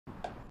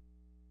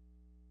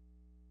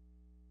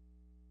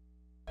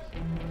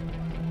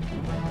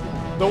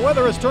The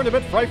weather has turned a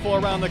bit frightful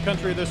around the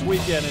country this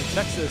weekend, and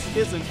Texas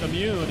isn't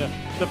immune.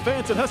 The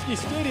fans at Husky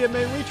Stadium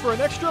may reach for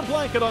an extra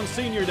blanket on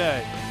Senior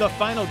Day, the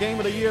final game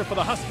of the year for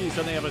the Huskies,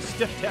 and they have a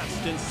stiff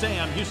test in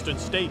Sam Houston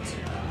State.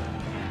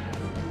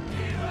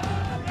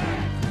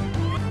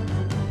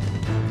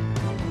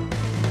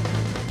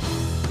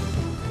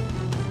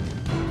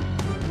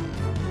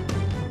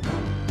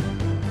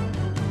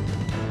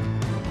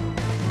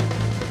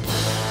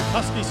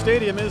 Husky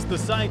Stadium is the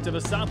site of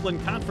a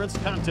Southland Conference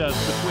contest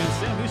between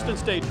Sam Houston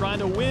State trying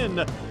to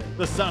win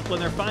the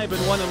Southland. They're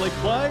 5-1 in league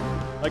play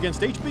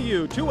against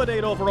HBU,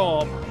 2-8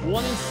 overall,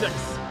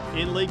 1-6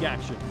 in league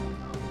action.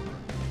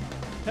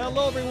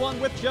 Hello everyone,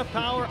 with Jeff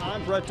Power,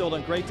 I'm Brett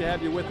Dolan. Great to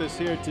have you with us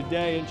here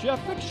today. And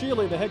Jeff, Vic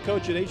Shealy, the head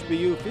coach at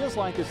HBU, feels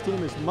like his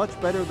team is much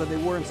better than they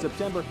were in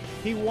September.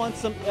 He wants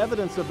some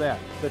evidence of that.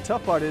 The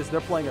tough part is they're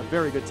playing a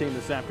very good team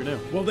this afternoon.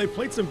 Well, they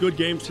played some good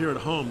games here at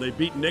home. They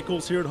beat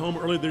Nichols here at home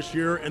early this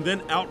year and then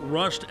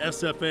outrushed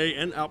SFA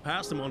and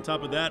outpassed them on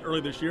top of that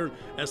early this year.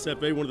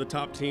 SFA, one of the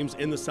top teams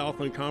in the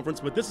Southland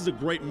Conference, but this is a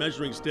great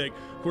measuring stick.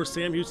 Of course,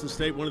 Sam Houston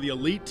State, one of the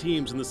elite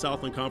teams in the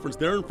Southland Conference.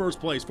 They're in first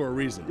place for a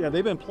reason. Yeah,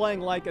 they've been playing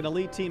like an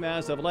elite team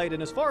as of late,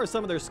 and as far as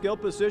some of their skill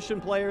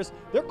position players,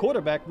 their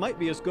quarterback might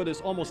be as good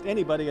as almost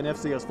anybody in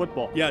FCS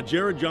football. Yeah,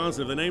 Jared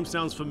Johnson, if the name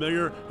sounds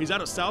familiar, he's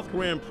out of South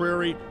Grand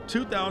Prairie,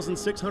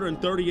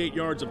 2,638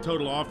 yards of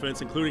total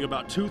offense, including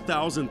about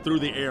 2,000 through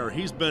the air.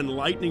 He's been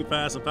lightning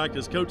fast. In fact,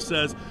 his coach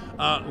says,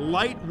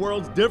 light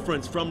world's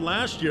difference from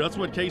last year. That's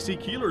what Casey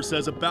Keeler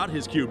says about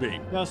his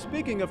QB. Now,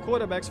 speaking of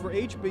quarterbacks for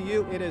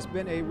HBU, it has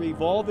been a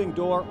revolving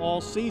door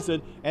all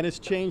season, and it's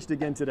changed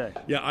again today.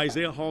 Yeah,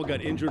 Isaiah Hall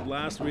got injured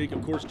last week.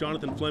 Of course,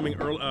 Jonathan Fleming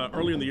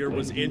early in the year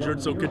was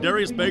injured, so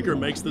Kadarius Baker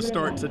makes the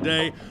start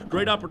today.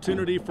 Great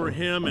opportunity for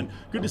him, and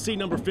good to see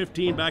number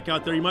 15 back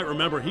out there. You might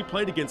remember he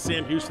played against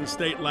Sam Houston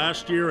State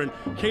last year and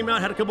came out,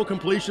 had a couple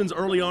completions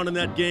early on in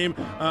that game.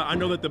 I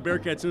know that the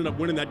Bearcats ended up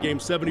winning that game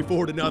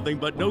 74-0,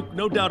 but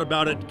no doubt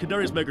about it,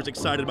 Kadarius Baker's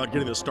excited about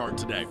getting the start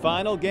today.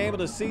 Final game of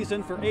the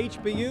season for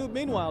HBU.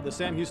 Meanwhile, the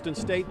Sam Houston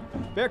State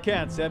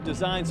Bearcats have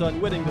designs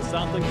on winning the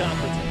Southland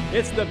Conference.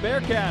 It's the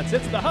Bearcats,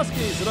 it's the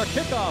Huskies, and our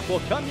kickoff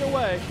will come your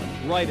way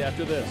right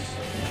after this.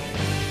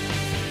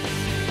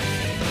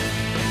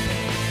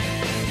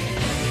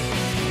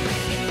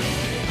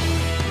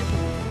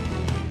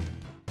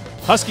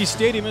 Husky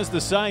Stadium is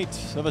the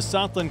site of a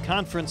Southland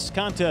Conference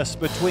contest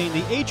between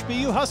the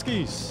HBU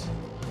Huskies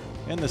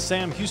and the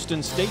Sam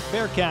Houston State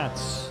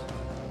Bearcats.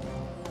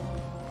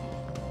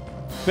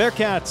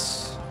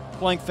 Bearcats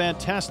playing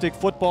fantastic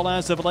football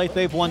as of late.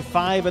 They've won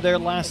 5 of their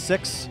last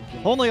 6.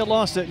 Only a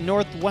loss at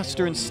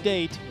Northwestern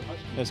State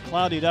has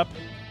clouded up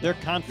their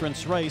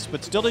conference race,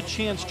 but still a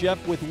chance,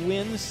 Jeff, with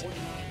wins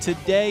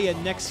today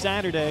and next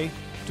Saturday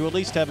to at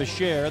least have a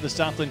share of the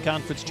Southland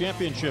Conference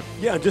Championship.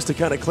 Yeah, just to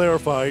kind of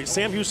clarify,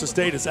 Sam Houston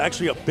State is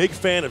actually a big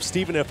fan of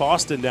Stephen F.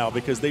 Austin now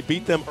because they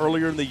beat them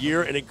earlier in the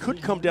year, and it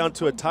could come down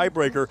to a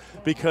tiebreaker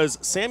because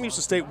Sam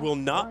Houston State will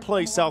not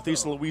play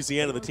Southeastern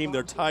Louisiana, the team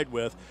they're tied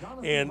with,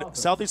 and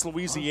Southeastern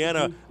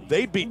Louisiana,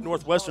 they beat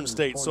Northwestern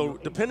State. So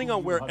depending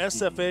on where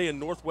SFA and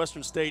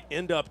Northwestern State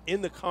end up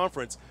in the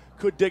conference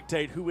could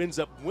dictate who ends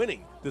up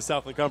winning the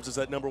Southland Conference as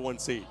that #1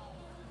 seed.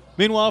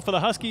 Meanwhile, for the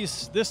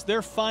Huskies, this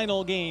their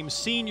final game.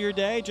 Senior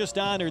Day, just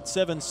honored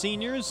 7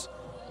 seniors.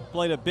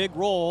 Played a big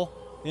role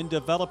in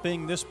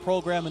developing this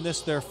program and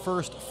this their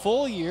first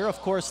full year. Of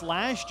course,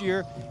 last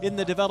year in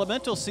the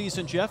developmental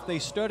season, Jeff, they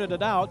started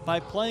it out by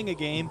playing a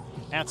game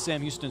at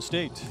Sam Houston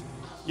State.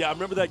 Yeah, I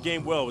remember that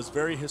game well. It was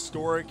very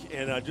historic,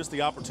 and just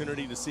the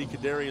opportunity to see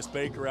Kadarius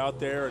Baker out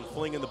there and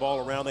flinging the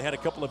ball around. They had a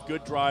couple of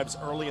good drives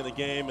early in the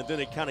game, and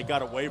then it kind of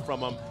got away from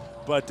them.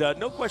 But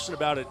no question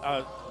about it,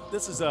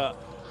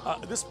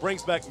 this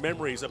brings back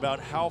memories about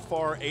how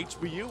far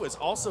HBU has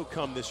also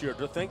come this year.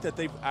 To think that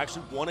they've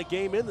actually won a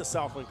game in the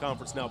Southland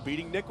Conference now,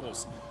 beating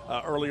Nichols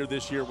earlier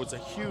this year was a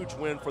huge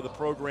win for the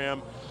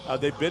program.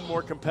 They've been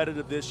more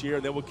competitive this year,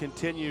 and they will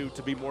continue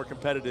to be more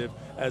competitive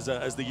as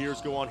the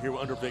years go on here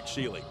under Vic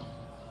Shealy.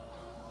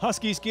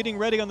 Huskies getting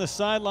ready on the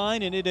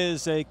sideline, and it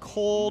is a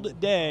cold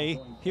day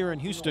here in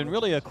Houston,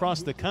 really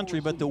across the country,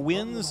 but the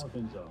winds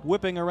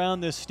whipping around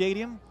this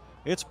stadium.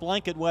 It's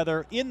blanket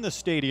weather in the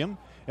stadium.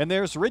 And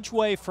there's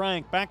Ridgeway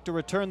Frank back to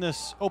return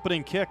this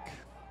opening kick.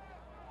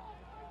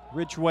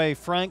 Ridgeway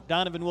Frank,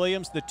 Donovan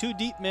Williams, the 2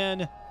 deep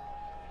men.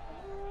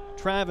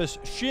 Travis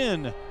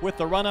Shin with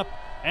the run-up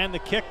and the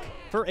kick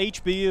for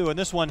HBU. And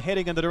this one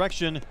heading in the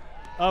direction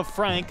of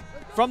Frank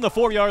from the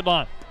 4-yard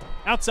line.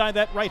 Outside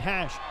that right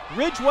hash.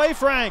 Ridgeway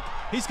Frank,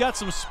 he's got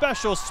some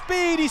special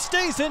speed. He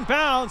stays in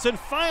bounds, and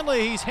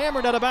finally he's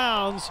hammered out of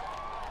bounds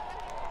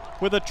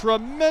with a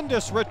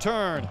tremendous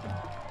return.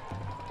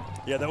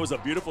 Yeah, that was a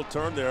beautiful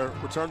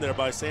return there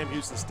by Sam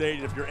Houston State.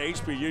 And if you're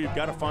HBU, you've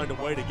got to find a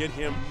way to get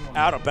him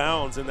out of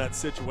bounds in that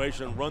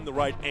situation, run the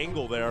right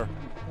angle there.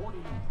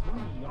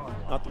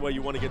 Not the way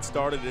you want to get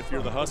started if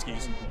you're the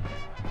Huskies.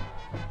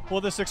 Well,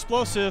 this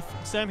explosive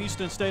Sam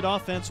Houston State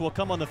offense will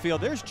come on the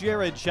field. There's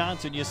Jared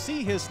Johnson. You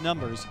see his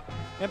numbers.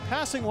 And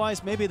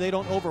passing-wise, maybe they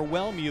don't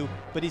overwhelm you,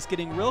 but he's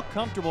getting real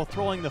comfortable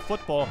throwing the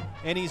football,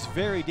 and he's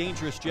very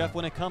dangerous, Jeff,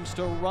 when it comes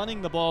to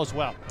running the ball as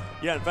well.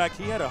 Yeah, in fact,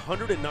 he had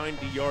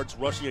 190 yards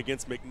rushing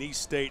against McNeese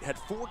State, had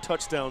 4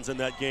 touchdowns in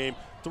that game,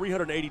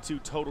 382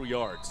 total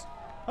yards.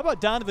 How about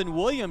Donovan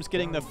Williams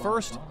getting the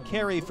first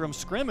carry from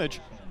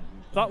scrimmage?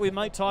 Thought we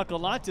might talk a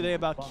lot today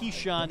about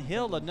Keyshawn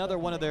Hill, another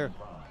one of their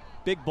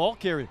big ball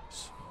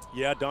carriers.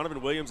 Yeah,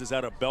 Donovan Williams is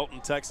out of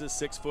Belton, Texas,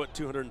 6 foot,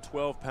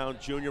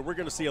 212-pound junior. We're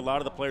going to see a lot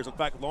of the players. In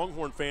fact,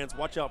 Longhorn fans,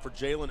 watch out for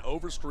Jalen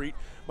Overstreet.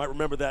 Might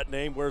remember that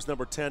name. Wears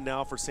number 10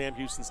 now for Sam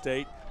Houston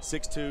State,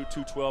 6'2",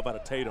 212 out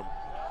of Tatum.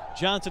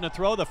 Johnson to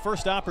throw, the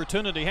first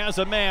opportunity, has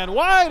a man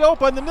wide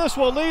open, and this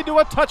will lead to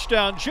a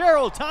touchdown.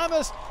 Gerald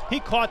Thomas,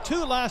 he caught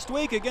 2 last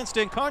week against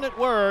Incarnate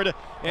Word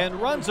and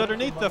runs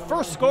underneath the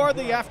first score of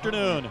the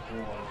afternoon.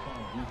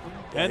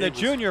 And the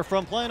junior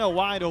from Plano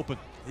wide open.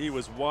 He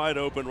was wide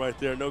open right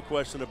there, no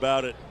question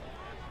about it.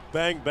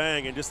 Bang,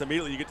 bang, and just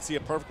immediately you get to see a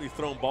perfectly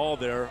thrown ball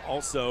there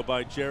also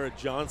by Jared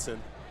Johnson.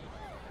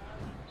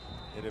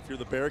 And if you're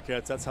the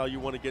Bearcats, that's how you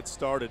want to get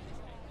started.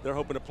 They're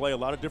hoping to play a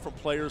lot of different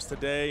players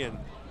today and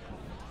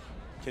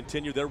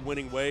continue their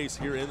winning ways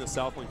here in the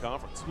Southland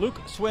Conference. Luke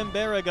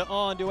Swimberga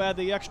on to add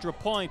the extra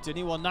point, and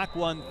he will knock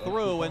one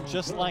through, and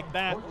just like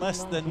that,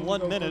 less than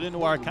 1 minute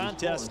into our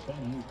contest,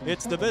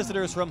 it's the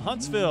visitors from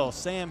Huntsville,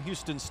 Sam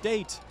Houston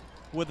State,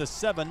 with a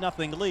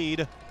 7-0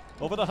 lead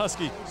over the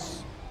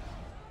Huskies.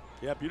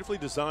 Yeah, beautifully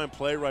designed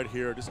play right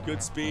here. Just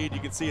good speed. You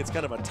can see it's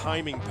kind of a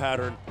timing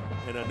pattern,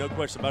 and no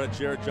question about it,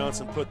 Jared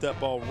Johnson put that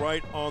ball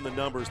right on the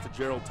numbers to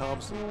Gerald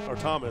Thomas, and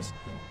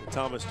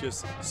Thomas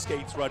just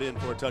skates right in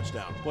for a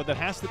touchdown. Well, that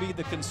has to be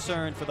the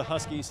concern for the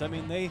Huskies. I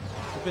mean, they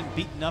have been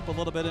beaten up a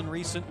little bit in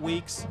recent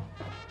weeks.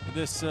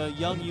 This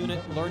young unit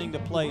learning to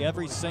play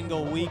every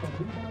single week.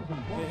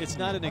 It's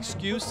not an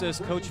excuse, as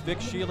Coach Vic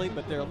Shealy,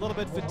 but they're a little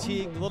bit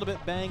fatigued, a little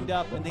bit banged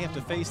up, and they have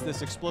to face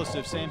this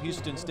explosive Sam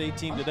Houston State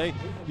team today.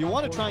 You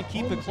want to try and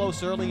keep it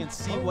close early and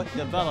see what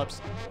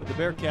develops, but the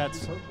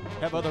Bearcats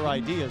have other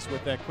ideas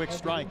with that quick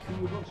strike.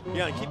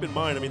 Yeah, and keep in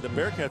mind, I mean, the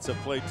Bearcats have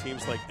played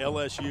teams like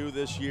LSU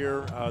this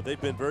year. They've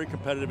been very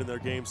competitive in their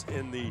games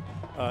in the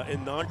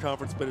in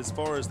non-conference, but as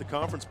far as the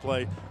conference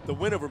play, the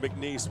win over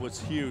McNeese was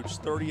huge,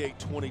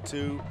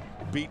 38-22.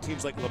 Beat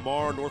teams like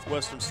Lamar,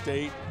 Northwestern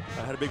State,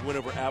 had a big win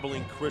over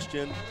Abilene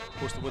Christian. Of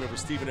course, the win over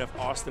Stephen F.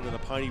 Austin in the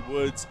Piney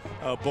Woods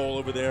Bowl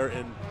over there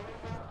in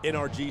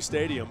NRG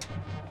Stadium.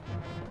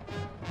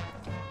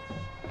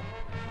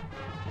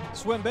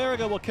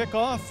 Swimberga will kick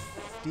off.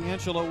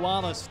 D'Angelo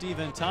Wallace,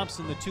 Stephen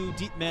Thompson, the 2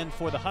 deep men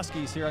for the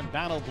Huskies here on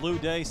Battle Blue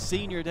Day,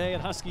 Senior Day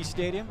at Husky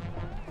Stadium.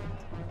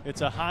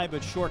 It's a high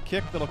but short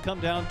kick that'll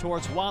come down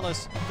towards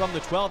Wallace from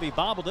the 12. He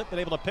bobbled it, but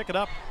able to pick it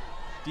up.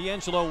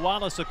 D'Angelo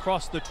Wallace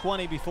across the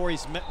 20 before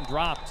he's met and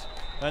dropped.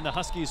 And the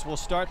Huskies will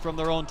start from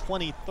their own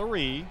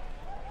 23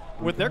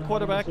 with their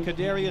quarterback,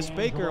 Kadarius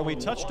Baker. We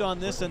touched on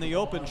this in the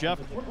open, Jeff.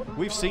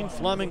 We've seen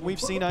Fleming, we've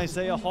seen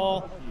Isaiah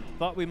Hall.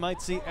 Thought we might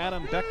see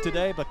Adam Beck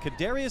today, but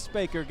Kadarius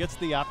Baker gets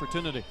the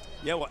opportunity.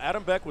 Yeah, well,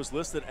 Adam Beck was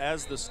listed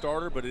as the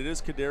starter, but it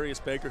is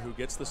Kadarius Baker who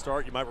gets the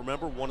start. You might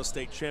remember, won a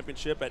state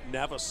championship at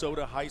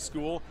Navasota High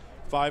School,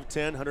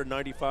 5'10",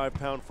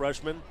 195-pound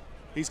freshman.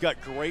 He's got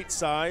great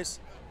size.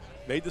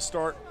 Made the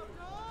start,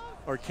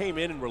 or came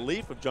in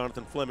relief of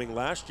Jonathan Fleming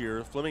last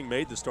year. Fleming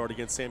made the start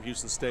against Sam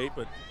Houston State,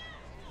 but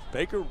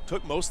Baker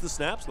took most of the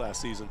snaps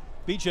last season.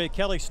 B.J.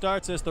 Kelly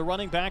starts as the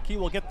running back. He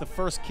will get the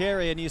first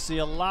carry, and you see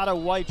a lot of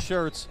white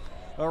shirts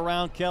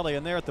around Kelly.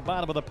 And there at the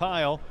bottom of the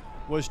pile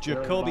was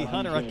Jacoby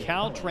Hunter, a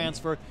Cal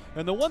transfer.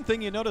 And the one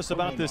thing you notice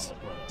about this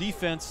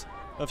defense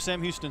of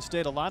Sam Houston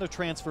State, a lot of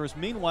transfers.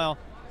 Meanwhile,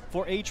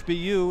 for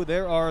HBU,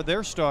 there are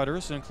their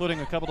starters, including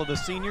a couple of the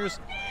seniors.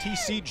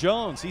 T.C.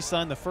 Jones, he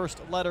signed the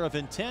first letter of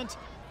intent.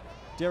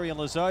 Darian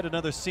Lazard,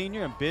 another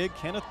senior, and big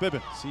Kenneth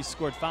Bibbins. He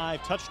scored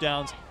 5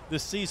 touchdowns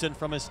this season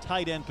from his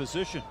tight end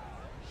position.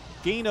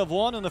 Gain of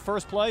 1 in the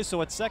first play,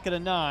 so it's 2nd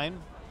and 9.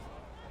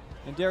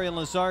 And Darian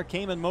Lazard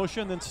came in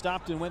motion, then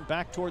stopped and went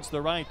back towards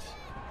the right.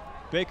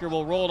 Baker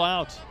will roll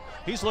out.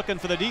 He's looking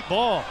for the deep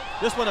ball.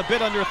 This one a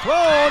bit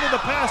underthrown, and the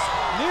pass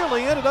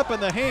nearly ended up in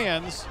the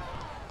hands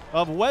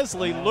of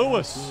Wesley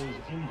Lewis.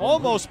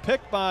 Almost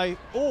picked by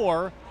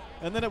Orr,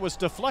 and then it was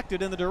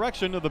deflected in the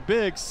direction of the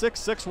big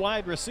 6'6"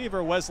 wide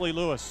receiver, Wesley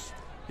Lewis.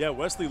 Yeah,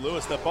 Wesley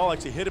Lewis, that ball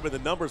actually hit him in the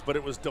numbers, but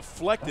it was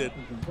deflected.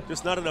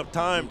 Just not enough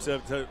time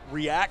to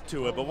react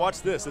to it. But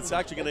watch this. It's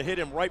actually going to hit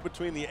him right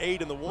between the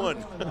 8 and the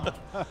 1.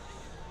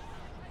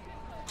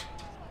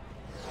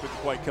 Couldn't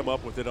quite come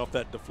up with it off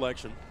that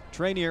deflection.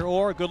 Trainier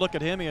Orr, good look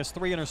at him. He has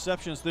 3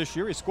 interceptions this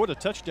year. He scored a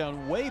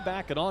touchdown way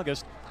back in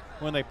August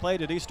when they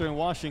played at Eastern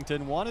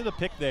Washington. Wanted a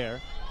pick there.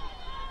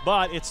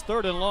 But it's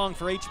 3rd and long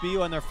for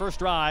HBU on their first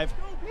drive.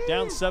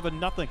 Down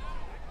 7-0.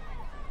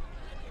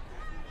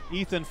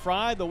 Ethan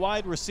Fry, the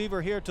wide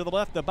receiver here to the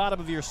left, the bottom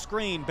of your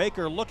screen.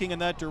 Baker looking in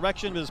that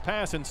direction. His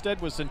pass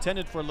instead was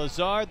intended for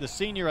Lazard, the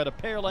senior out of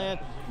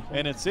Pearland,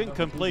 and it's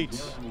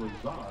incomplete.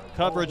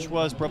 Coverage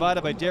was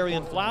provided by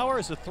Darian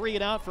Flowers, a 3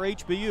 and out for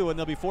HBU, and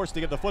they'll be forced to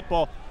give the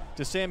football to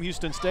to Sam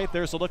Houston State.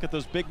 There's a look at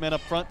those big men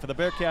up front for the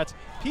Bearcats.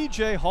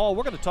 P.J. Hall,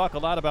 we're going to talk a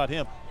lot about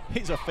him.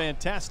 He's a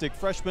fantastic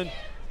freshman.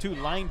 2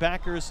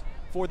 linebackers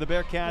for the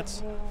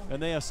Bearcats,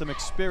 and they have some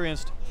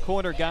experienced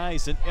corner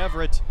guys in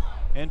Everett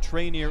and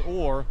Trainier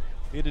Orr,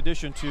 in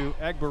addition to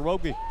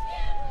Agbarogi.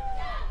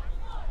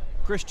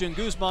 Christian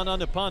Guzman on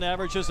the punt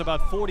averages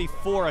about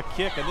 44 a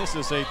kick, and this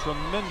is a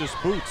tremendous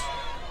boot.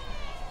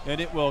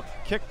 And it will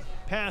kick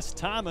past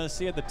Thomas.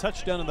 He had the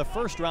touchdown in the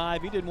first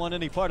drive. He didn't want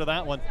any part of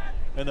that one.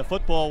 And the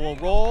football will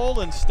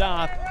roll and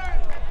stop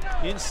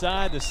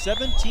inside the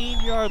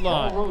 17-yard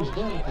line. Ball rolls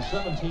in at the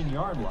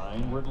 17-yard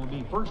line, where it'll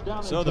be first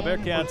down. So the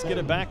Bearcats get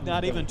it back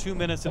not even 2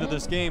 minutes into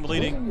this game,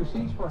 leading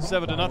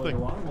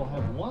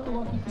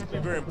 7-0. It's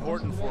very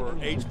important for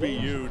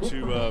HBU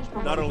to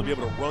not only be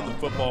able to run the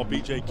football,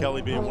 B.J.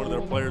 Kelly being one of their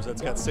players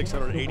that's got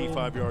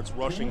 685 yards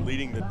rushing,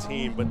 leading the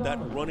team, but that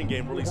running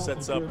game really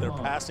sets up their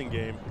passing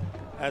game.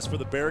 As for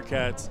the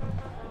Bearcats,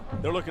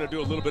 they're looking to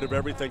do a little bit of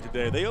everything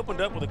today. They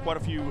opened up with a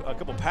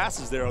couple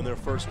passes there on their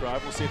first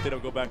drive. We'll see if they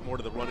don't go back more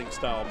to the running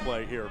style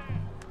play here.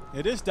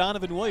 It is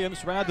Donovan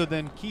Williams rather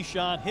than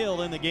Keyshawn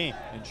Hill in the game.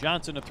 And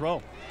Johnson to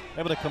throw.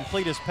 Able to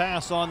complete his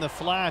pass on the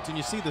flat. And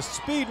you see the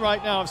speed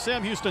right now of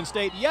Sam Houston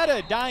State.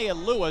 Jedediah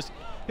Lewis.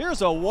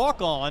 Here's a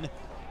walk-on.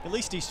 At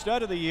least he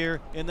started the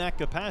year in that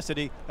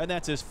capacity, and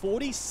that's his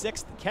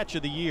 46th catch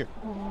of the year.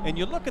 And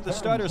you look at the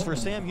starters for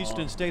Sam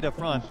Houston State up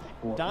front.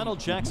 Donald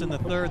Jackson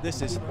III,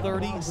 this is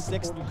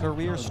 36th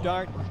career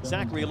start.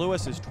 Zachary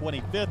Lewis is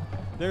 25th.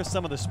 There's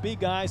some of the speed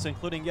guys,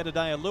 including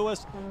Jedediah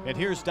Lewis. And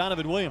here's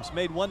Donovan Williams,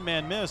 made one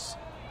man miss.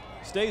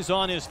 Stays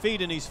on his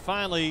feet, and he's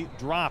finally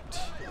dropped.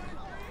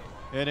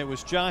 And it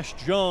was Josh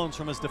Jones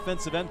from his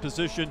defensive end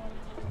position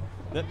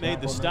that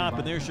made the stop,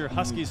 and there's your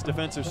Huskies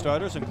defensive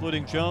starters,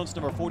 including Jones,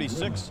 number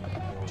 46,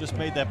 just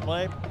made that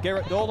play.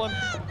 Garrett Dolan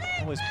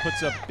always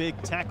puts up big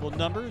tackle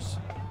numbers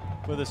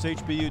for this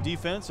HBU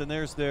defense, and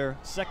there's their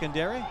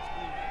secondary.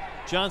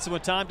 Johnson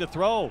with time to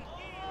throw.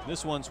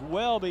 This one's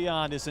well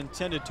beyond his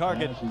intended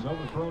target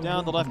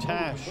down the left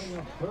hash.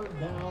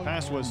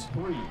 Pass was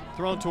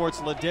thrown towards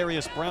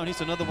Ladarius Brown.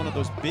 He's another one of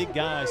those big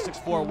guys,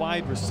 6'4"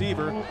 wide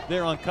receiver.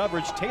 There on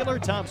coverage, Taylor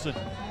Thompson.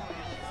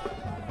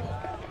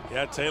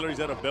 Yeah, Taylor, he's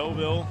out of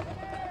Belleville.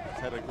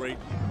 He's had a great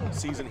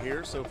season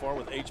here so far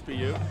with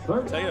HBU.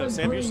 I tell you,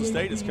 Sam Houston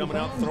State is coming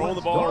out throwing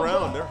the ball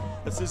around.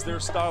 This is their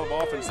style of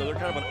offense, so they're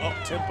kind of an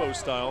up-tempo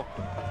style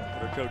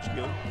under Coach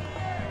Gill.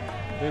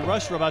 They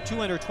rush for about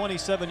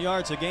 227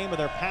 yards a game, but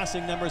their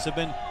passing numbers have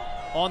been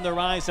on the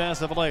rise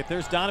as of late.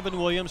 There's Donovan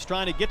Williams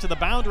trying to get to the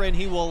boundary, and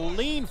he will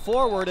lean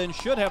forward and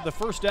should have the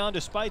first down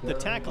despite the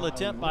tackle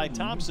attempt by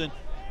Thompson.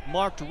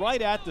 Marked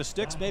right at the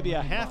sticks, maybe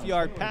a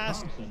half-yard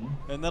pass,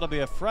 and that'll be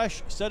a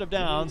fresh set of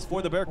downs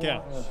for the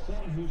Bearcats.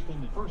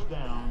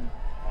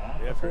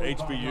 Yeah, for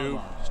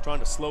HBU, just trying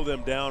to slow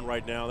them down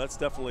right now. That's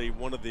definitely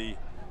one of the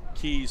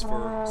keys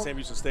for Sam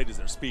Houston State is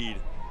their speed.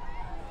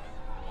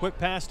 Quick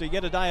pass to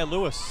Jedediah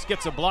Lewis.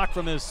 Gets a block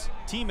from his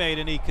teammate,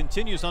 and he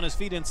continues on his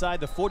feet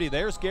inside the 40.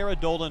 There's Garrett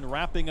Dolan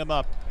wrapping him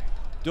up.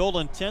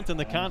 Dolan 10th in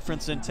the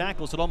conference in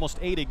tackles at almost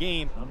 8 a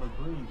game.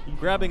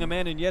 Grabbing a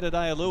man in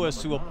Jedediah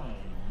Lewis, who will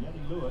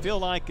feel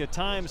like at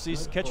times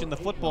he's catching the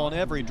football on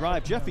every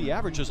drive. Jeffy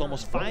averages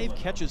almost 5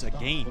 catches a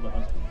game.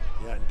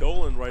 Yeah, and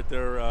Dolan right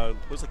there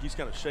looks like he's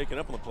kind of shaking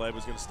up on the play, but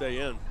he's going to stay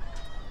in.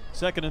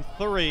 2nd and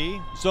 3,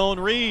 zone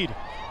read.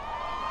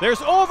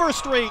 There's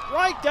Overstreet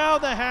right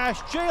down the hash.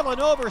 Jalen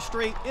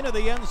Overstreet into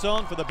the end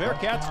zone for the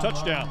Bearcats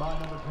touchdown.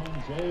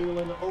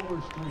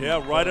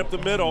 Yeah, right up the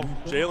middle.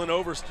 Jalen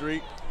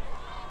Overstreet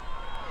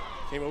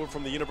came over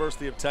from the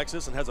University of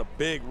Texas and has a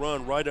big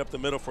run right up the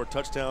middle for a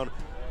touchdown.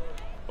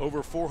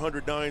 Over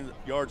 409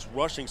 yards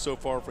rushing so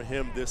far for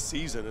him this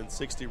season and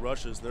 60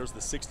 rushes. There's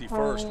the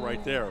 61st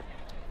right there.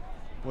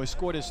 Well, he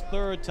scored his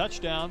 3rd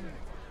touchdown.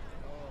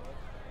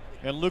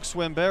 And Luke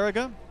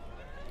Swimberga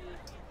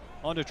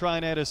on to try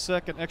and add his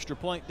 2nd extra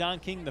point. Don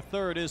King, the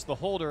 3rd, is the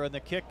holder, and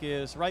the kick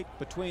is right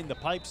between the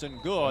pipes and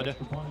good.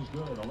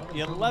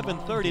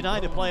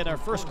 11:39 to play in our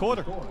first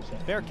quarter.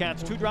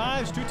 Bearcats 2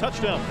 drives, 2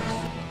 touchdowns.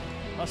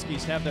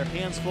 Huskies have their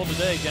hands full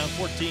today, down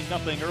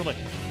 14-0 early.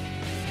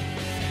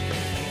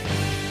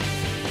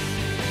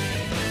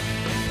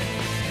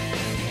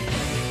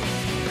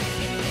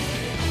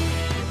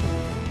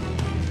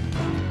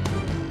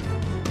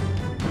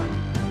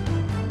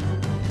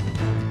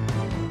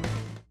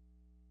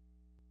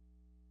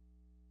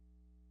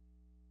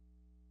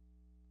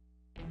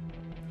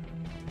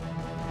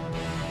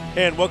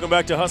 And welcome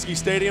back to Husky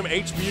Stadium.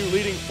 HBU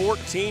leading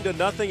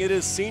 14-0. It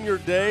is senior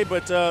day,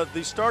 but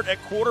the start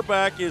at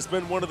quarterback has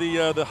been one of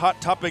the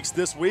hot topics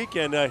this week.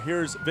 And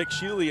here's Vic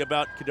Shealy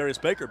about Kadarius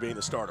Baker being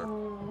the starter.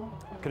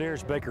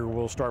 Kadarius Baker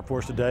will start for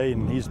us today,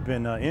 and he's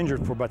been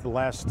injured for about the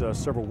last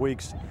several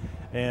weeks.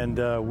 And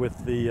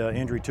with the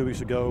injury 2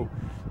 weeks ago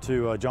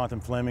to Jonathan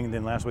Fleming, and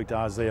then last week to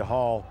Isaiah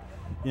Hall,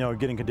 you know,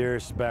 getting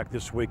Kadarius back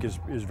this week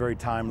is very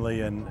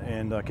timely.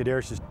 And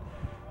Kadarius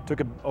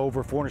took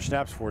over 400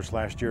 snaps for us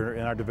last year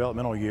in our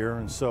developmental year,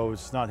 and so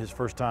it's not his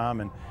first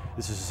time, and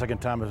this is the second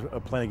time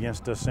of playing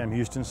against Sam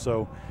Houston,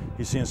 so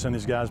he's seen some of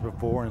these guys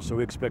before, and so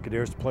we expect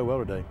Kadarius to play well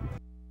today.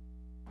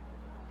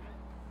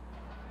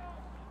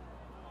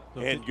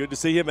 And good to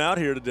see him out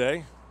here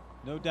today.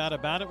 No doubt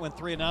about it. Went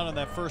 3 and out on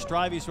that first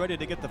drive. He's ready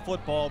to get the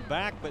football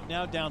back, but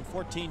now down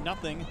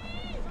 14-0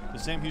 to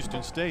Sam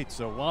Houston State.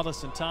 So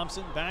Wallace and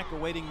Thompson back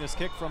awaiting this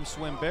kick from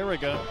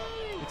Swimberiga.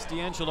 It's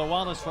D'Angelo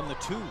Wallace from the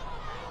 2.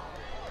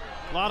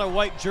 A lot of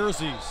white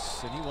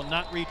jerseys, and he will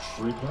not reach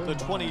the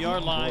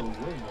 20-yard line.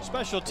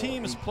 Special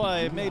teams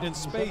play made in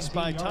space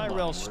by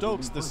Tyrell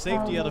Stokes, the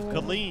safety out of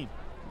Killeen.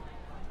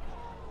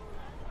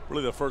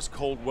 Really the first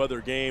cold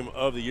weather game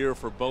of the year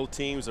for both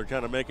teams. They're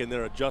kind of making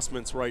their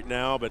adjustments right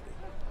now, but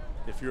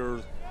if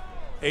you're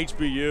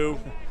HBU,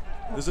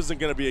 this isn't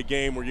going to be a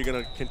game where you're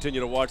going to continue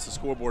to watch the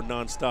scoreboard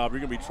nonstop. You're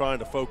going to be trying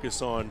to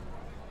focus on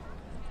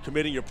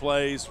committing your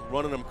plays,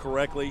 running them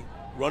correctly,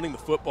 running the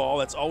football.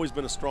 That's always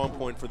been a strong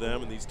point for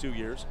them in these 2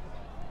 years.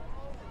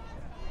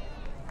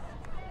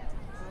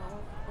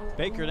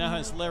 Baker now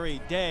has Larry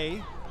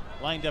Day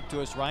lined up to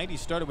his right. He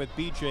started with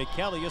B.J.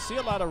 Kelly. You'll see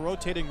a lot of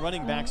rotating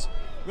running backs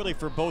really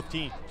for both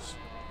teams.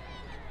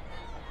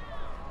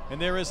 And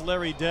there is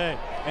Larry Day.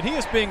 And he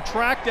is being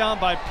tracked down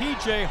by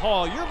P.J.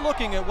 Hall. You're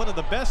looking at one of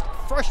the best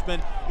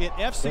freshmen in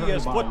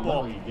FCS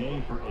football.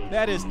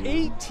 That is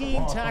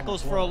 18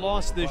 tackles for a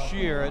loss this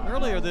year. And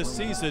earlier this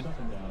season,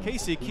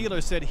 Casey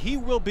Keeler said he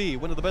will be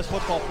one of the best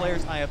football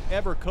players I have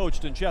ever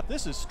coached. And Jeff,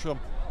 this is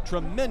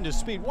tremendous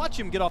speed. Watch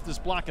him get off this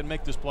block and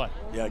make this play.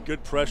 Yeah,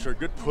 good pressure,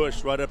 good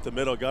push right up the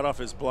middle. Got off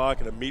his block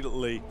and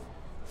immediately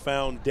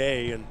found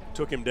Day and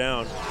took him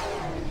down.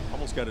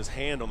 Almost got his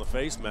hand on the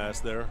face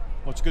mask there.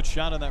 Well, it's a good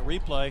shot on that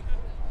replay.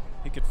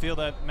 He could feel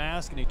that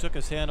mask, and he took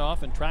his hand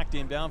off and tracked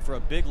him down for a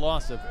big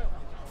loss of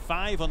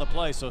 5 on the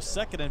play. So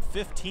 2nd and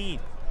 15.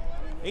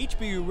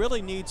 HBU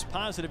really needs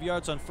positive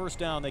yards on first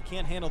down. They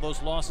can't handle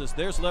those losses.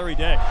 There's Larry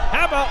Day.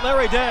 How about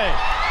Larry Day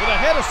with a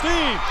head of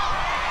steam?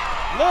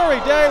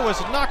 Larry Day was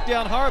knocked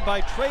down hard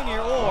by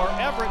Trainier Orr.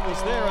 Everett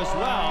was there as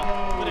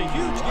well, with a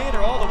huge gainer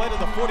all the way to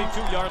the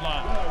 42-yard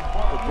line.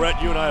 Well,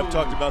 Brett, you and I have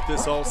talked about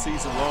this all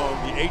season long.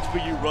 The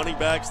HBU running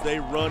backs, they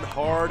run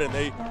hard, and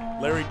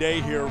Larry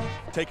Day here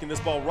taking this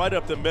ball right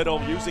up the middle,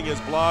 using his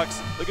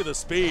blocks. Look at the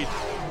speed.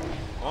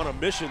 On a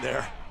mission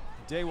there.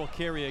 Day will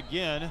carry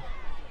again.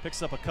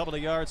 Picks up a couple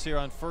of yards here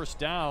on first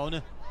down.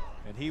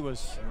 And he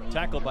was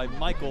tackled by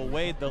Michael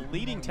Wade, the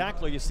leading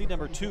tackler. You see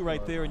number 2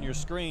 right there in your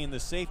screen, the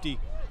safety.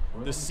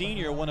 The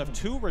senior, one of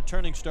 2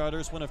 returning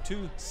starters, one of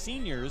 2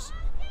 seniors,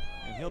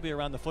 and he'll be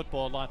around the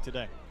football a lot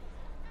today.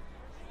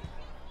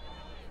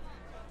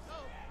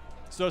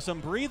 So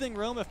some breathing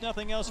room, if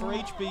nothing else, for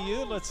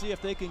HBU. Let's see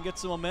if they can get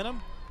some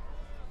momentum.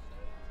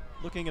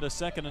 Looking at a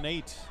 2nd and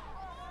 8.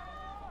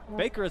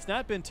 Baker has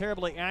not been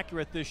terribly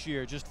accurate this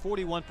year, just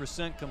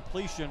 41%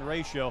 completion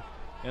ratio.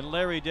 And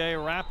Larry Day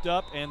wrapped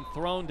up and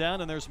thrown down,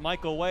 and there's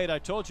Michael Wade. I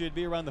told you he'd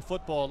be around the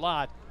football a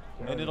lot,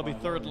 and it'll be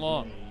 3rd and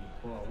long.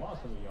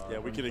 Yeah,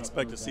 we can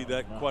expect to see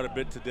that quite a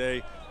bit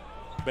today.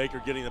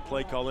 Baker getting the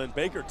play call in.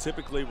 Baker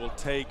typically will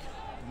take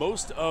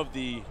most of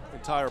the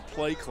entire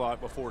play clock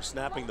before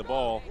snapping the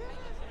ball.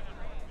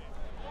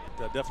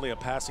 Definitely a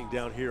passing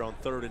down here on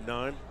 3rd and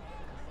 9.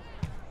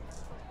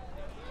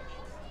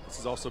 This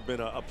has also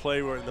been a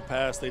play where in the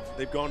past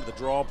they've gone to the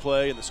draw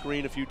play and the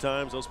screen a few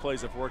times. Those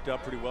plays have worked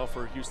out pretty well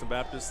for Houston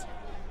Baptist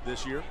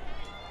this year.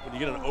 When you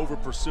get an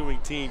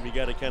over-pursuing team, you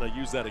got to kind of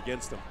use that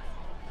against them.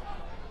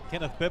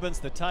 Kenneth Bibbins,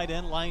 the tight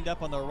end, lined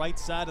up on the right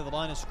side of the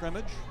line of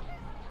scrimmage.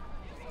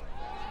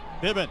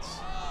 Bibbins,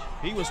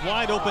 he was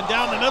wide open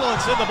down the middle,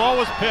 and said the ball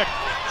was picked.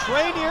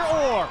 Trainier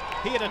Orr,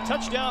 he had a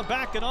touchdown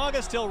back in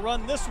August. He'll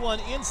run this one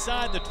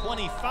inside the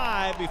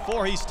 25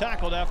 before he's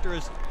tackled after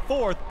his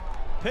 4th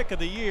pick of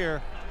the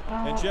year.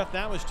 And Jeff,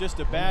 that was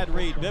just a bad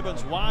read.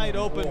 Bibbins wide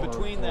open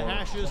between the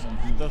hashes.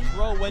 The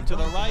throw went to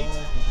the right,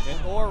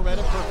 and Orr read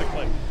it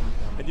perfectly.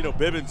 And you know,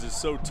 Bibbins is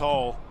so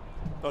tall.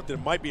 Thought there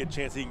might be a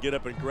chance he can get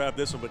up and grab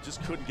this one, but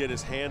just couldn't get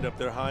his hand up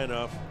there high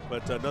enough.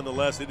 But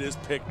nonetheless, it is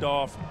picked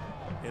off.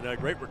 And a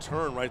great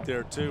return right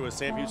there, too, as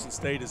Sam Houston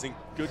State is in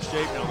good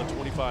shape now on the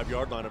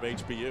 25-yard line of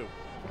HBU.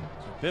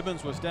 So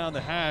Bibbins was down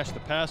the hash. The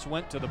pass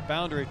went to the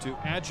boundary to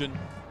Adjun,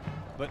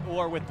 but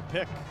Orr with the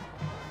pick.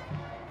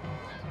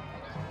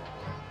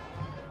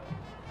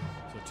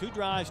 So 2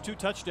 drives, 2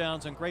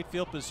 touchdowns, and great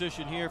field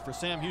position here for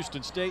Sam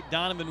Houston State.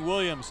 Donovan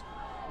Williams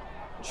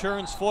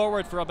churns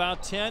forward for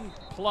about 10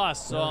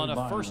 plus on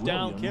a first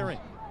down carry.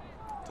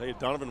 I'll tell you,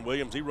 Donovan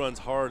Williams, he runs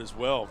hard as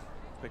well.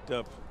 Picked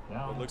up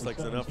what looks like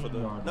it's enough for the,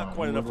 not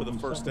quite enough for the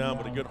first down,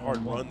 but a good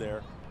hard run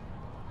there.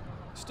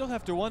 Still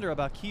have to wonder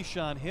about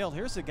Keyshawn Hill.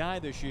 Here's a guy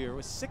this year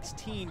with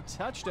 16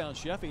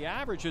 touchdowns, Jeff. He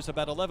averages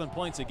about 11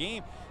 points a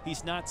game.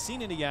 He's not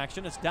seen any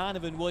action. It's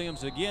Donovan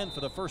Williams again for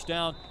the first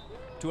down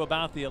to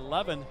about the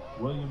 11.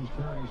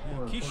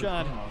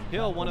 Keyshawn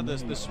Hill, one of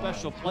the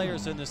special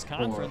players in this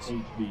conference.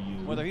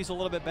 Whether he's a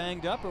little bit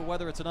banged up or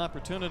whether it's an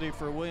opportunity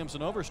for Williams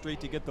and Overstreet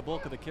to get the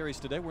bulk of the carries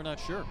today, we're not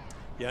sure.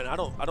 Yeah, and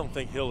I don't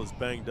think Hill is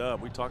banged up.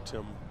 We talked to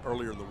him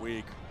earlier in the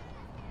week.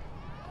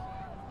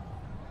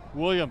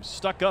 Williams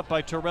stuck up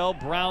by Terrell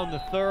Brown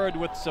III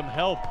with some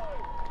help.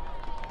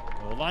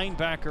 The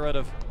linebacker out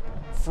of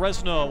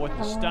Fresno with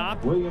the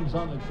stop. Williams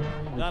on the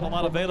carry. Not a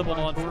lot available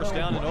on first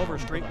down, and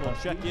Overstreet will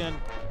check in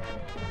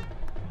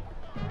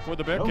for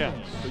the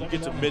Bearcats. So you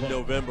get to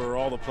mid-November,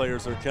 all the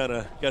players are kind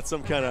of got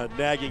some kind of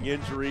nagging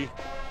injury.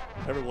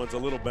 Everyone's a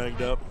little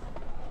banged up.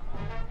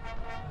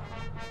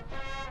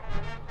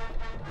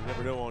 You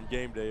never know on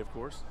game day, of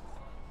course.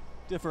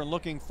 Different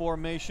looking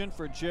formation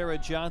for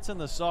Jared Johnson,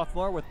 the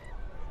sophomore, with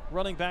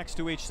running backs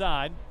to each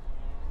side.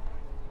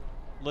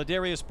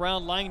 Ladarius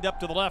Brown lined up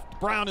to the left.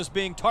 Brown is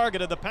being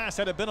targeted. The pass,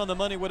 had it been on the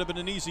money, would have been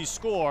an easy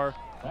score.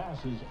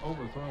 Pass is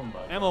overthrown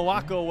by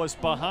Amawako was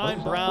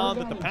behind Brown,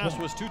 but the pass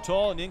was too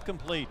tall and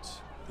incomplete.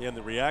 Yeah, and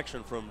the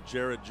reaction from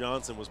Jared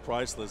Johnson was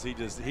priceless. He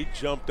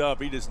jumped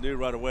up. He just knew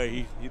right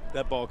away.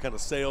 That ball kind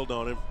of sailed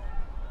on him.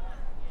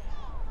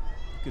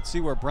 You could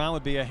see where Brown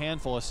would be a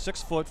handful. A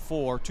 6'4",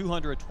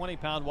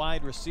 220-pound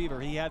wide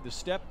receiver. He had the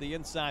step, the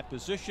inside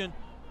position,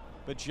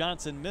 but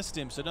Johnson missed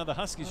him. So now the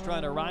Huskies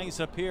trying to rise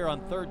up here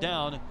on third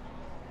down,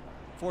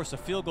 force a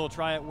field goal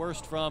try at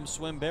worst from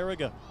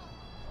Swim-Beriga.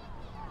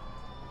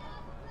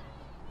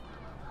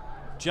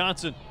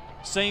 Johnson,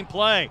 same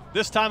play.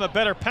 This time a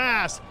better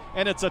pass,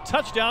 and it's a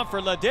touchdown for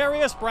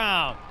Ladarius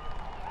Brown.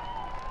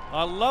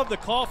 I love the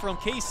call from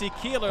Casey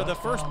Keeler. The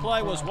first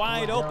play was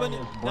wide open,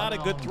 not a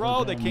good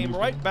throw. They came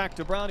right back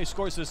to Brown. He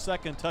scores his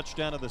second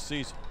touchdown of the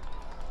season.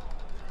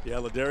 Yeah,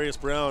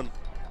 Ladarius Brown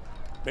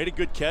made a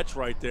good catch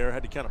right there.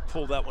 Had to kind of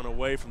pull that one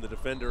away from the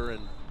defender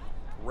and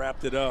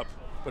wrapped it up.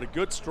 But a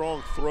good,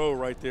 strong throw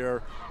right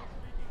there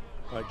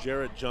by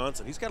Jared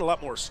Johnson. He's got a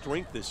lot more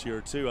strength this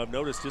year, too. I've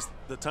noticed just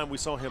the time we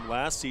saw him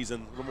last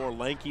season, a little more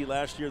lanky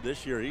last year.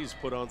 This year, he's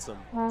put on some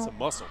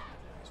muscle.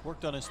 He's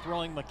worked on his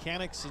throwing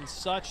mechanics and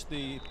such.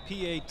 The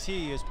PAT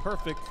is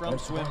perfect from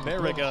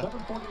Swim-Beriga.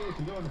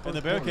 And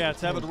the Bearcats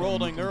have it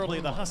rolling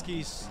early. The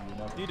Huskies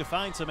need to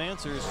find some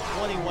answers.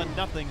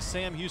 21-0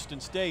 Sam Houston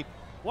State.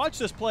 Watch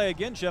this play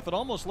again, Jeff. It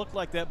almost looked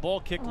like that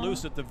ball kicked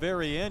loose at the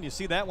very end. You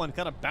see that one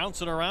kind of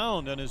bouncing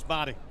around on his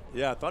body.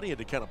 Yeah, I thought he had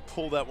to kind of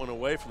pull that one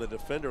away from the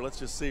defender. Let's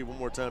just see one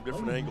more time,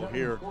 different angle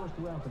here.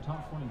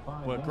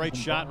 What a great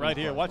shot right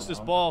here. Watch this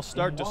ball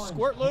start to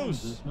squirt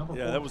loose.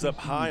 Yeah, that was up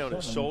high on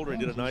his shoulder. He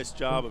did a nice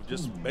job of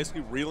just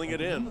basically reeling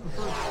it in.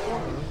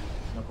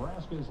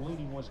 Nebraska is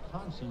leading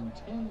Wisconsin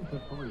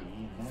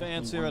 10-3.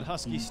 Fans here at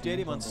Husky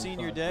Stadium on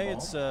Senior Day.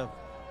 It's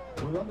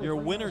your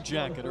winter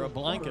jacket or a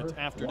blanket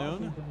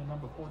afternoon.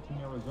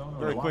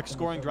 Very quick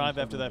scoring drive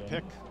after that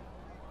pick.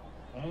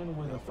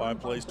 5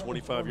 plays,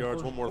 25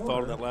 yards. One more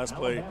thought on that last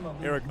play.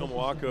 Eric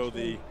Amawako,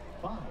 the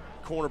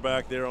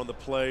cornerback there on the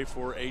play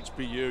for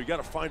HBU. You got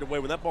to find a way.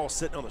 When that ball's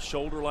sitting on the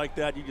shoulder like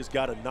that, you just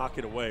got to knock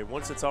it away.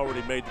 Once it's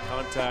already made the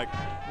contact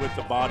with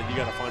the body, you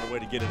got to find a way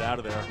to get it out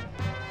of there.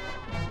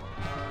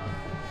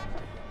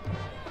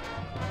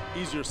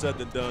 Easier said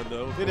than done,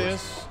 though. It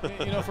is.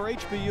 You know, for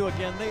HBU,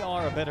 again, they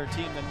are a better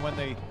team than when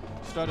they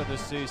started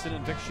this season,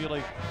 and Vic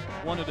Shealy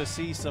wanted to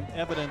see some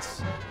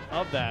evidence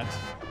of that.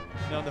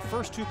 Now, in the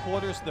first two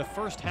quarters, the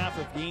first half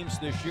of games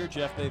this year,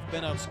 Jeff, they've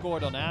been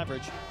outscored on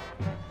average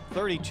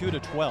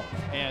 32-12.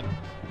 And,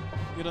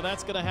 you know,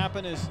 that's going to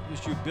happen as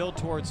you build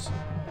towards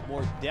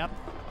more depth,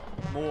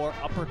 more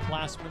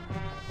upperclassmen.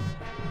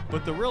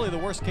 But really the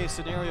worst case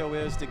scenario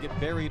is to get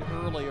buried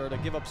early or to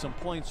give up some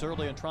points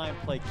early and try and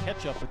play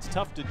catch up. It's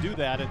tough to do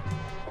that, and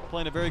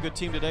playing a very good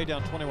team today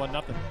down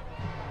 21-0.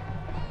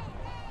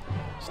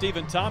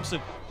 Stephen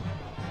Thompson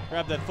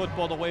grabbed that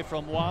football away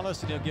from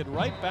Wallace, and he'll get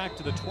right back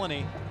to the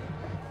 20,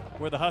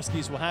 where the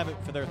Huskies will have it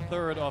for their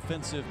third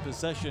offensive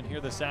possession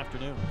here this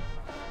afternoon.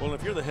 Well,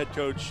 if you're the head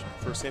coach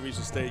for Sam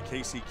Houston State,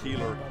 Casey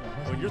Keeler,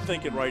 when you're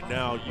thinking right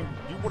now, you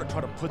want to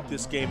try to put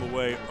this game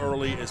away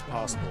early as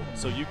possible,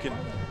 so you can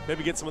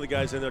maybe get some of the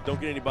guys in there, don't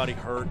get anybody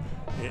hurt,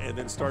 and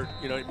then start,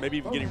 you know, maybe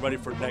even getting ready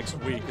for next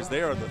week, because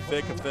they are in the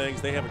thick of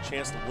things. They have a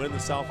chance to win the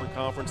Southland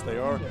Conference. They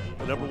are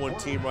the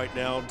 #1 team right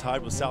now,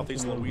 tied with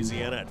Southeast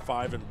Louisiana at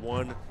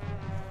 5-1,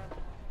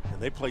 and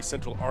they play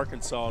Central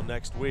Arkansas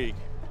next week.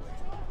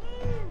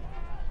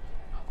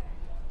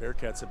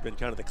 Bearcats have been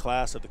kind of the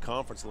class of the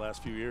conference the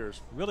last few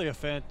years. Really a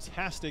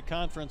fantastic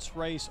conference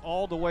race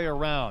all the way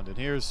around. And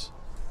here's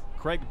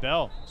Craig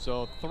Bell.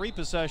 So 3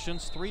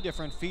 possessions, 3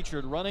 different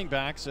featured running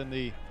backs, and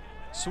the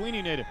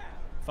Sweeney native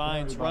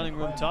finds running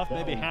room tough,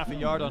 maybe half a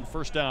yard on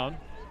first down.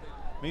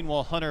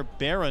 Meanwhile, Hunter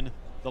Barron,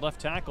 the left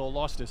tackle,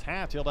 lost his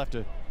hat. He'll have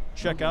to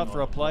check out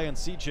for a play, and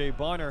C.J.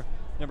 Barner,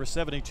 number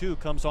 72,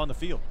 comes on the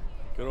field.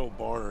 Good old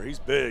Barner. He's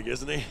big,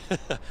 isn't he?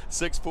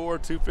 6'4",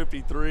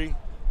 253.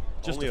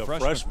 Just only a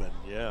freshman,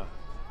 yeah.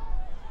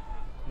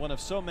 One of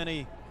so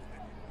many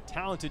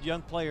talented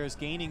young players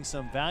gaining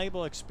some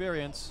valuable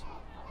experience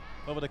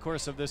over the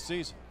course of this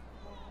season.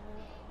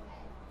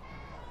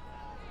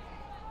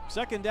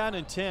 2nd down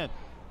and 10.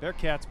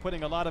 Bearcats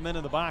putting a lot of men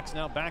in the box,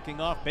 now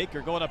backing off. Baker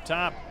going up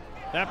top.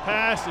 That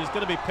pass is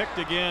going to be picked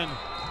again.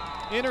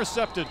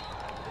 Intercepted.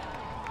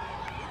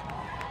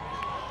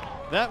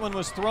 That one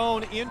was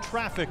thrown in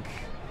traffic.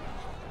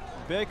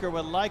 Baker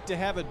would like to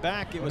have it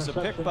back. It was a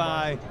pick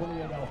by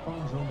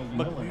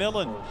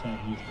McMillan.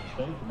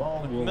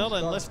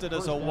 McMillan listed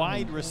as a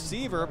wide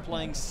receiver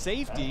playing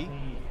safety.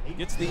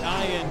 Gets the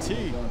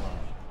INT.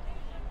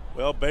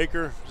 Well,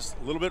 Baker just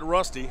a little bit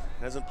rusty.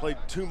 Hasn't played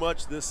too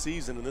much this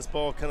season, and this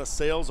ball kind of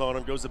sails on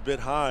him, goes a bit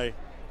high.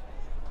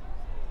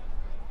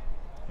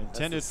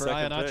 Intended for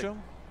Iheanacho.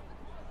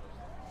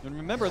 And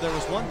remember, there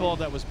was one ball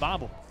that was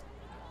bobbled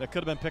that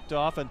could have been picked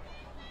off, and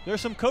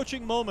there's some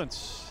coaching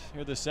moments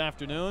here this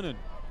afternoon, and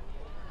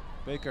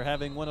Baker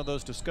having one of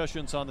those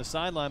discussions on the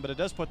sideline, but it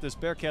does put this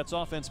Bearcats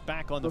offense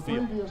back on the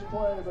field. The previous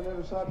play of an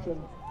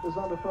interception is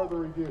under further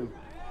review.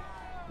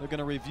 They're going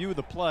to review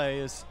the play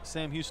as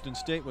Sam Houston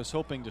State was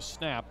hoping to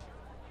snap.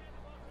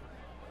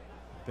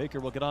 Baker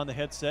will get on the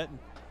headset and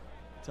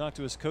talk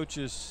to his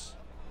coaches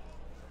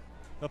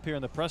up here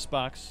in the press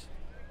box.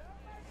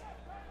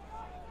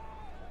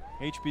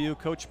 HBU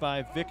coached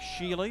by Vic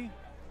Shealy.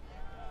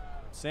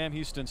 Sam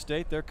Houston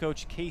State, their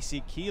coach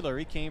Casey Keeler,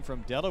 he came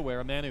from Delaware,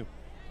 a man who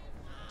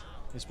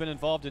has been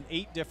involved in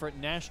 8 different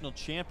national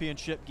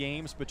championship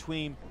games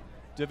between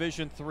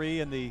Division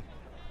III and the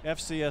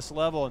FCS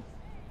level, and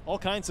all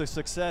kinds of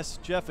success,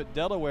 Jeff, at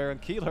Delaware.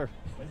 And Keeler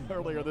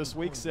earlier this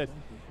week said,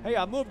 hey,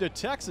 I moved to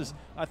Texas.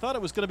 I thought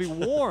it was going to be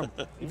warm.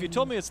 If you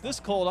told me it's this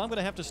cold, I'm going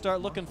to have to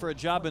start looking for a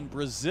job in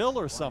Brazil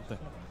or something.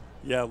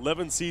 Yeah,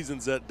 11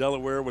 seasons at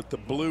Delaware with the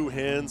Blue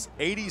Hens.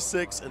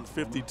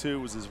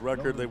 86-52 was his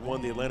record. They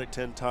won the Atlantic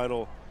 10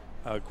 title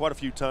quite a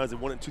few times. They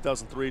won it in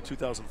 2003,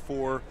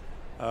 2004.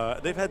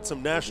 They've had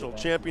some national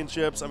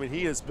championships. I mean,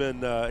 he has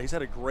been he's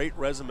had a great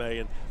resume,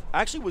 and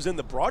actually was in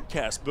the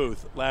broadcast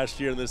booth last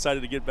year and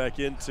decided to get back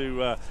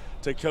into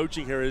to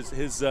coaching here.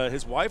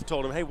 His wife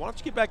told him, hey, why don't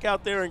you get back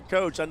out there and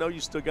coach? I know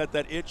you still got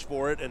that itch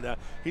for it, and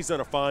he's done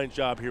a fine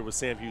job here with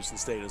Sam Houston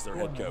State as their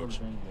head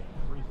coach.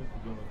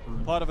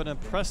 Part of an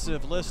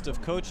impressive list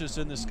of coaches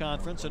in this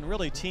conference, and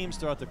really teams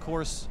throughout the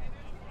course.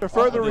 For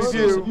further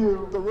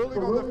review, the ruling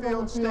on the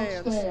field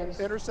stands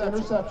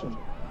interception.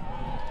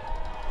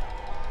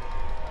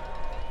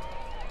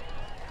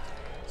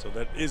 So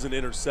that is an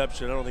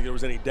interception. I don't think there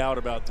was any doubt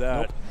about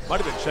that. Nope.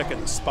 Might have been checking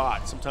the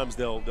spot. Sometimes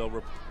they'll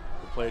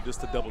replay it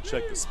just to double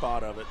check the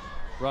spot of it.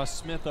 Ross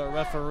Smith, our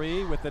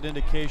referee, with that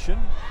indication.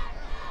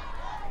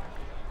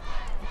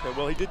 Okay,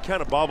 well, he did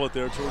kind of bobble it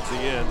there towards the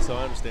end, so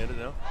I understand it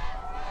now.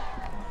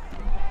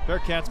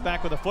 Bearcats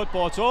back with a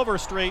football. It's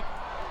Overstreet.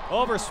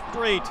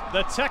 Overstreet,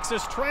 the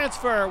Texas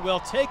transfer, will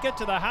take it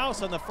to the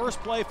house on the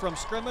first play from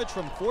scrimmage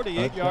from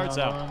 48 yards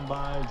out.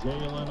 By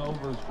Jalen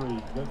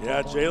Overstreet.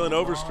 Yeah, Jalen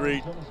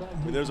Overstreet.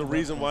 I mean, there's a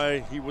reason why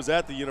he was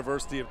at the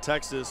University of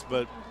Texas,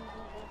 but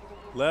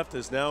left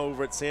is now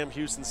over at Sam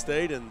Houston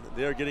State, and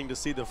they're getting to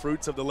see the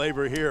fruits of the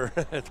labor here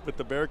with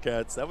the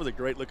Bearcats. That was a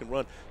great looking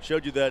run.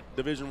 Showed you that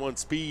Division I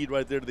speed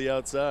right there to the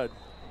outside.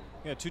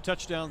 Yeah, 2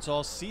 touchdowns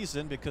all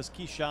season because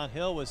Keyshawn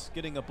Hill was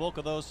getting a bulk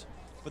of those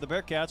for the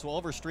Bearcats. Well,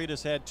 Overstreet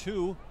has had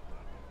 2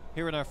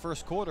 here in our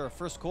first quarter. A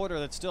first quarter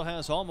that still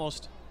has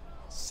almost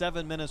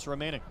 7 minutes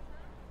remaining.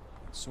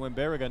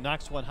 Swimberga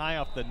knocks one high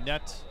off the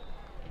net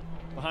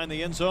behind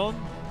the end zone.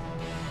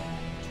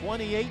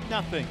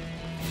 28-0.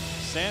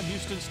 Sam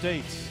Houston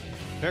State.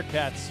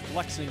 Bearcats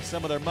flexing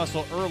some of their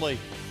muscle early,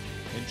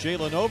 and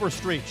Jalen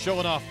Overstreet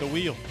showing off the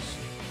wheels.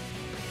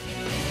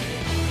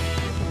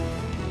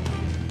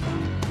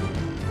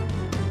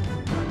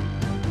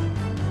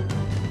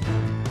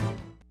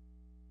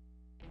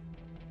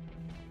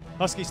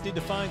 Huskies need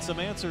to find some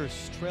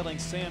answers, trailing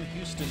Sam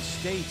Houston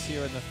State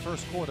here in the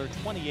first quarter,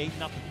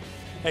 28-0.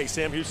 Hey,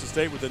 Sam Houston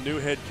State with a new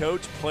head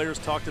coach. Players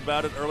talked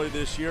about it earlier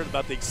this year,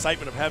 about the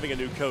excitement of having a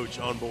new coach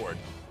on board.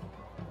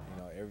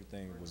 You know,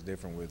 everything was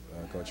different with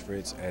Coach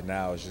Fritz, and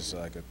now it's just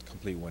like a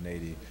complete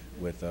 180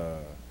 with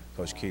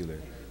Coach Keeler.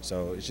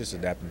 So it's just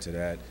adapting to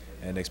that,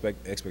 and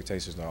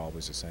expectations are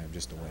always the same,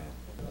 just to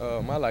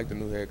win. I like the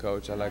new head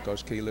coach. I like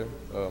Coach Keeler.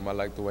 I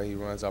like the way he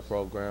runs our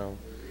program.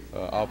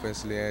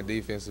 Offensively and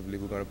defensively,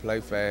 we're going to play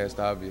fast,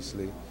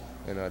 obviously,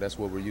 and that's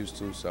what we're used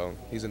to, so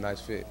he's a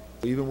nice fit.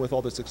 Even with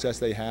all the success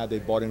they had, they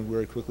bought in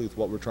very quickly with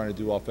what we're trying to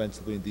do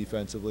offensively and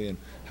defensively and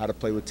how to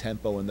play with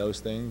tempo and those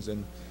things,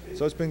 and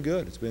so it's been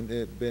good. It's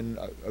been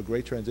a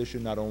great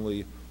transition, not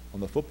only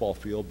on the football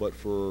field, but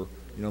for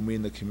me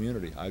and the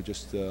community. I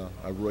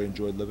really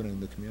enjoyed living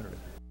in the community.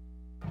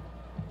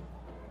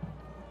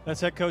 That's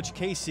head coach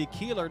Casey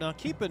Keeler. Now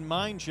keep in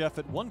mind, Jeff,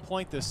 at one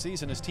point this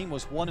season his team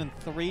was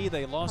 1-3.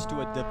 They lost to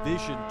a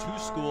Division II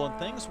school, and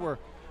things were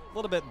a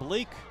little bit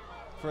bleak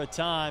for a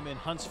time in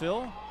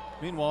Huntsville.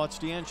 Meanwhile, it's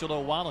D'Angelo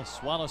Wallace.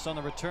 Wallace on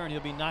the return. He'll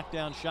be knocked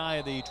down shy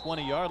of the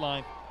 20-yard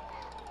line.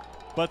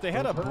 But they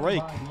had a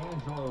break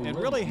and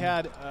really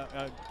had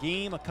a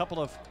game, a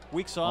couple of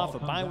weeks off, a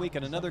bye week,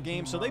 and another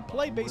game. So they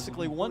played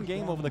basically one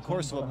game over the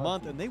course of a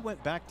month, and they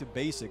went back to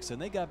basics,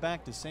 and they got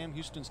back to Sam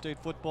Houston State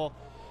football,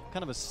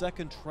 kind of a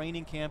second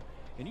training camp.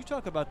 And you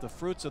talk about the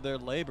fruits of their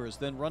labors,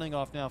 then running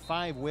off now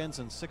 5 wins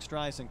and 6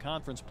 tries in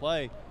conference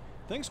play.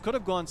 Things could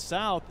have gone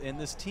south, and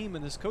this team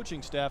and this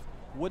coaching staff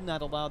would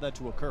not allow that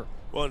to occur.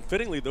 Well, and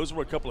fittingly, those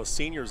were a couple of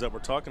seniors that were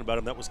talking about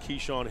him. That was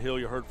Keyshawn Hill,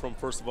 you heard from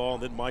first of all,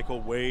 and then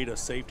Michael Wade, a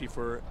safety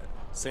for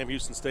Sam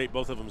Houston State,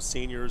 both of them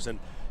seniors. And,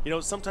 you know,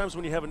 sometimes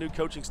when you have a new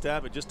coaching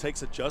staff, it just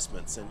takes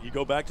adjustments, and you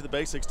go back to the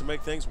basics to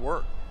make things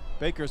work.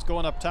 Baker's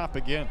going up top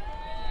again.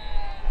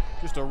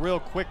 Just a real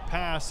quick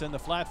pass in the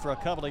flat for a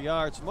couple of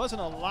yards. Wasn't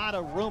a lot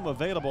of room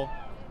available.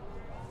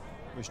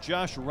 It was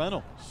Josh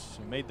Reynolds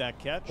who made that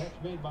catch.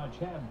 Made by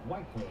Chad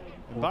Whitehead.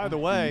 And by the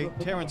way,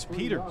 Terrence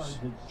Peters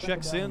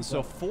checks in,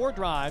 so 4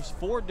 drives,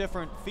 4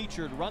 different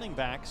featured running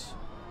backs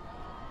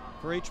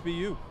for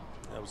HBU.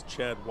 That was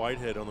Chad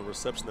Whitehead on the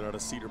reception there out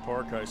of Cedar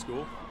Park High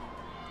School.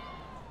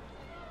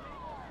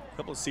 A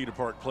couple of Cedar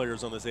Park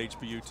players on this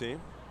HBU team.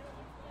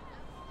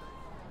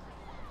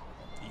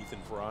 Ethan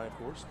Fry, of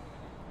course.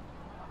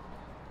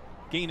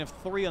 Gain of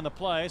 3 on the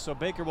play, so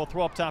Baker will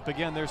throw up top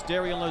again. There's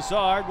Darian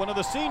Lazard, one of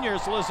the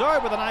seniors.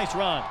 Lazard with a nice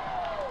run.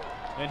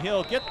 And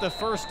he'll get the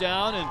first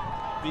down and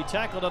be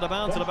tackled out of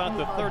bounds at about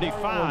the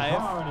 35.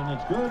 And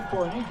it's good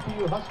for an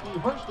HBU Husky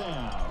first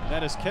down.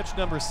 That is catch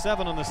number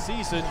 7 on the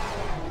season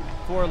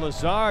for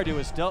Lazard, who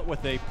has dealt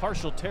with a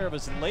partial tear of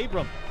his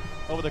labrum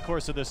over the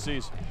course of this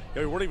season.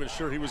 Yeah, we weren't even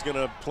sure he was going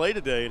to play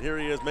today, and here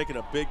he is making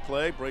a big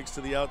play, breaks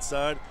to the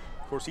outside.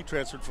 Of course, he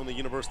transferred from the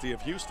University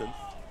of Houston.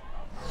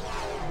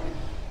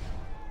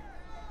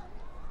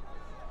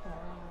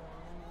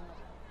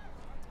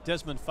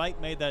 Desmond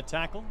Fite made that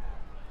tackle.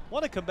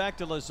 Want to come back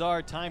to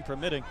Lazard, time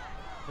permitting.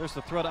 There's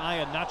the throw to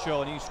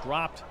Iheanacho, and he's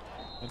dropped,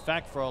 in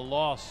fact, for a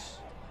loss.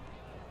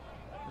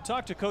 We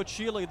talked to Coach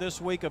Shealy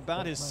this week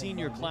about his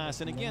senior class,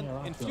 and again,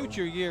 in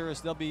future years,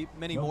 there'll be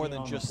many more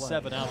than just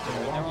 7 out there.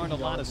 And there aren't a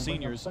lot of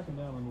seniors,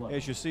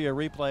 as you see a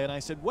replay. And I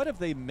said, what have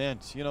they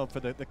meant, you know, for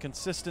the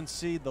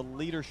consistency, the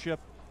leadership?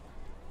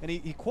 And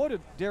he quoted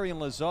Darian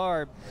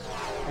Lazard.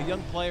 A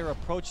young player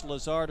approached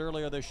Lazard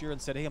earlier this year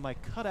and said, hey, am I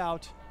cut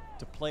out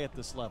to play at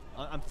this level?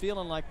 I'm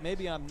feeling like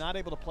maybe I'm not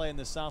able to play in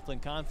this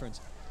Southland Conference.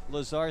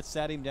 Lazard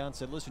sat him down and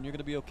said, listen, you're going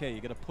to be okay.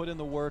 You're going to put in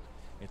the work.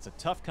 It's a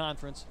tough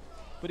conference.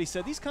 But he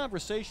said these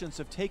conversations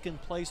have taken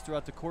place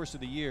throughout the course of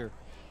the year,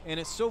 and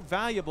it's so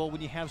valuable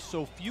when you have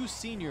so few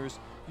seniors.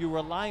 You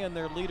rely on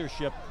their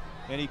leadership,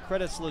 and he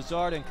credits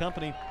Lazard and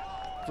company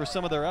for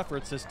some of their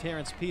efforts as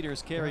Terrence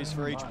Peters carries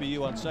for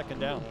HBU on 2nd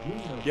down.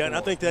 Yeah, and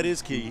I think that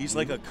is key. He's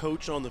like a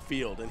coach on the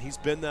field, and he's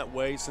been that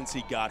way since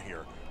he got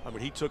here. I mean,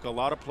 he took a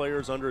lot of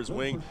players under his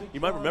wing. You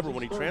might remember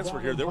when he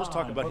transferred here, there was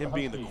talk about him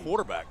being the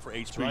quarterback for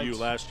HBU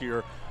last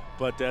year.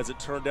 But as it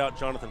turned out,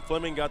 Jonathan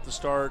Fleming got the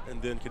start,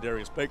 and then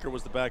Kadarius Baker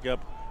was the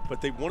backup. But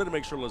they wanted to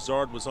make sure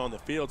Lazard was on the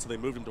field, so they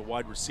moved him to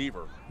wide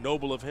receiver.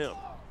 Noble of him.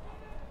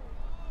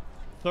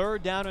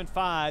 3rd down and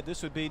 5.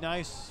 This would be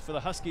nice for the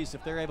Huskies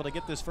if they're able to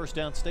get this first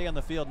down, stay on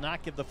the field,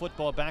 not give the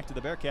football back to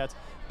the Bearcats.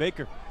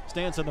 Baker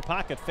stands in the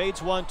pocket,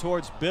 fades one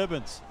towards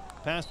Bibbins.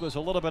 Pass was a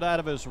little bit out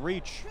of his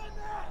reach.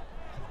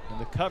 And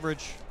the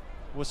coverage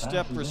was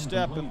step for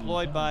step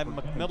employed by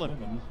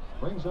McMillan.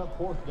 Brings up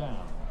 4th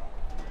down.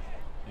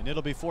 And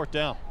it'll be 4th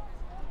down.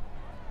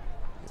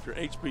 If you're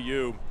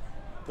HBU,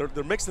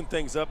 they're mixing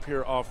things up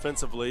here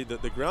offensively.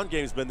 The ground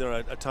game's been there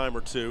a time or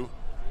two,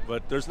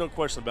 but there's no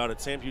question about it.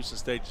 Sam Houston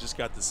State just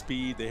got the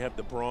speed. They have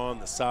the brawn,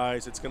 the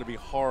size. It's going to be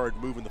hard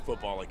moving the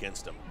football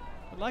against them.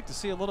 I'd like to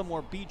see a little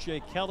more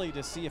B.J. Kelly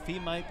to see if he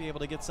might be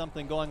able to get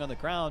something going on the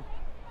ground.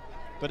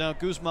 But now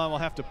Guzman will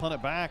have to punt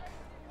it back.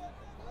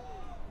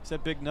 He's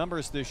had big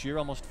numbers this year,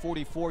 almost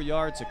 44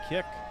 yards a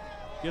kick.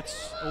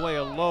 Gets away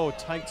a low,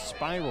 tight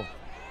spiral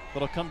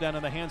that'll come down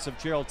in the hands of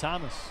Gerald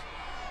Thomas.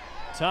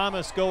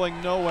 Thomas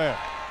going nowhere.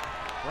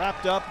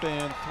 Wrapped up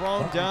and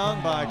thrown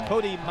down by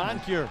Cody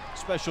Moncure.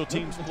 Special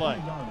teams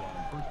play.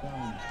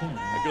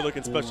 A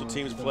good-looking special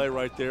teams play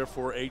right there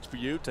for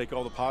HBU. Take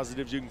all the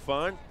positives you can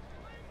find.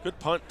 Good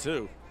punt,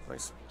 too.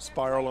 Nice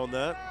spiral on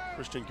that.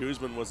 Christian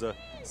Guzman was a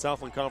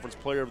Southland Conference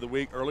Player of the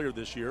Week earlier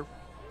this year.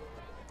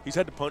 He's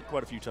had to punt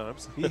quite a few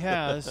times. He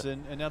has,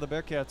 and now the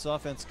Bearcats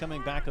offense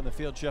coming back on the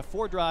field. Jeff,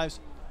 4 drives,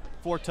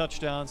 4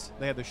 touchdowns.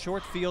 They had the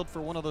short field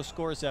for one of those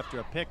scores after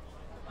a pick.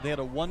 They had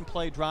a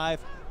 1-play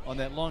drive on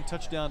that long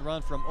touchdown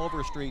run from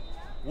Overstreet.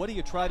 What do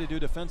you try to do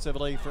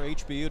defensively for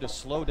HBU to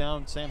slow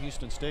down Sam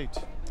Houston State?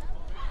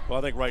 Well,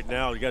 I think right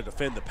now you got to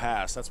defend the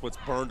pass. That's what's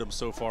burned them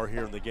so far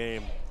here in the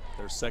game.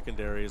 Their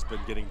secondary has been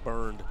getting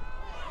burned.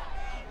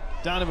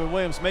 Donovan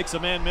Williams makes a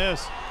man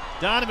miss.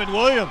 Donovan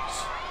Williams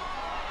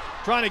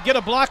trying to get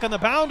a block on the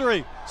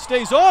boundary.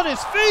 Stays on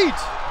his feet.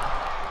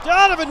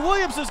 Donovan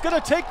Williams is going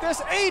to take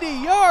this 80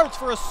 yards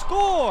for a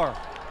score.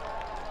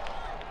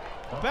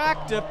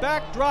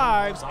 Back-to-back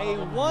drives, a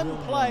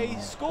 1-play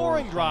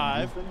scoring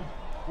drive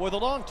with a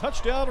long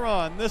touchdown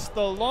run. This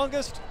the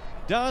longest.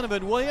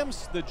 Donovan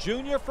Williams, the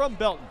junior from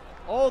Belton,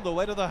 all the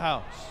way to the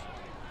house.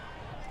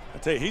 I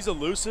tell you, he's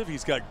elusive.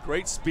 He's got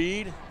great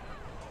speed.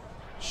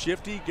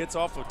 Shifty, gets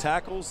off of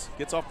tackles,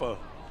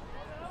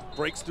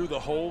 breaks through the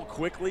hole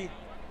quickly.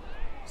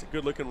 He's a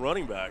good-looking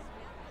running back.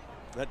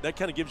 That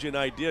kind of gives you an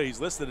idea. He's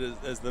listed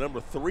as the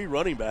number 3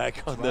 running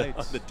back on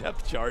the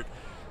depth chart.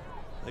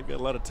 They've got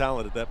a lot of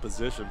talent at that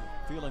position.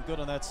 Feeling good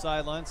on that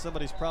sideline.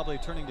 Somebody's probably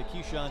turning to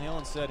Keyshawn Hill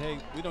and said, hey,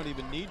 we don't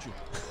even need you.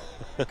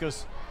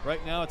 Because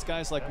right now it's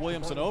guys like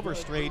Williams and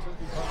Overstreet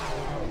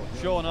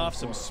showing off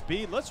some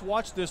speed. Let's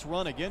watch this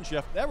run again,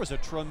 Jeff. That was a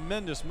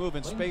tremendous move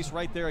in space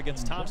right there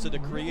against Thompson to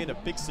create a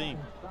big seam.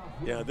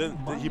 Yeah, then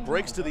he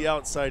breaks to the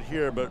outside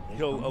here, but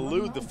he'll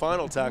elude the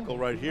final tackle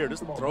right here.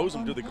 Just throws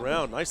him to the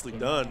ground. Nicely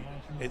done.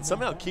 And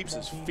somehow keeps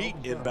his feet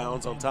in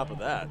bounds on top of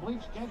that.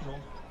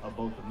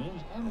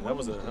 That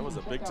was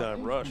a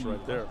big-time rush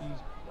right there.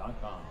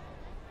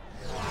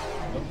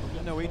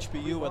 I know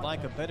HBU would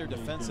like a better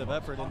defensive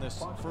effort in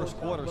this first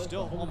quarter.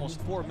 Still almost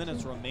 4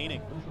 minutes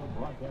remaining.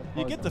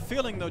 You get the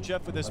feeling, though,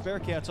 Jeff, with this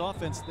Bearcats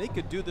offense, they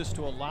could do this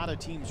to a lot of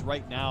teams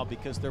right now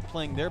because they're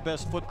playing their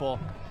best football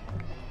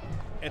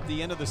at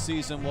the end of the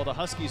season, while the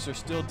Huskies are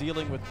still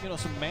dealing with,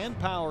 some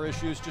manpower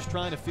issues, just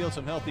trying to field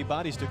some healthy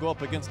bodies to go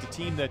up against a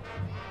team that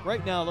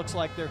right now looks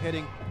like they're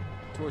heading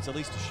towards at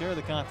least a share of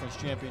the conference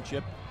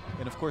championship.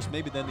 And, of course,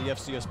 maybe then the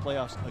FCS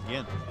playoffs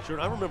again. Sure,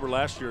 and I remember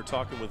last year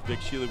talking with Vic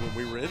Shealy when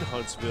we were in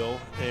Huntsville,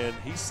 and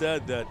he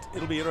said that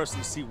it'll be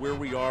interesting to see where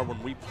we are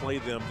when we play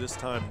them this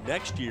time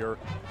next year,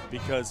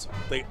 because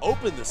they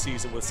opened the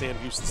season with Sam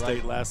Houston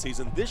State last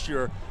season. This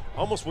year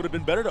almost would have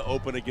been better to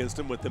open against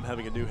them with them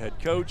having a new head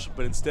coach,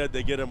 but instead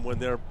they get them when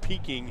they're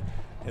peaking,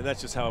 and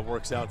that's just how it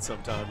works out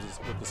sometimes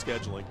with the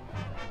scheduling.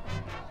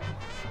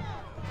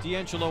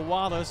 D'Angelo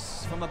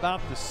Wallace from about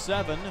the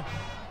 7. And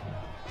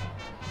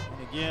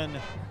again,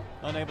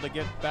 unable to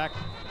get back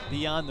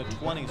beyond the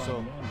 20,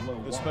 so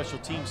the special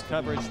teams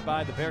coverage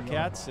by the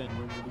Bearcats. And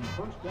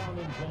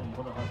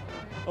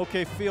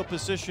okay, field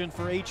position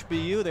for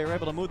HBU. They were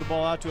able to move the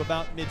ball out to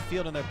about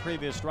midfield in their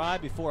previous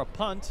drive before a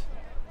punt.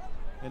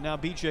 And now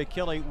B.J.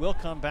 Kelly will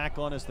come back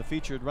on as the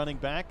featured running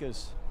back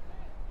as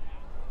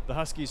the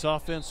Huskies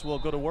offense will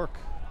go to work.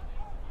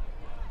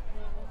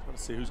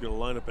 Let's see who's going to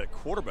line up at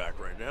quarterback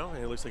right now.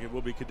 And it looks like it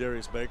will be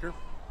Kadarius Baker.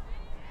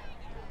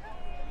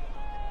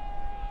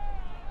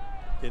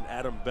 And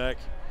Adam Beck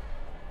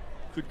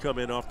could come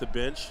in off the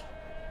bench.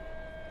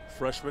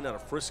 Freshman out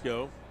of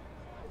Frisco.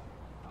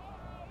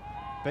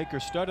 Baker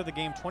started the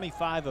game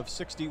 25 of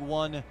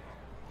 61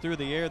 through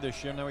the air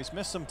this year. Now he's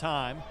missed some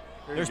time.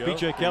 There's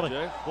B.J. Kelly.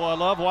 Boy, I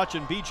love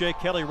watching B.J.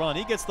 Kelly run.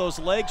 He gets those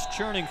legs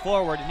churning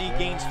forward, and he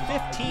gains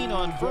 15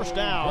 on first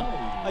down.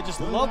 I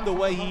just love the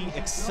way he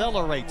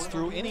accelerates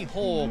through any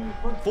hole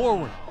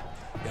forward.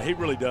 Yeah, he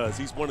really does.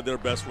 He's one of their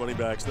best running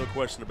backs, no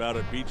question about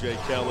it. B.J.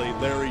 Kelly,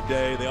 Larry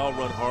Day, they all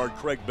run hard.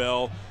 Craig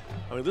Bell.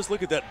 I mean, just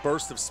look at that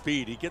burst of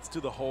speed. He gets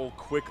to the hole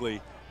quickly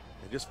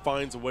and just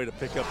finds a way to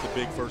pick up the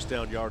big first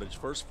down yardage.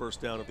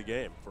 First down of the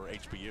game for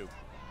HBU.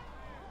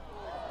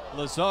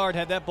 Lazard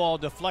had that ball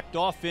deflect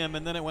off him,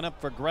 and then it went up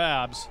for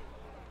grabs.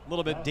 A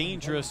little bit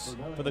dangerous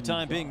for the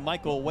time being.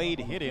 Michael Wade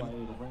hit him.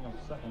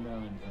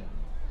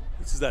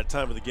 This is that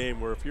time of the game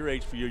where if you're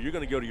HBU, you're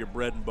going to go to your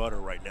bread and butter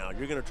right now.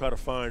 You're going to try to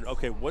find,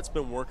 okay, what's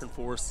been working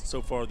for us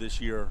so far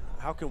this year?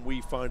 How can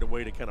we find a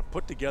way to kind of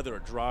put together a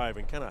drive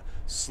and kind of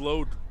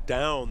slow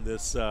down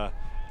this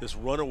this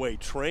runaway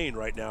train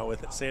right now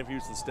with Sam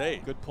Houston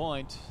State? Good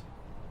point.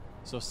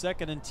 So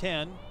 2nd and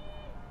 10.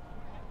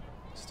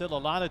 Still a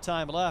lot of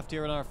time left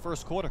here in our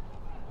first quarter.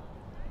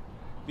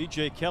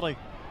 B.J. Kelly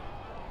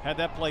had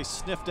that play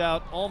sniffed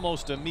out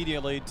almost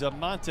immediately.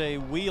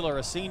 DeMonte Wheeler,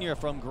 a senior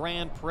from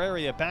Grand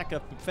Prairie, a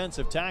backup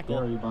defensive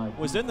tackle,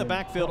 was in the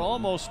backfield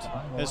almost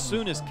as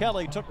soon as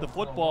Kelly took the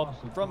football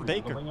from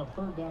Baker. Yeah,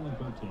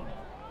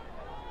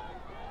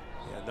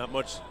 not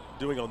much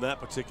doing on that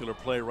particular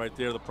play right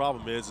there. The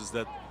problem is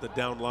that the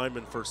down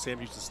linemen for Sam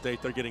Houston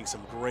State, they're getting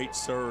some great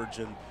surge,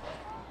 and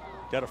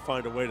got to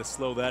find a way to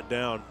slow that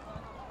down.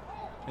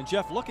 And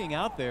Jeff, looking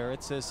out there,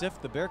 it's as if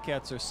the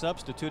Bearcats are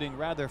substituting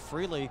rather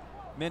freely.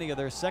 Many of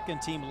their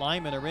second-team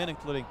linemen are in,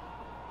 including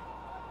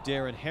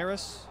Darren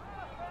Harris.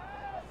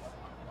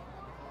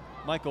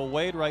 Michael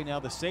Wade right now,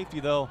 the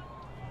safety, though,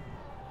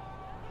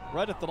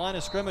 right at the line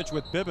of scrimmage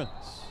with Bibbins.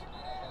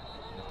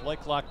 The play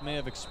clock may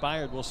have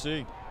expired. We'll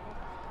see.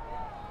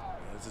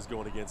 This is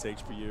going against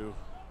HBU.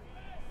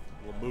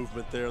 A little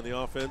movement there in the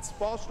offense.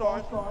 Ball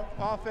start,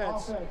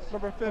 offense,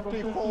 number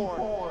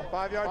 54,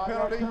 5-yard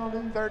penalty,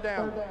 3rd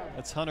down.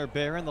 That's Hunter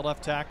Barron, the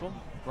left tackle.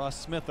 Ross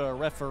Smith, our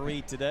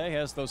referee today,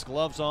 has those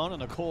gloves on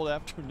in a cold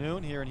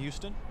afternoon here in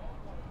Houston.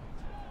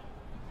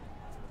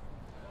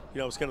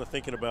 I was kind of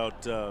thinking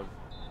about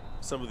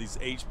some of these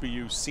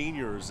HBU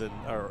seniors and,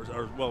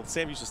 well,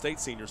 Sam Houston State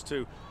seniors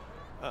too.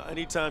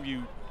 Anytime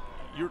you're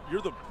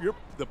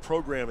the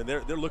program, and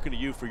they're looking to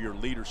you for your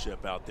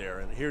leadership out there.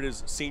 And here it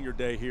is, senior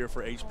day here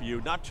for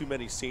HBU. Not too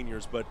many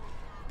seniors, but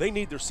they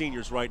need their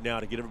seniors right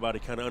now to get everybody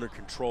kind of under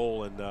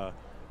control and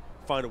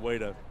find a way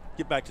to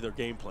get back to their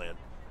game plan.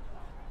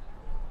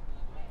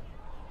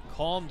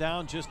 Calm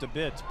down just a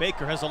bit.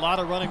 Baker has a lot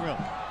of running room.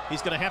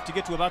 He's going to have to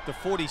get to about the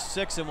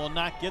 46 and will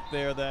not get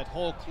there. That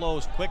hole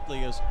closed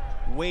quickly as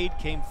Wade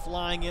came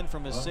flying in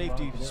from his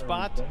safety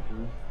spot.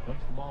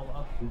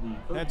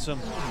 Had some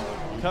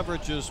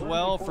coverage as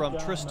well from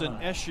Tristan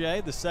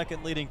Esche, the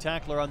second leading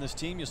tackler on this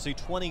team. You'll see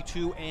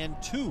 22 and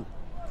 2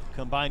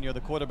 combine near the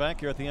quarterback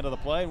here at the end of the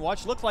play. And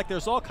watch, looks like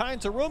there's all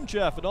kinds of room,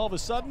 Jeff. And all of a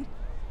sudden,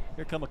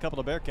 here come a couple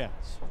of Bearcats.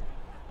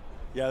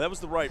 Yeah, that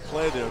was the right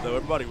play there, though.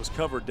 Everybody was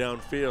covered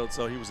downfield,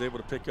 so he was able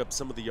to pick up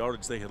some of the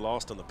yardage they had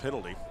lost on the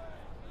penalty.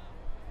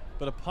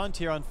 But a punt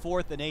here on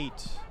 4th and 8.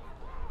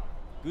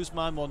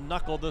 Guzman will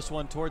knuckle this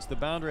one towards the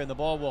boundary, and the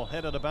ball will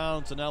head out of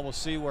bounds, and now we'll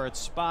see where it's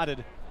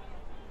spotted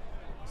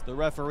as the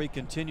referee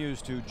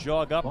continues to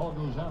jog up. Ball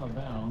goes out of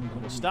bounds.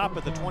 We'll stop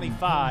at the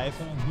 25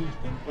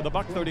 with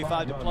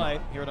 $1:35 to play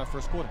here in our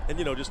first quarter. And,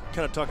 you know, just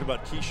kind of talking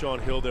about Keyshawn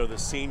Hill there, the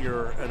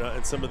senior,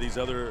 and some of these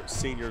other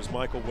seniors,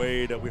 Michael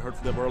Wade, we heard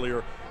from them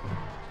earlier.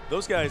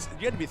 Those guys,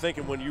 you had to be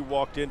thinking when you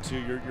walked into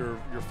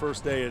your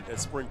first day at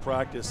spring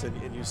practice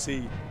and you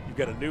see you've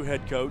got a new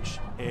head coach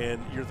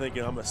and you're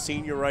thinking, I'm a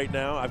senior right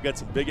now. I've got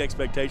some big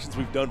expectations.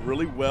 We've done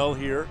really well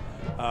here.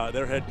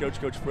 Their head coach,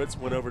 Coach Fritz,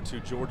 went over to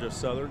Georgia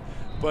Southern.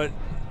 But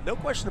no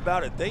question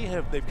about it,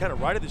 they've kind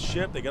of righted the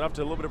ship. They got off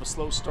to a little bit of a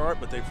slow start,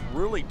 but they've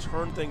really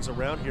turned things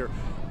around here.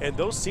 And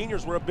those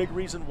seniors were a big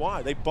reason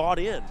why. They bought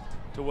in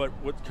to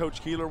what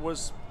Coach Keeler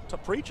was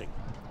preaching.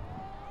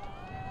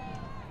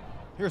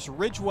 Here's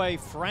Ridgeway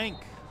Frank.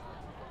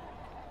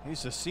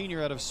 He's a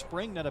senior out of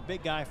Spring, not a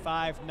big guy,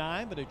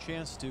 5'9", but a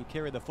chance to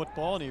carry the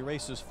football, and he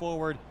races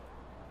forward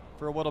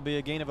for what will be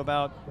a gain of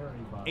about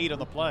 8 on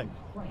the play.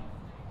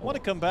 I want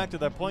to come back to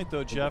that point,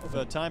 though, Jeff.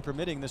 Time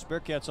permitting, this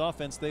Bearcats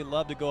offense, they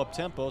love to go up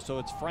tempo, so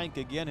it's Frank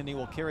again, and he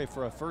will carry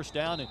for a first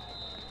down. And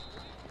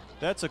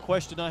that's a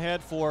question I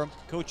had for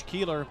Coach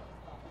Keeler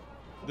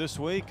this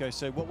week. I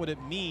said, what would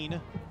it mean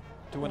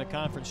to win a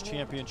conference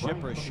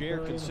championship or a share,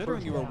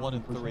 considering you were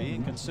 1-3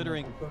 and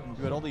considering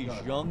you had all these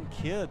young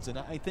kids? And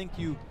I think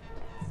you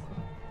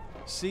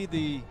see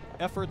the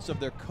efforts of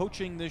their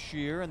coaching this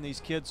year and these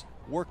kids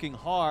working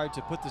hard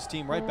to put this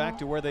team right back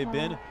to where they've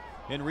been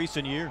in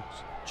recent years.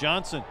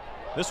 Johnson,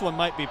 this one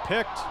might be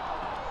picked.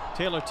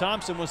 Taylor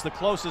Thompson was the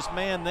closest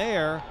man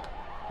there,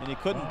 and he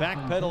couldn't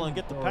backpedal and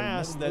get the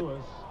pass that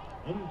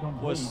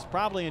was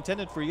probably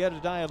intended for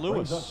Jedediah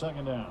Lewis.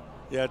 Second down.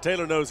 Yeah,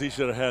 Taylor knows he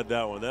should have had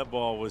that one. That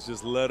ball was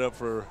just let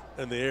up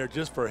in the air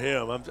just for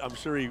him. I'm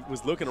sure he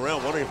was looking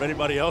around wondering if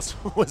anybody else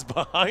was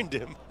behind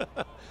him.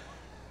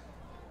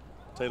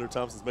 Taylor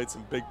Thompson's made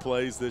some big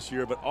plays this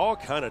year, but all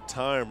kind of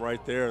time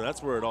right there. And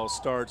that's where it all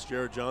starts.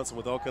 Jared Johnson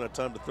with all kind of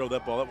time to throw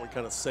that ball. That one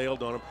kind of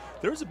sailed on him.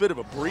 There's a bit of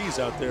a breeze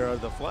out there.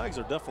 The flags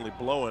are definitely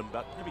blowing,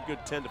 about maybe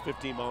good 10 to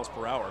 15 miles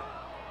per hour.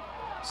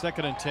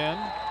 2nd and 10.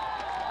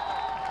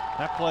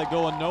 That play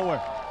going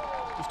nowhere.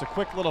 Just a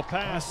quick little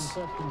pass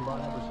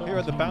here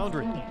at the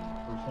boundary.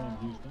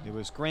 It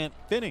was Grant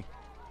Finney.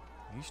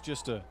 He's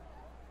just a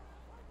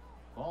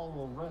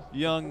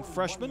young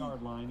freshman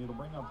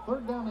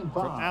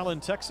from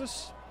Allen,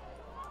 Texas.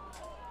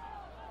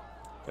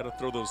 Got to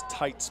throw those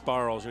tight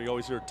spirals. You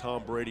always hear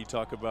Tom Brady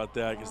talk about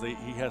that because he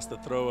has to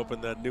throw up in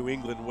that New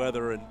England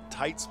weather, and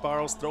tight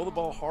spirals. Throw the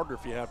ball harder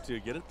if you have to.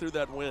 Get it through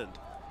that wind.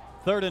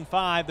 3rd and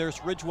 5.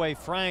 There's Ridgeway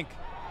Frank.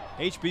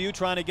 HBU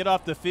trying to get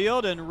off the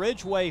field, and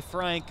Ridgeway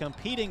Frank,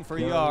 competing for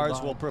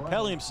yards, will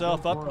propel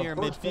himself up near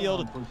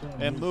midfield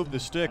and move the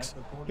sticks.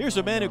 Here's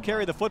a man who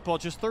carried the football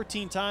just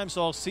 13 times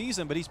all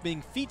season, but he's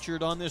being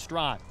featured on this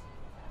drive.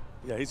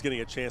 Yeah, he's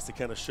getting a chance to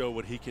kind of show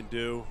what he can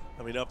do.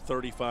 I mean, up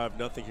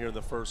 35-0 here in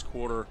the first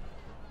quarter.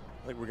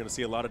 I think we're going to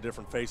see a lot of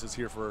different faces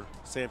here for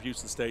Sam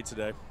Houston State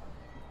today.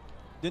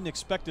 Didn't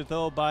expect it,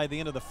 though, by the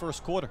end of the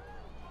first quarter.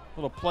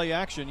 Little play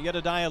action.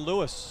 Jedediah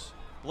Lewis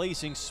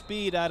blazing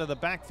speed out of the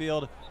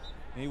backfield.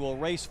 He will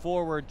race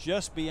forward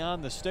just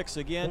beyond the sticks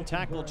again,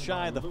 tackled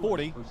shy of the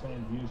 40.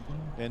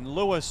 And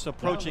Lewis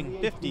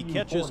approaching 50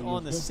 catches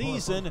on the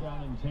season,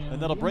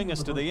 and that'll bring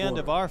us to the end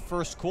of our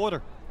first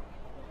quarter.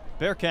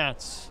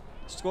 Bearcats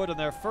scored in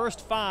their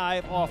first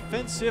 5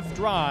 offensive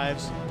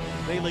drives.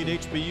 They lead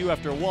HBU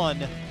after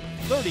 1,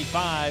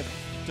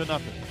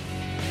 35-0.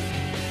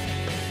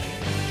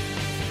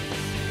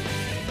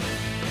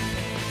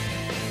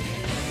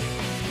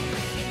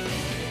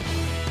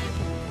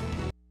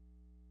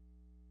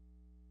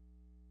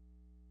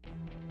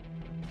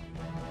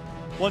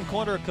 One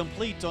quarter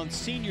complete on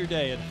Senior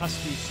Day at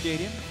Husky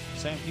Stadium.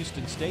 Sam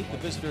Houston State, the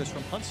visitors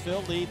from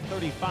Huntsville, lead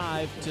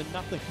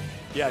 35-0.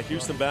 Yeah,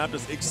 Houston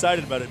Baptist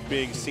excited about it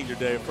being Senior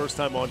Day. First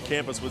time on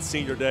campus with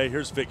Senior Day.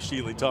 Here's Vic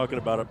Shealy talking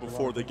about it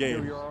before the game.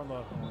 Here we are on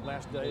the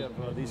last day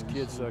of these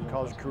kids'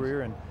 college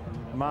career, and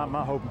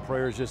my hope and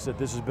prayer is just that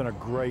this has been a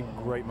great,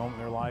 great moment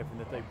in their life, and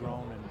that they've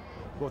grown and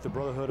built the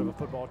brotherhood of a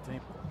football team.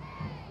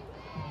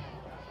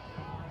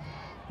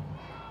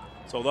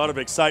 So a lot of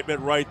excitement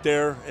right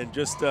there, and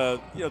just you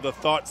know, the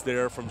thoughts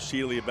there from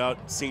Shealy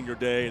about Senior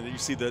Day, and you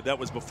see that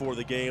was before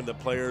the game. The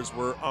players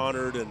were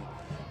honored, and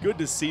good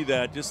to see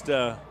that. Just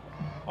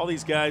all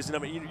these guys, and I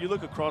mean, you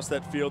look across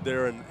that field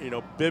there, and you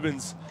know,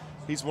 Bibbins,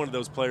 he's one of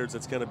those players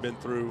that's kind of been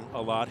through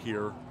a lot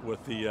here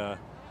with the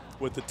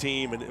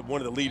team, and one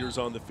of the leaders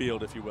on the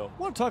field, if you will.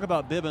 I want to talk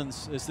about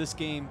Bibbins as this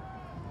game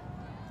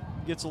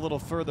gets a little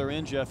further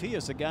in, Jeff. He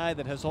is a guy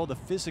that has all the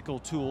physical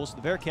tools.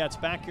 The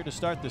Bearcats back here to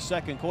start the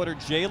second quarter.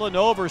 Jalen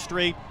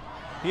Overstreet.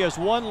 He has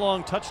one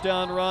long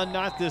touchdown run,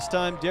 not this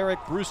time. Derek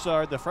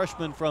Broussard, the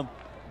freshman from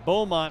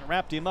Beaumont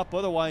wrapped him up.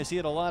 Otherwise, he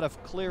had a lot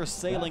of clear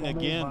sailing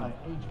again.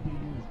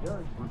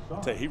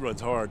 I tell you, he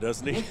runs hard,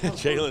 doesn't he?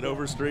 Jalen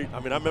Overstreet. I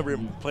mean, I remember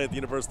him playing at the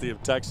University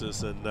of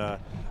Texas, and I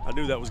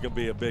knew that was going to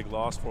be a big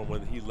loss for him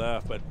when he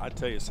left. But I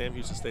tell you, Sam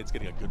Houston State's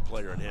getting a good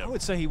player in him. I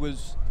would say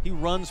he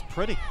runs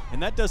pretty,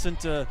 and that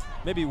doesn't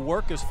maybe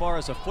work as far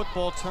as a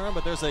football term,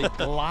 but there's a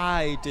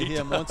glide to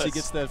him once he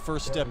gets that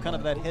first step, kind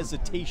of that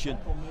hesitation.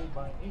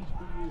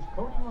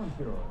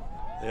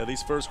 Yeah,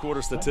 these first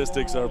quarter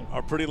statistics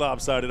are pretty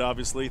lopsided,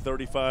 obviously.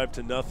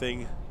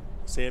 35-0.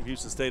 Sam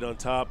Houston State on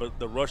top, but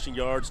the rushing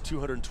yards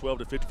 212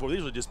 to 54.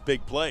 These are just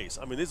big plays.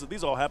 I mean,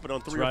 these all happen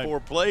on three or four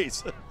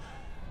plays.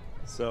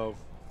 So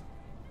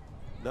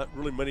not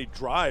really many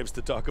drives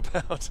to talk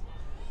about.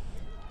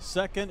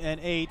 2nd and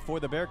 8 for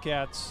the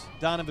Bearcats.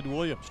 Donovan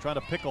Williams trying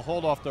to pick a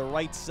hold off the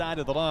right side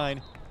of the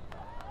line.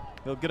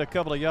 He'll get a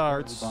couple of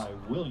yards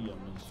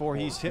before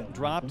he's hit and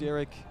dropped.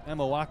 Eric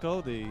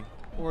Emowako, the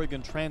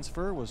Oregon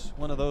transfer, was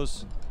one of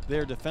those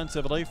there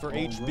defensively for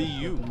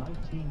HBU.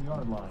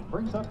 19-yard line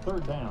brings up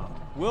 3rd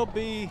down. Will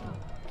be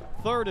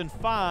 3rd and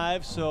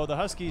 5, so the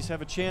Huskies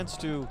have a chance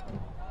to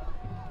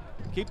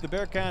keep the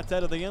Bearcats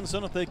out of the end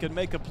zone if they can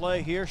make a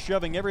play here,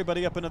 shoving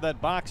everybody up into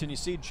that box. And you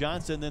see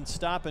Johnson then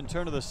stop and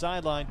turn to the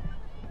sideline,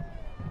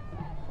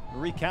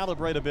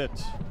 recalibrate a bit.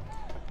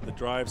 The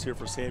drives here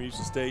for Sam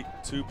Houston State: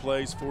 2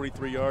 plays,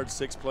 43 yards,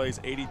 6 plays,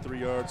 83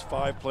 yards,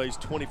 5 plays,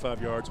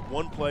 25 yards,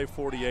 1 play,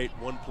 48,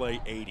 1 play,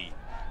 80.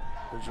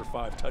 There's your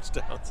 5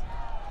 touchdowns.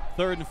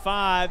 3rd and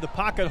 5. The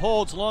pocket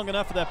holds long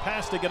enough for that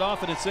pass to get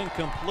off, and it's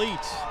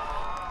incomplete.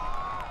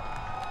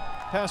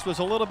 Pass was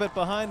a little bit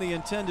behind the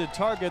intended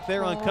target.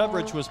 There on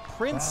coverage was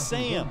Prince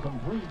Sam.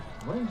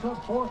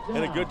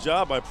 And a good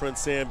job by Prince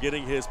Sam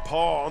getting his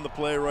paw on the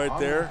play right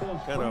there.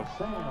 Kind of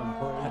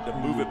had to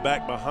move it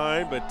back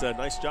behind, but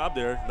nice job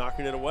there,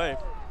 knocking it away.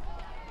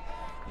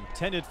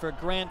 Intended for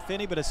Grant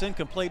Finney, but it's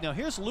incomplete. Now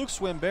here's Luke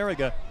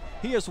Swimberga.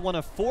 He is one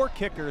of 4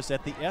 kickers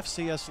at the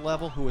FCS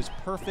level who is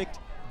perfect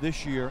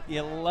this year.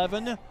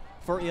 11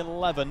 for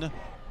 11.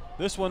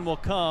 This one will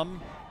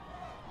come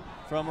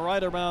from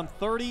right around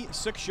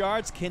 36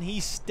 yards. Can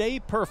he stay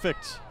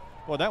perfect?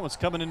 Boy, that one's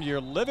coming into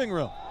your living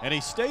room, and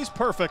he stays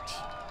perfect.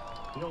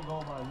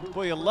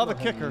 Boy, you love a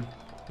kicker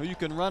who you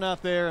can run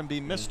out there and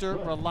be Mr.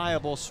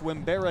 Reliable.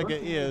 Swimberga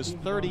is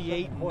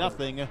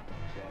 38-0.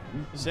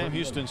 Sam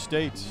Houston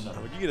State.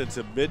 When you get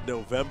into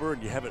mid-November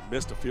and you haven't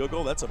missed a field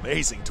goal, that's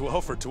amazing.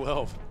 12 for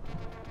 12.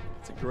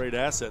 It's a great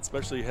asset,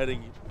 especially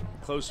heading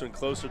closer and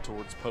closer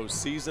towards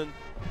postseason.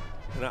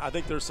 And I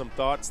think there's some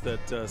thoughts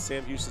that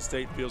Sam Houston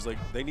State feels like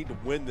they need to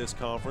win this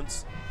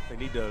conference. They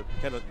need to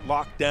kind of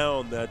lock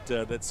down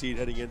that seed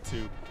heading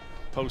into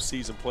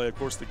postseason play. Of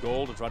course, the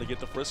goal to try to get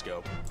to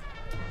Frisco.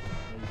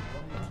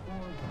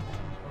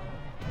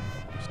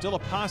 Still a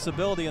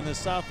possibility in this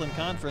Southland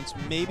Conference,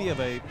 maybe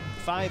of a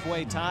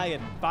 5-way tie at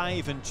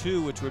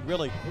 5-2, which would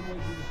really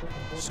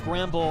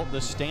scramble the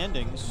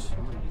standings.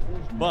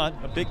 But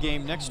a big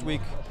game next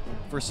week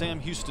for Sam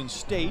Houston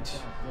State.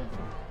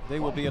 They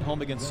will be at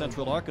home against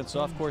Central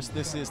Arkansas. Of course,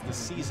 this is the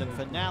season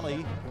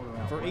finale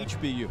for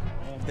HBU.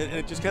 And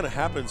it just kind of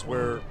happens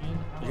where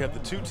you have the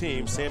 2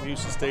 teams, Sam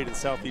Houston State and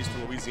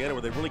Southeastern Louisiana,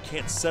 where they really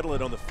can't settle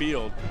it on the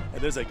field.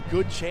 And there's a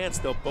good chance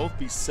they'll both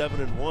be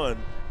 7-1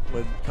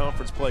 when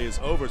conference play is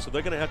over. So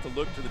they're going to have to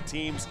look to the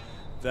teams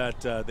that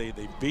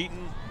they've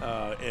beaten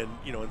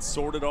and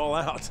sort it all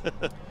out.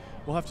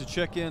 We'll have to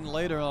check in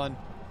later on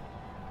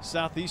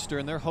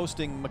Southeastern. They're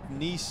hosting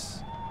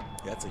McNeese.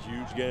 That's a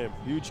huge game.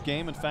 Huge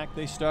game. In fact,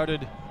 they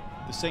started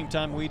the same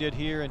time we did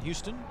here in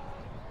Houston.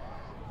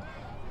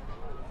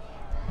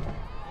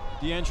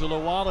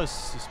 D'Angelo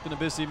Wallace has been a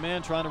busy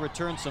man trying to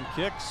return some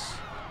kicks.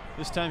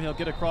 This time he'll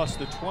get across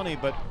the 20,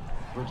 but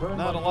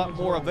not a lot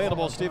more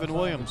available. Stephen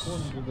Williams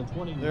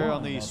there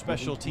on the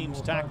special teams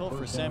tackle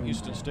for Sam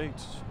Houston State.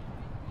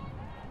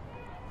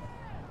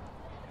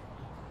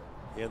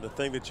 And the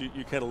thing that you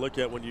kind of look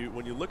at when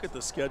you look at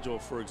the schedule,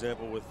 for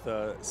example, with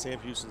Sam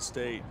Houston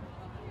State,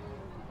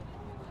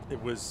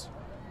 it was,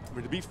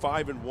 to be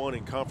 5-1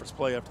 in conference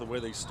play after the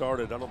way they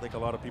started. I don't think a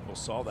lot of people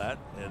saw that,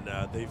 and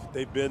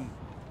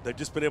they've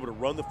just been able to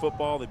run the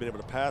football. They've been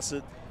able to pass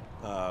it.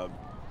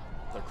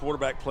 Their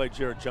quarterback play,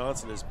 Jared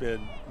Johnson, has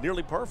been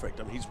nearly perfect.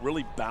 I mean, he's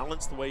really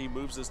balanced the way he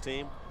moves this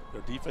team.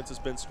 Their defense has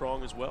been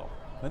strong as well.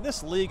 And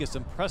this league has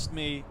impressed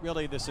me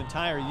really this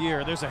entire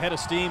year. There's a head of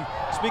steam.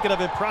 Speaking of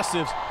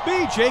impressives,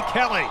 B.J.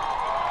 Kelly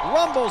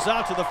rumbles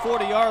out to the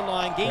 40-yard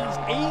line, gains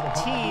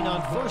 18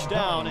 on first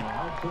down.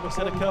 He's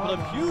had a couple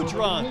of huge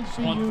runs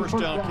on first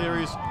down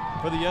carries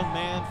for the young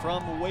man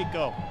from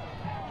Waco.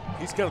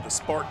 He's kind of the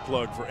spark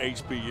plug for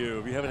HBU.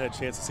 If you haven't had a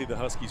chance to see the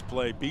Huskies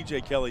play,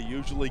 B.J. Kelly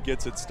usually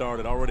gets it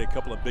started. Already a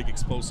couple of big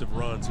explosive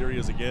runs. Here he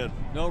is again.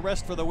 No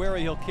rest for the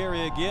weary. He'll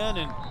carry again,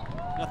 and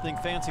nothing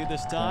fancy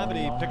this time, but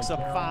he picks up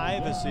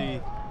 5 as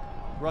he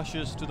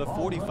rushes to the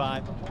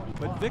 45.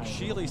 But Vic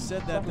Shealy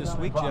said that this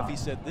week, Jeff. He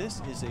said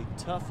this is a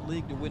tough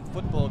league to win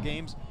football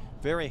games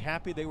very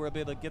happy they were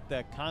able to get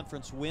that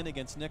conference win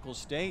against Nicholls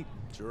State.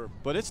 Sure.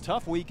 But it's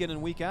tough week in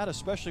and week out,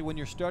 especially when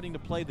you're starting to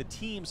play the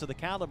teams of the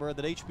caliber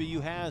that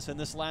HBU has in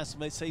this last,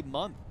 let's say,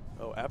 month.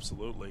 Oh,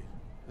 absolutely.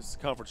 This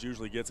conference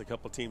usually gets a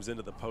couple teams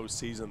into the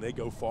postseason. They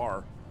go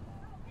far.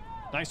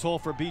 Nice hole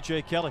for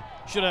B.J. Kelly.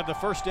 Should have the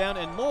first down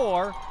and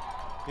more.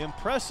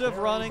 Impressive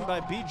running by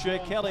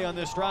B.J. Kelly on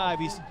this drive.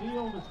 He's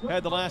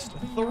had the last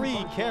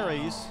 3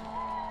 carries.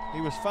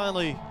 He was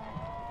finally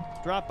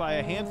dropped by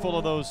a handful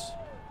of those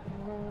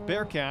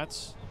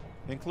Bearcats,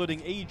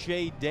 including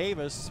A.J.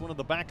 Davis, one of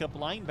the backup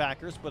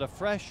linebackers, but a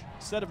fresh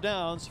set of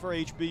downs for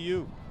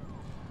HBU.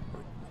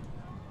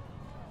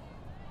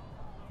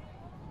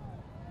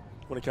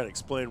 I want to kind of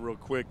explain real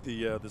quick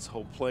this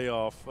whole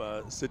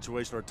playoff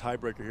situation or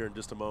tiebreaker here in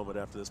just a moment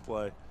after this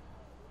play.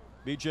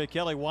 B.J.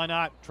 Kelly, why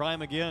not? Try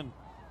him again.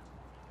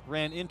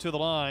 Ran into the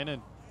line,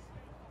 and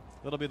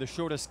that'll be the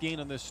shortest gain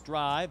on this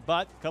drive,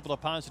 but a couple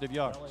of positive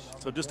yards.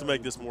 So just to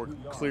make this more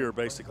clear,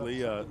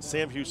 basically,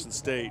 Sam Houston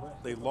State,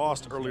 they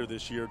lost earlier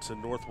this year to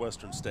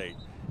Northwestern State,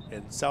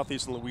 and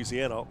Southeastern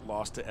Louisiana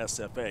lost to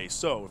SFA.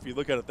 So if you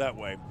look at it that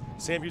way,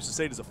 Sam Houston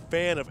State is a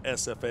fan of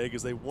SFA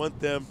because they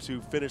want them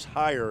to finish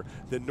higher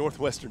than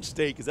Northwestern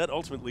State, because that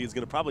ultimately is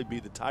going to probably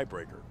be the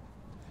tiebreaker.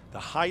 The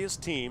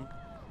highest team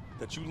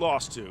that you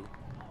lost to,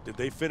 did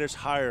they finish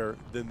higher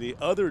than the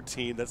other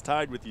team that's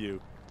tied with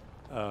you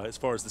as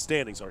far as the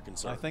standings are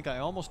concerned? I think I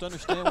almost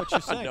understand what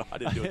you're saying. No, I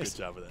didn't do a good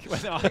job of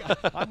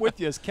that. No, I'm with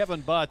you as Kevin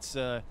Butts.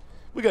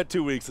 We got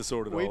 2 weeks to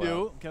sort it all out. We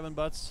do. Kevin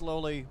Butts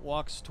slowly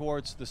walks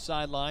towards the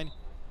sideline.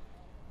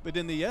 But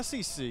in the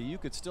SEC, you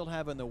could still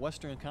have in the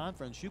Western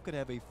Conference, you could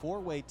have a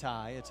 4-way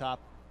tie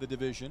atop the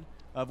division,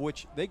 of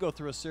which they go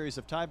through a series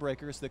of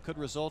tiebreakers that could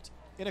result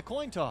in a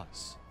coin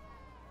toss.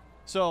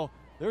 So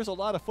there's a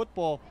lot of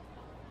football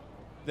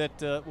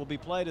that will be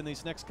played in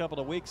these next couple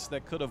of weeks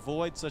that could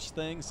avoid such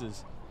things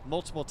as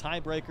multiple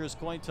tiebreakers,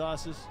 coin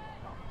tosses,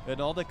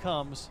 and all that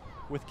comes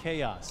with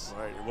chaos.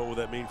 Right, and what will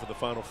that mean for the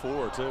Final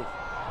Four, too?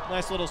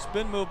 Nice little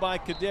spin move by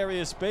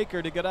Kadarius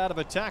Baker to get out of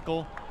a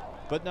tackle,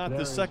 but not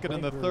the second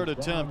and the third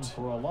attempt.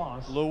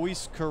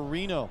 Luis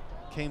Carino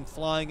came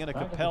flying in, a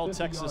Coppell,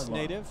 Texas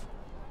native.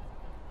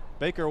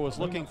 Baker was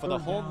looking for the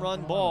home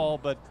run ball,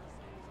 but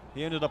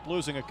he ended up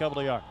losing a couple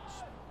of yards.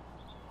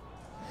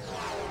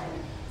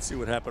 Let's see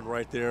what happened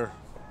right there.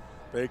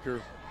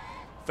 Baker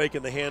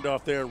faking the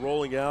handoff there and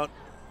rolling out.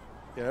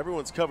 Yeah,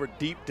 everyone's covered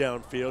deep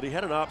downfield. He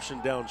had an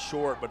option down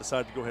short, but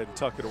decided to go ahead and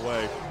tuck it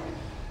away.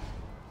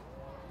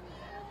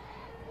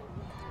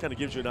 Kind of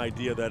gives you an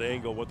idea of that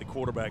angle, what the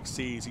quarterback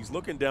sees. He's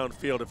looking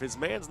downfield. If his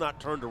man's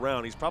not turned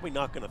around, he's probably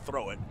not going to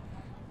throw it.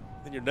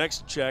 Then your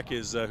next check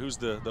is who's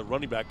the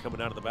running back coming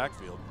out of the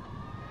backfield.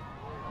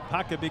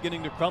 Pocket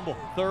beginning to crumble.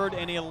 3rd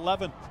and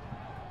 11.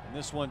 And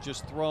this one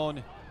just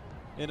thrown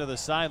into the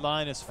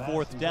sideline. Is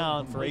 4th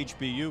down for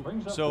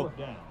HBU. So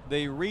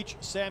they reach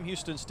Sam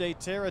Houston State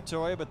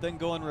territory, but then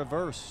go in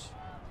reverse.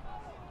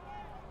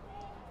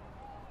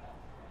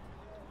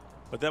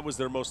 But that was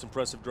their most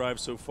impressive drive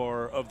so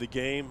far of the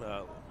game.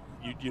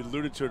 You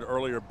alluded to it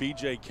earlier.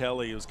 B.J.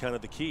 Kelly was kind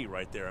of the key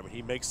right there. I mean,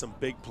 he makes some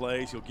big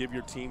plays. He'll give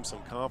your team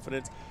some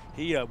confidence.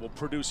 He will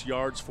produce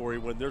yards for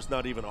you when there's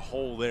not even a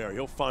hole there.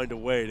 He'll find a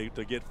way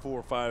to get 4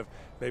 or 5,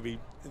 maybe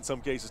in some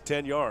cases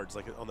 10 yards,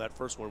 like on that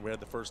first one we had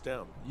the first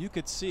down. You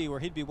could see where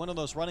he'd be one of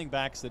those running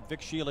backs that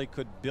Vic Shealy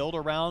could build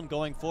around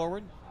going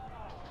forward.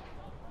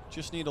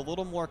 Just need a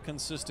little more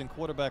consistent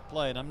quarterback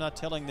play, and I'm not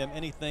telling them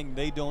anything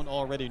they don't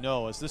already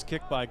know, as this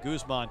kick by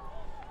Guzman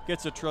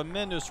gets a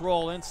tremendous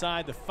roll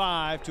inside the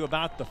 5 to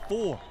about the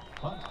 4.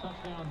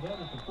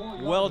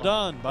 Well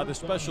done by the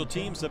special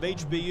teams of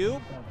HBU.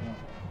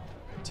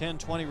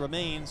 10:20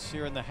 remains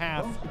here in the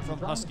half from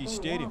Husky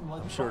Stadium.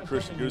 I'm sure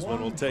Christian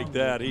Guzman will take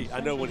that. I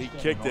know when he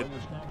kicked it,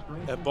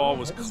 that ball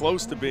was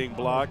close to being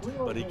blocked,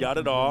 but he got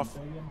it off,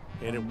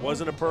 and it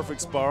wasn't a perfect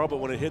spiral, but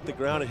when it hit the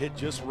ground, it hit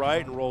just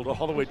right and rolled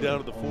all the way down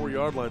to the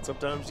 4-yard line.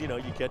 Sometimes, you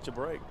catch a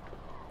break.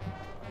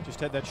 Just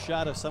had that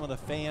shot of some of the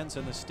fans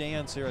in the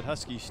stands here at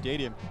Husky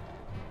Stadium,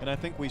 and I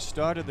think we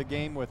started the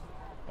game with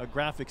a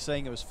graphic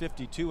saying it was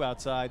 52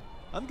 outside.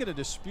 I'm going to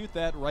dispute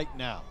that right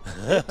now.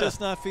 It does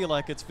not feel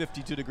like it's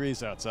 52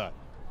 degrees outside.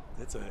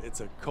 It's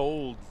a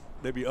cold,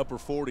 maybe upper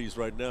 40s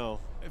right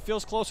now. It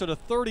feels closer to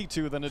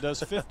 32 than it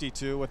does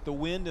 52 with the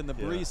wind and the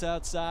breeze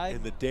outside.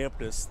 And the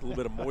dampness, a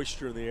little bit of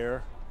moisture in the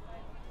air.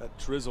 That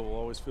drizzle will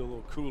always feel a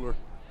little cooler.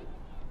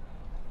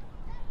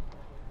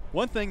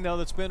 One thing, though,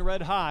 that's been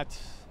red hot,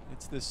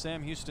 it's the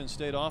Sam Houston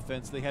State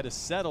offense. They had to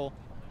settle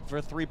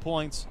for 3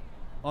 points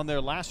on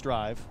their last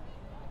drive.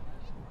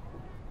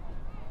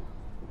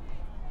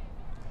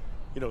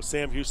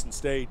 Sam Houston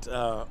State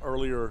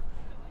earlier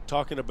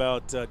talking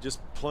about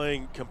just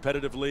playing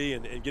competitively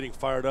and getting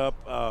fired up.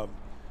 I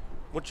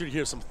want you to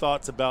hear some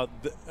thoughts about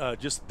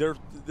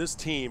this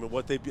team and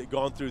what they've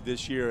gone through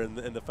this year and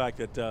the fact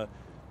that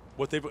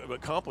what they've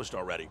accomplished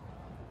already.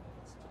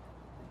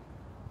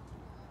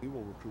 We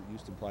will recruit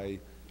Houston probably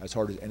as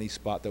hard as any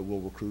spot that we'll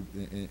recruit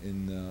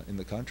in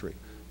the country.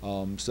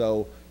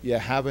 So, yeah,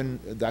 having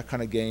that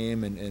kind of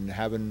game and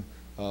having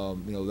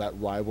that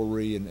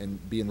rivalry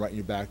and being right in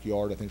your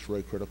backyard, I think is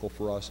really critical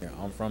for us. Yeah,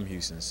 I'm from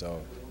Houston,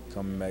 so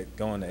going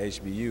to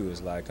HBU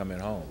is like coming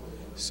home.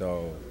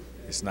 So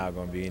it's not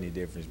going to be any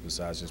difference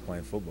besides just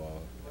playing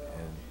football.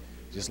 And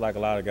just like a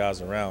lot of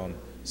guys around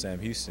Sam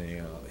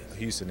Houston,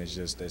 Houston is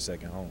just their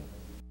second home.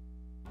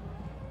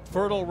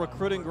 Fertile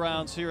recruiting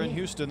grounds here in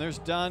Houston. There's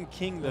Don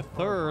King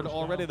III,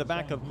 already the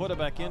backup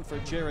quarterback in for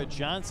Jared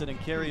Johnson, and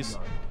carries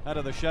out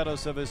of the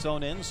shadows of his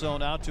own end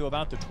zone out to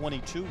about the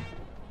 22.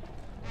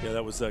 Yeah,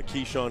 that was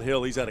Keyshawn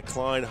Hill. He's out of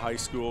Klein High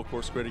School, of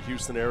course, greater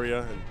Houston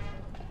area. And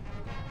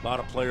a lot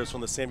of players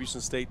from the Sam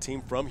Houston State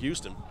team from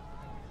Houston.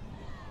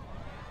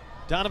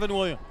 Donovan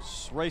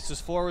Williams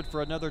races forward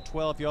for another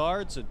 12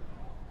 yards. And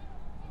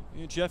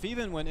Jeff,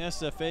 even when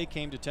SFA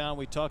came to town,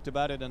 we talked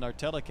about it in our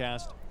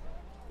telecast.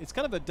 It's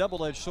kind of a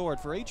double-edged sword.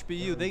 For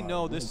HBU, they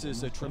know this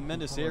is a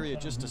tremendous area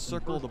just to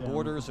circle the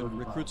borders and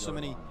recruit so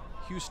many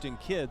Houston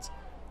kids.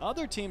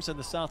 Other teams in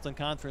the Southland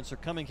Conference are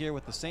coming here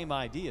with the same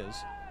ideas.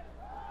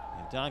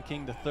 And Don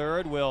King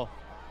III will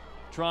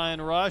try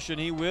and rush,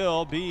 and he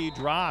will be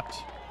dropped.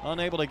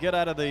 Unable to get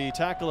out of the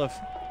tackle of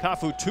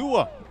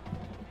Kafutua.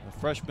 The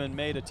freshman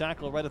made a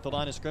tackle right at the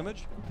line of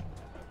scrimmage.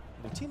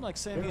 And a team like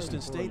Sam Houston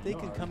State, they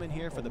can come in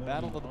here for the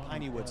Battle of the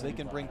Piney Woods. They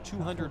can bring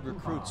 200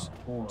 recruits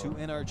to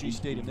NRG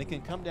Stadium. They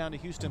can come down to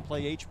Houston,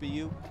 play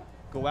HBU,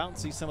 go out and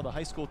see some of the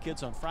high school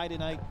kids on Friday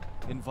night,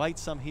 invite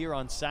some here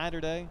on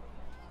Saturday.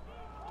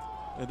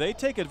 And they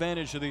take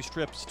advantage of these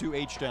trips to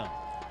H-Town.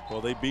 Well,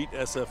 they beat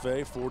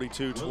SFA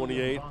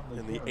 42-28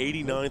 in the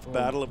 89th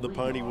Battle of the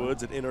Piney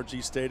Woods at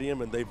NRG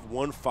Stadium, and they've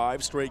won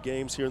 5 straight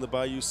games here in the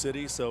Bayou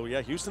City. So,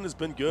 yeah, Houston has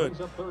been good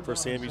for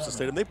Sam Houston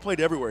Stadium. They've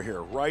played everywhere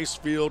here. Rice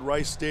Field,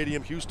 Rice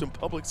Stadium, Houston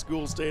Public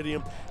School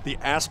Stadium, the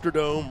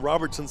Astrodome,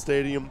 Robertson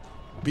Stadium,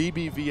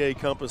 BBVA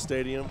Compass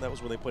Stadium. That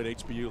was when they played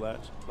HBU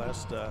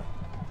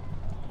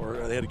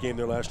or they had a game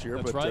there last year.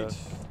 That's right.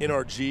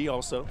 NRG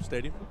also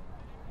stadium.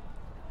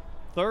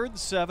 3rd and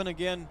 7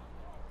 again.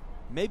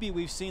 Maybe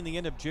we've seen the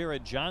end of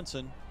Jared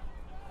Johnson.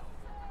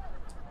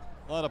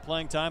 A lot of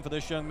playing time for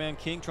this young man.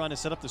 King trying to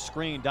set up the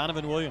screen.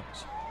 Donovan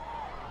Williams.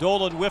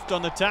 Dolan whiffed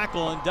on the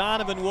tackle, and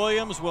Donovan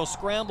Williams will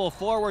scramble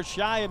forward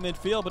shy of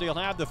midfield, but he'll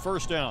have the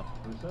first down.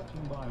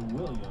 Reception by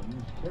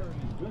Williams. Carries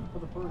good for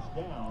the first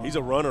down. He's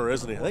a runner,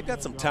 isn't he? They've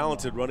got some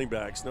talented running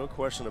backs, no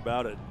question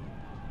about it.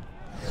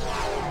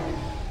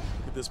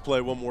 Look at this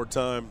play one more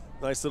time.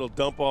 Nice little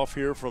dump off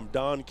here from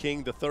Don King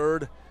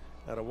III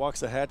out of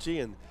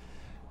Waxahachie. And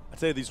I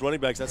tell you, these running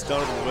backs, that's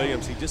Donovan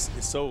Williams. He just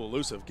is so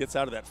elusive. Gets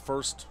out of that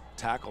first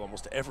tackle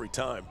almost every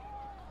time.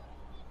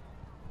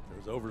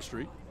 There's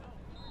Overstreet.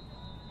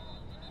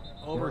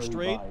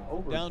 Overstreet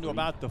down to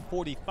about the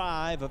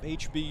 45 of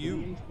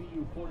HBU.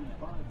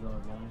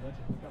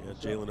 Yeah,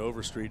 Jalen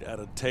Overstreet out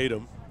of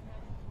Tatum.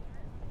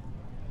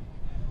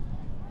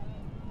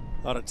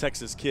 A lot of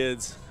Texas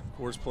kids, of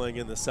course, playing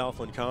in the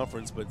Southland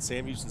Conference, but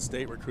Sam Houston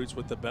State recruits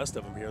with the best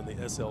of them here in the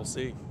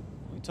SLC.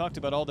 We talked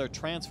about all their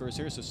transfers.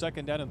 Here's a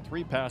 2nd down and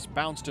 3 pass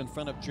bounced in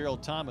front of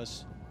Gerald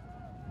Thomas.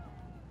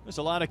 There's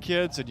a lot of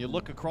kids, and you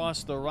look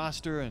across the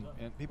roster and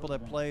people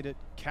that played at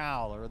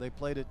Cal or they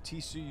played at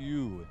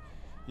TCU.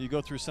 You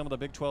go through some of the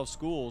Big 12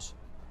 schools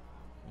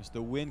as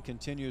the wind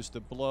continues to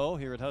blow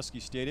here at Husky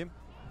Stadium.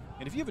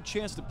 And if you have a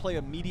chance to play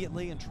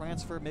immediately and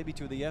transfer maybe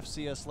to the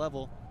FCS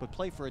level, but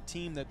play for a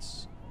team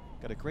that's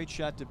got a great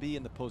shot to be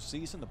in the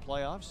postseason, the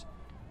playoffs,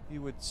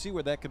 you would see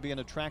where that could be an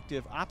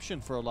attractive option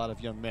for a lot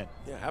of young men.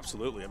 Yeah,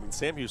 absolutely. I mean,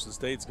 Sam Houston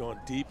State's gone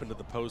deep into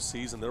the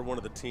postseason. They're one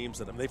of the teams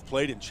that, I mean, they've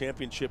played in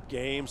championship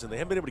games, and they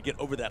haven't been able to get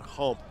over that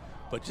hump.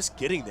 But just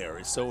getting there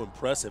is so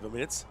impressive. I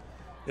mean,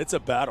 it's a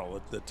battle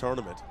at the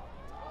tournament.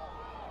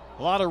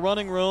 A lot of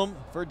running room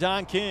for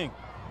Don King.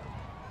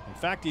 In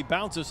fact, he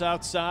bounces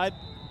outside,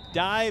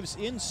 dives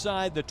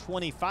inside the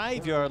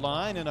 25-yard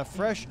line, and a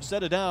fresh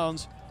set of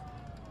downs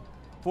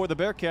for the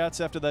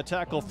Bearcats after that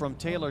tackle from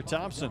Taylor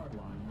Thompson.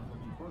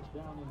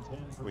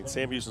 I mean,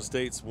 Sam Houston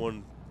State's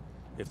won.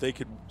 If they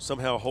could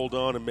somehow hold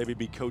on and maybe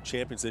be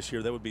co-champions this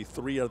year, that would be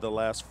 3 out of the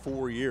last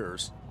 4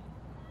 years.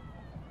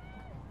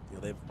 You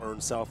know, they've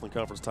earned Southland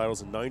Conference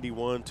titles in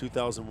 91,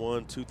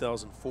 2001,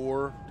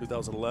 2004,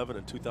 2011,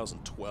 and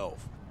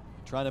 2012.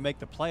 Trying to make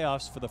the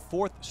playoffs for the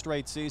 4th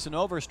straight season.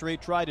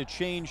 Overstreet tried to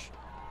change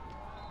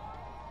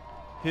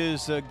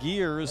his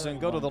gears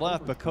and go to the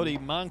left, but Cody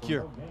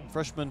Moncure,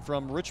 freshman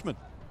from Richmond,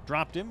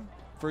 dropped him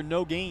for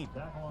no gain.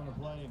 Tackle on the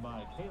play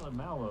by Caleb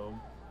Mallow.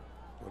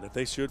 But if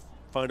they should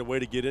find a way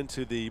to get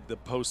into the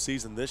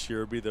postseason this year,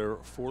 it would be their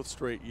 4th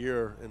straight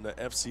year in the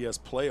FCS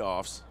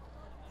playoffs.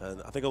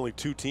 And I think only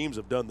 2 teams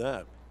have done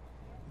that.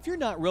 If you're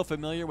not real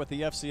familiar with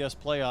the FCS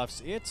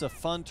playoffs, it's a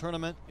fun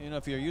tournament. You know,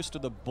 if you're used to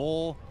the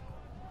bowl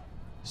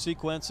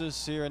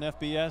sequences here in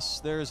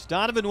FBS. There's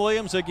Donovan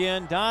Williams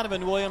again.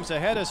 Donovan Williams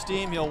ahead of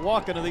steam. He'll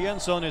walk into the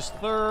end zone, his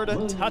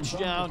 3rd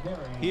touchdown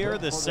here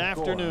this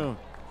afternoon.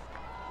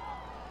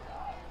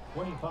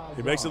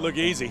 He makes it look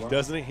easy,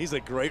 doesn't he? He's a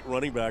great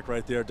running back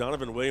right there,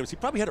 Donovan Williams. He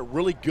probably had a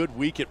really good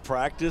week at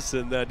practice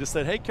and just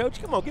said, hey,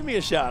 Coach, come on, give me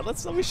a shot.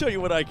 Let me show you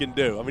what I can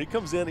do. I mean, he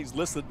comes in, he's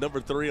listed number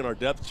 3 on our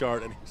depth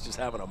chart, and he's just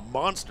having a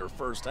monster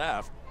first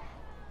half.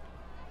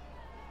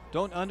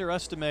 Don't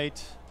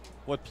underestimate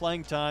what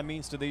playing time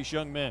means to these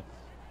young men.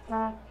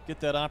 Get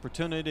that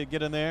opportunity to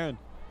get in there and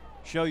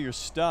show your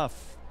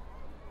stuff.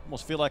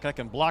 Almost feel like I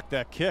can block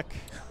that kick.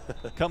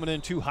 Coming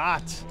in too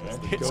hot.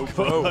 It's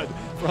good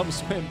from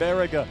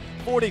Swimberga.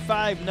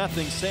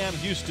 45-0 Sam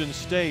Houston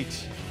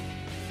State.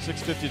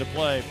 6:50 to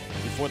play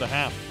before the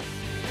half.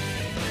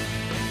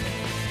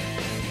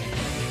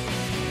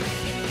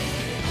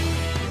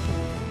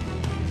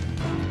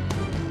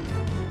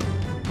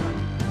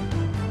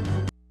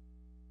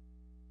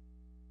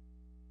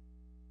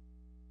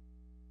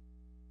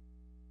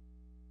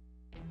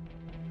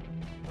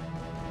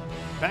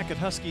 Back at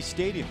Husky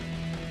Stadium.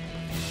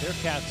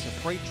 Bearcats, a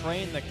freight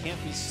train that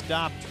can't be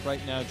stopped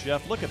right now,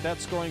 Jeff. Look at that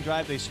scoring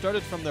drive. They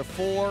started from their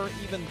 4,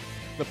 even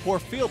the poor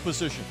field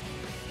position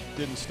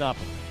didn't stop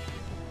them.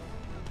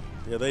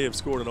 Yeah, they have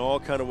scored in all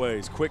kind of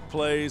ways. Quick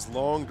plays,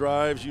 long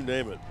drives, you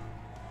name it.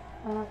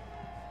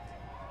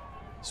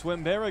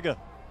 Swimberga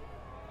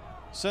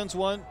sends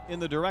one in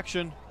the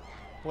direction.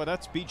 Boy,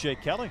 that's B.J.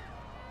 Kelly.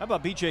 How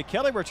about B.J.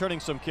 Kelly returning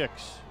some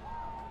kicks?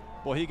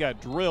 Boy, he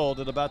got drilled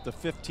at about the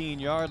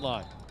 15-yard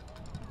line.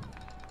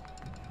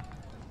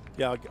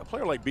 Yeah, a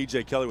player like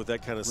B.J. Kelly with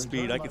that kind of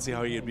speed, I can see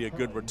how he'd be a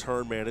good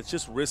return man. It's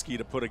just risky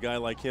to put a guy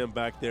like him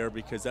back there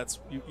because that's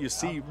you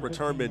see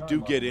return men do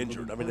get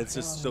injured. I mean, it's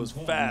just those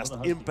fast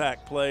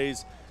impact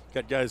plays.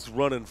 Got guys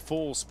running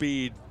full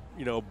speed,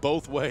 you know,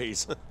 both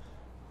ways.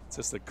 It's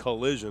just a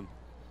collision.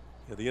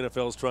 Yeah, the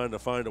NFL is trying to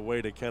find a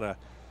way to kind of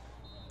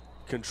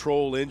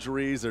control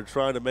injuries. They're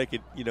trying to make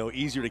it, you know,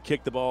 easier to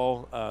kick the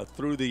ball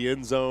through the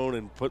end zone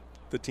and put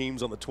the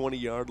teams on the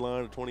 20-yard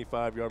line or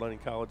 25-yard line in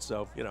college.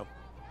 So, you know.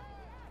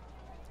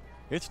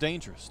 It's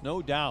dangerous,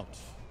 no doubt.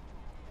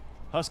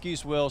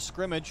 Huskies will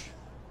scrimmage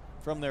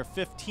from their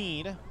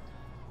 15.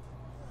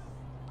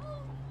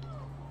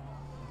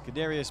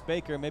 Kadarius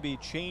Baker maybe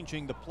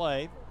changing the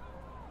play.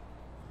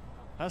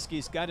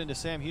 Huskies got into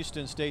Sam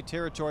Houston State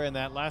territory on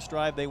that last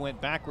drive. They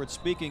went backwards.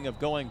 Speaking of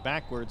going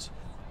backwards,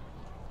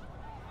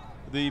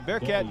 the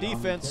Bearcat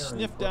defense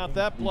sniffed out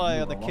that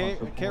play on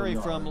the carry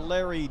from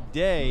Larry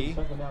Day.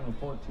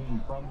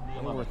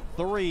 There were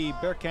 3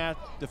 Bearcat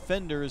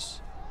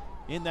defenders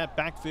in that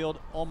backfield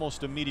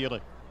almost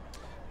immediately.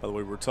 By the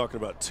way, we're talking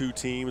about 2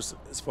 teams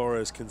as far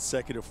as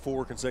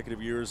 4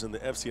 consecutive years in the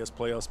FCS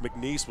playoffs.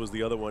 McNeese was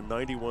the other one,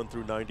 91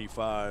 through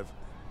 95.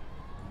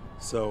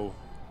 So,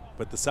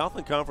 but the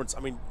Southland Conference,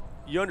 I mean,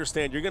 you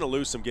understand you're going to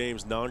lose some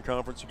games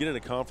non-conference. You get into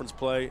conference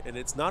play, and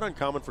it's not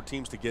uncommon for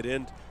teams to get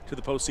into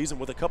the postseason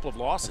with a couple of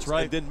losses. That's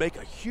right. And then make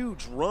a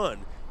huge run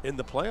in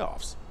the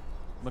playoffs.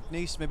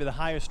 McNeese, maybe the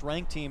highest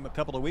ranked team a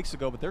couple of weeks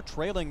ago, but they're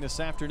trailing this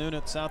afternoon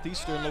at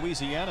Southeastern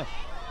Louisiana.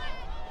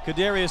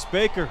 Kadarius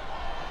Baker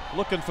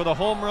looking for the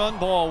home run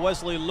ball.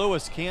 Wesley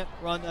Lewis can't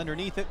run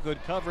underneath it.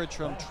 Good coverage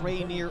from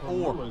Trainier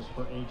Orr.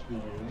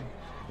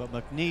 But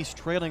McNeese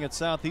trailing at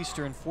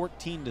Southeastern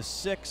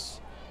 14-6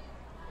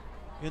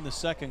 in the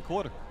second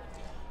quarter.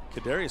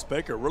 Kadarius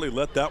Baker really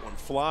let that one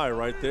fly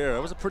right there.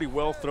 That was a pretty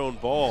well thrown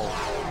ball.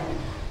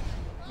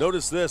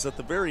 Notice this at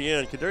the very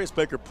end, Kadarius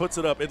Baker puts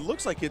it up. It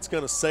looks like it's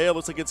going to sail,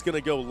 looks like it's going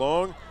to go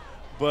long,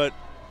 but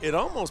it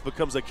almost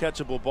becomes a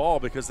catchable ball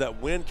because that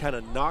wind kind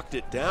of knocked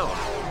it down.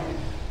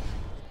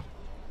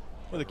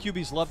 Well, the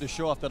QBs love to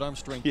show off that arm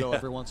strength, though,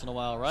 every once in a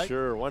while, right?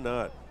 Sure, why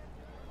not?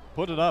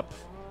 Put it up.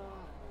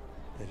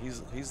 And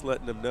he's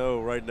letting them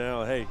know right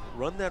now, hey,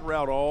 run that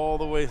route all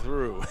the way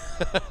through.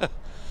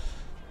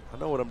 I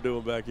know what I'm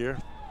doing back here.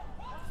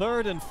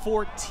 3rd and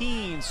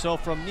 14, so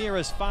from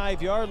nearest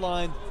 5-yard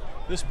line,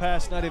 this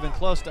pass not even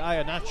close to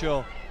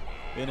Ihenacho.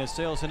 And it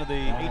sails into the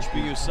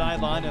HBU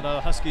sideline, and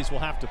the Huskies will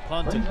have to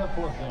punt.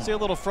 And see a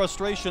little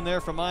frustration there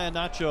from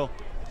Ihenacho.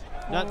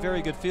 Not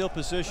very good field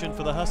position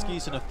for the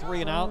Huskies, and a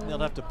 3-and-out, and they'll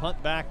have to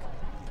punt back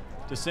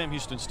to Sam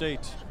Houston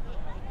State.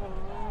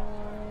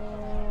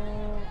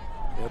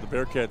 Yeah, the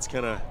Bearcats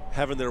kind of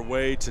having their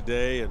way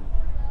today, and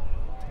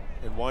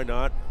why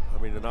not?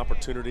 I mean, an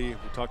opportunity.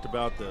 We talked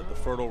about the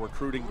fertile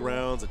recruiting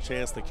grounds, a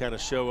chance to kind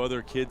of show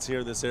other kids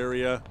here in this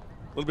area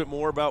a little bit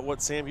more about what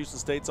Sam Houston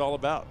State's all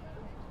about.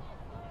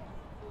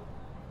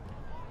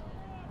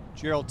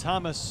 Gerald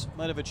Thomas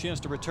might have a chance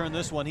to return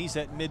this one. He's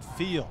at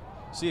midfield.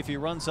 See if he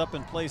runs up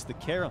and plays the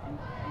carry.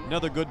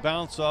 Another good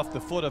bounce off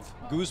the foot of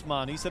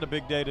Guzman. He's had a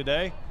big day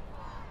today.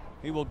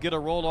 He will get a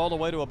roll all the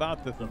way to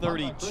about the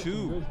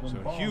 32. So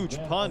a huge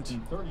punt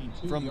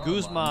from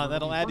Guzman.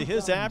 That'll add to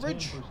his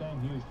average.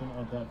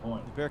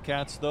 The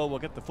Bearcats, though, will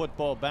get the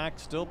football back.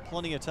 Still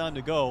plenty of time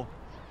to go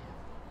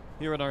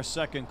here in our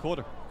second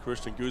quarter.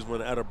 Christian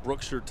Guzman out of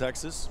Brookshire,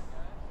 Texas.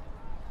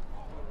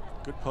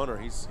 Good punter.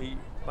 He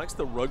likes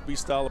the rugby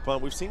style of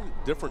punt. We've seen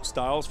different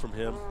styles from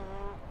him.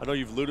 I know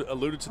you've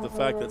alluded to the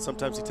fact that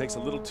sometimes he takes a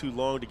little too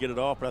long to get it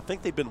off, but I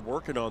think they've been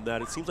working on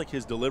that. It seems like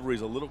his delivery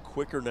is a little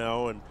quicker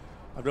now, and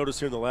I've noticed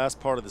here in the last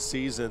part of the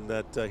season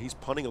that he's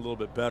punting a little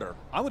bit better.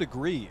 I would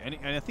agree, and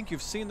I think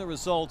you've seen the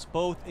results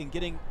both in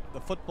getting the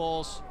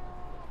footballs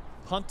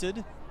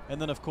punted and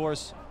then, of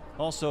course,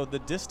 also the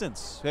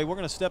distance. Hey, we're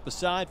going to step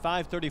aside,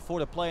 5:34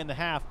 to play in the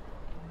half.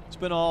 It's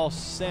been all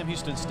Sam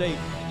Houston State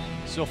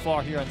so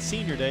far here on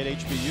Senior Day at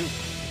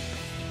HBU.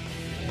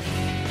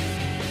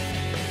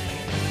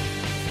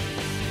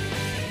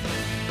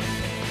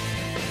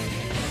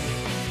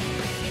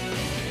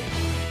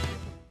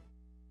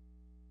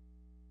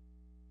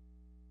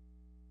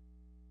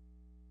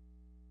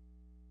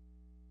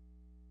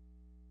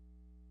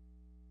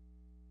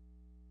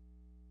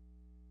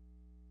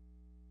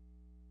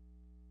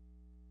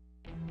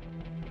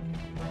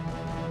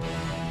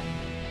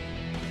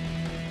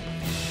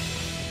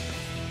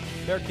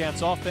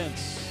 Bearcats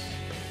offense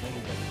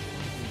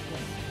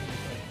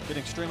been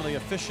extremely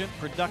efficient,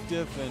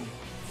 productive, and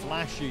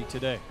flashy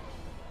today.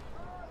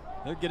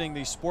 They're getting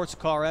the sports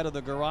car out of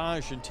the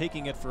garage and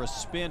taking it for a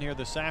spin here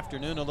this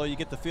afternoon, although you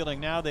get the feeling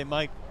now they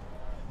might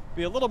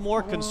be a little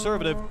more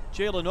conservative.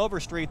 Jalen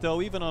Overstreet, though,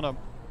 even on a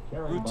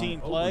routine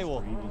play,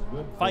 will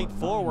fight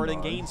forward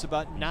and gains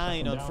about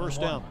 9 on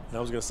first down. I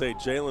was going to say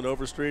Jalen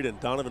Overstreet and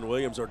Donovan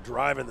Williams are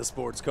driving the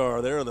sports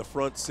car. They're in the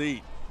front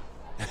seat.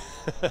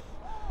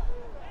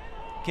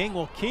 King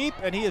will keep,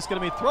 and he is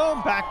going to be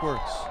thrown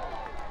backwards.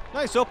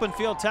 Nice open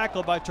field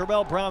tackle by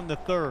Terrell Brown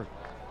III.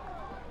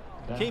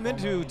 Came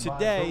into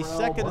today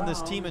second in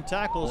this team in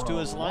tackles to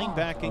his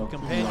linebacking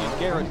companion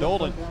Garrett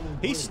Dolan.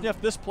 He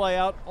sniffed this play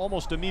out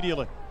almost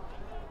immediately.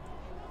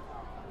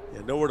 Yeah,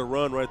 nowhere to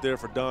run right there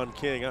for Don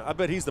King. I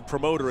bet he's the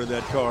promoter in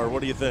that car.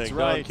 What do you think? That's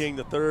right. Don King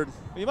III?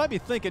 You might be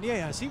thinking,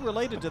 yeah, is he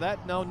related to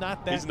that? No,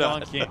 not that He's Don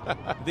not. King.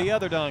 The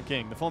other Don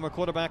King, the former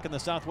quarterback in the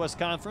Southwest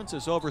Conference,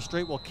 as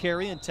Overstreet will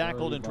carry and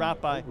tackled and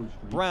dropped by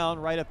Brown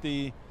right at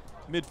the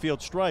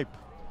midfield stripe.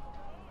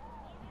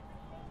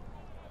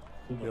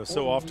 You know,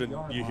 so often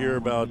you hear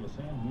about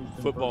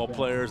football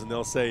players and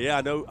they'll say,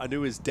 yeah, I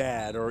knew his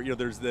dad, or, you know,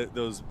 there's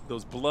those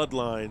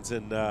bloodlines.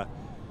 And I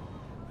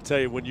tell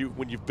you, when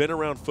you've been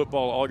around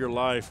football all your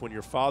life, when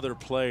your father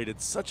played,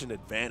 it's such an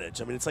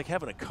advantage. I mean, it's like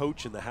having a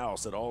coach in the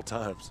house at all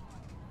times.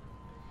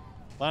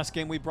 Last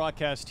game we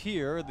broadcast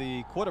here,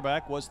 the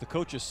quarterback was the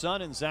coach's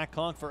son, and Zach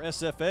Conk for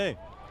SFA.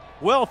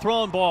 Well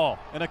thrown ball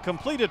and a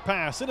completed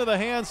pass into the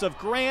hands of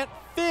Grant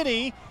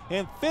Finney,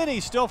 and Finney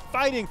still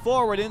fighting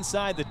forward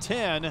inside the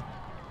 10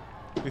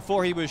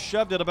 before he was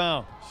shoved out of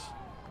bounds.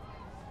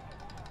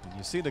 And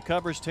you see the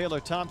coverage. Taylor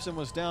Thompson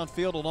was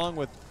downfield along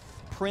with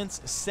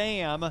Prince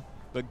Sam,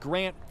 but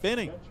Grant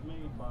Finney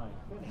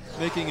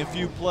making a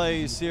few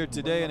plays here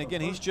today. And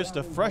again, he's just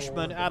a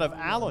freshman out of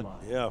Allen.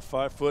 Yeah,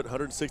 5 foot,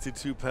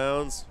 162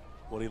 pounds.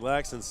 What he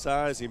lacks in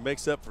size, he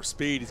makes up for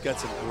speed. He's got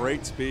some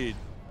great speed.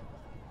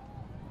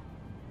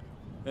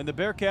 And the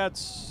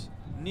Bearcats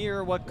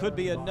near what could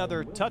be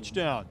another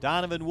touchdown.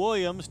 Donovan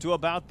Williams to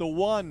about the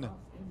 1.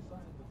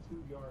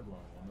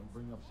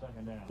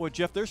 Boy,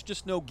 Jeff, there's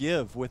just no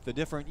give with the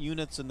different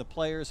units and the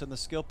players and the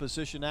skill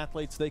position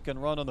athletes they can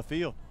run on the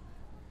field.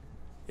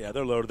 Yeah,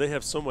 they're loaded. They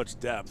have so much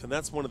depth, and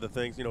that's one of the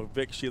things, you know,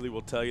 Vic Shealy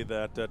will tell you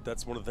that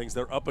that's one of the things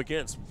they're up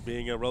against,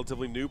 being a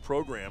relatively new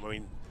program. I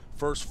mean,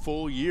 first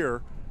full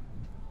year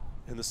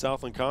in the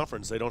Southland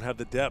Conference. They don't have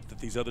the depth that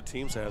these other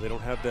teams have. They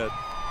don't have that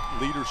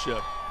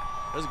leadership.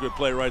 That's a good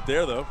play right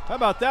there, though. How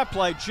about that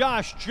play?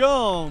 Josh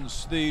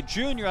Jones, the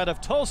junior out of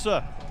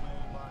Tulsa,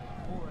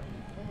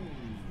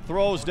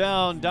 throws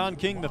down Don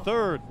King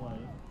III.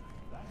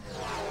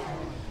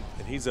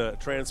 And he's a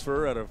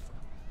transfer out of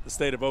the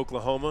state of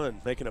Oklahoma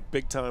and making a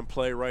big-time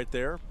play right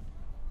there.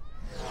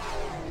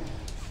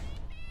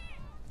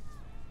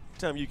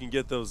 Anytime you can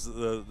get those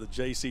the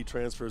JC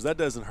transfers, that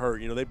doesn't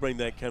hurt. You know, they bring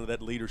that kind of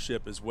that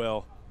leadership as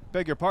well.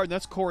 Beg your pardon,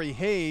 that's Corey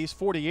Hayes,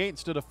 48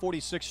 instead of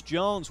 46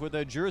 Jones, with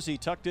a jersey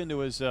tucked into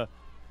his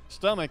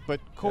stomach. But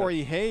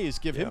Corey Hayes,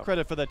 give him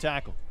credit for the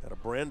tackle. Out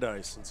of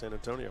Brandeis in San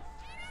Antonio.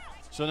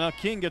 So now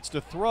King gets to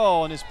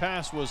throw, and his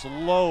pass was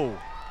low.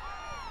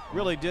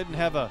 Really didn't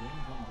have a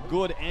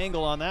good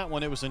angle on that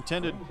one. It was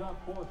intended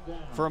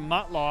for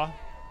Matlaw.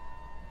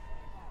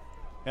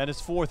 And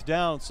it's 4th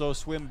down, so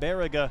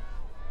Swimberiga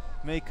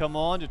may come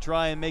on to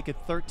try and make it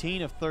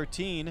 13 of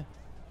 13.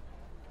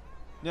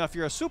 Now, if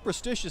you're a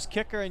superstitious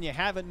kicker and you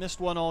haven't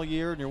missed one all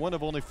year, and you're one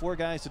of only 4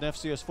 guys in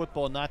FCS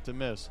football not to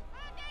miss,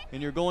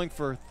 and you're going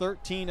for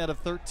 13 out of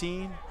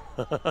 13,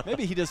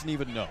 maybe he doesn't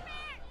even know.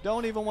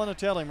 Don't even want to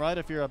tell him, right,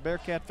 if you're a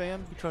Bearcat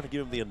fan? You trying to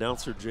give him the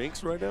announcer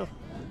jinx right now?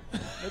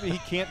 Maybe he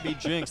can't be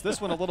jinxed. This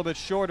one a little bit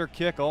shorter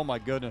kick. Oh, my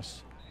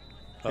goodness.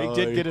 He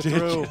did get it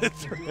through.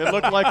 It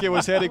looked like it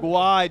was heading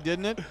wide,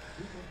 didn't it?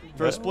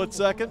 For a split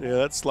second. Yeah,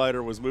 that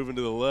slider was moving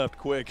to the left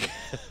quick.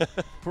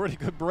 Pretty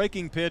good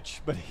breaking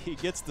pitch, but he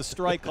gets the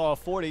strike call,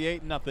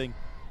 48-0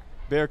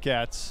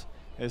 Bearcats,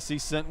 as he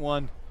sent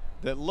one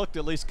that looked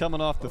at least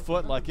coming off the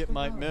foot like it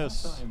might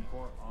miss.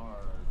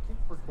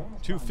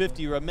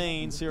 2:50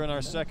 remains here in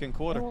our second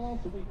quarter. We'll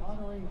also be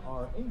honoring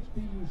our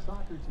HBU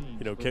soccer team.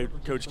 You know,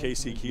 Coach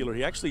Casey Keeler,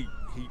 he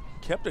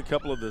kept a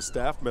couple of the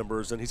staff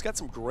members, and he's got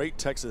some great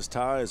Texas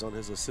ties on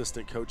his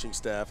assistant coaching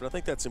staff. And I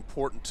think that's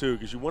important, too,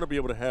 because you want to be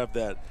able to have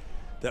that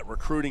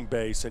recruiting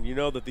base. And you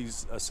know that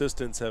these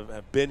assistants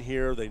have been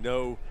here. They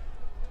know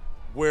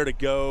where to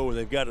go, and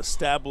they've got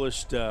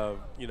established,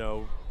 you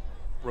know,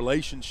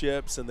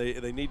 relationships, and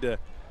they need to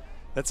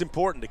 – that's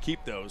important to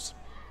keep those.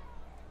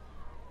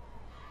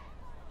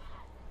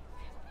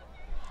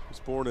 He was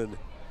born in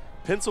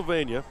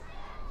Pennsylvania.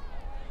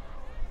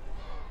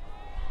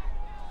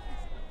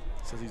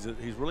 Says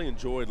he's really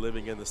enjoyed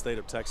living in the state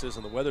of Texas,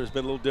 and the weather has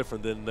been a little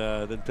different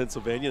than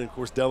Pennsylvania, and of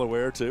course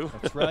Delaware too.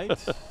 That's right.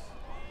 I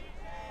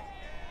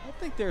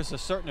think there's a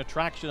certain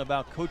attraction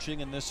about coaching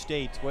in this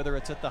state, whether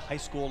it's at the high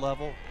school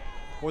level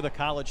or the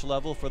college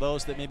level, for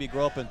those that maybe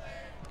grow up in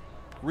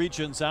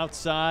regions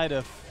outside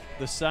of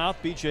the South.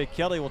 B.J.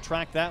 Kelly will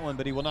track that one,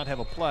 but he will not have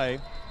a play.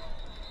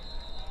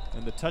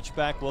 And the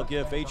touchback will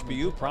give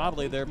HBU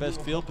probably their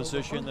best field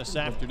position this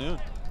afternoon.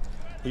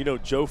 You know,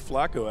 Joe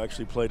Flacco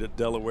actually played at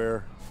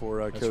Delaware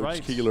for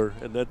Coach Keeler,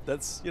 and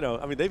that's, you know,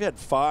 I mean, they've had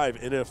 5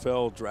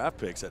 NFL draft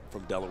picks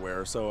from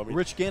Delaware. So I mean,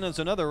 Rich Gannon's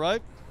another,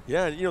 right?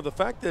 Yeah, you know, the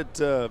fact that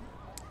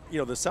you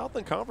know, the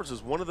Southland Conference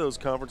is one of those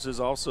conferences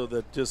also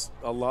that just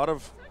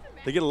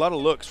they get a lot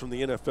of looks from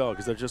the NFL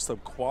because they're just a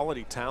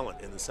quality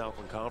talent in the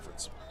Southland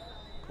Conference.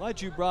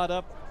 Glad you brought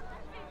up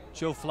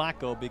Joe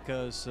Flacco,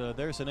 because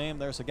there's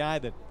a guy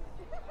that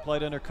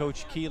played under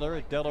Coach Keeler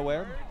at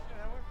Delaware.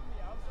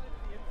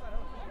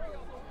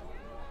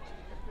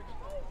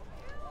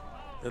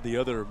 And the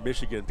other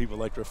Michigan people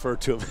like to refer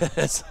to them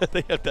as,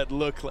 they have that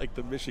look like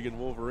the Michigan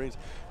Wolverines.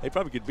 They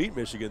probably could beat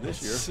Michigan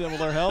this year.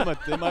 Similar helmet,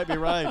 they might be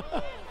right.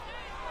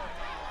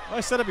 I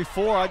said it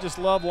before, I just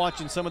love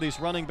watching some of these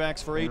running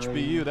backs for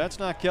HBU. That's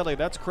not Kelly,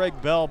 that's Craig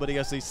Bell, but he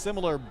has a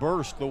similar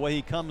burst, the way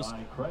he comes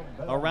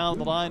around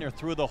the line or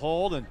through the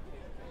hole. And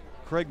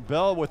Craig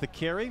Bell with a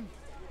carry.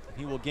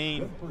 He will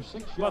gain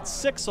about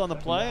 6 on the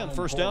play on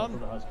first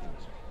down.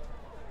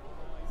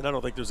 And I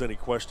don't think there's any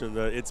question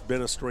that it's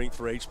been a strength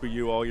for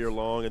HBU all year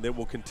long, and they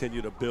will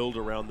continue to build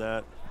around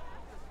that.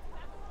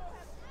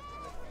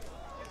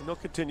 And they'll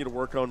continue to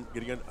work on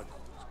getting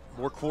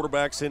more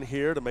quarterbacks in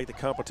here to make the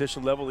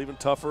competition level even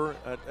tougher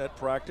at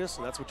practice,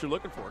 and that's what you're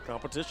looking for,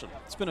 competition.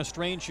 It's been a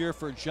strange year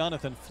for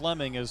Jonathan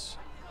Fleming, as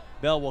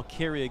Bell will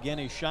carry again.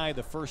 He's shy of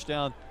the first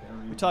down.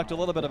 We talked a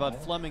little bit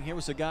about Fleming. Here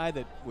was a guy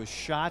that was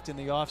shot in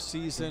the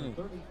offseason,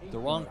 the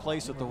wrong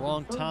place at the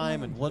wrong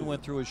time, and one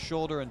went through his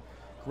shoulder and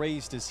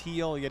grazed his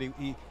heel. Yet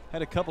he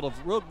had a couple of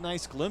real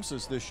nice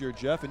glimpses this year,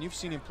 Jeff, and you've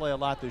seen him play a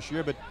lot this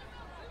year, but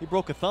he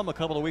broke a thumb a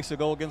couple of weeks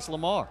ago against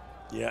Lamar.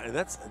 Yeah, and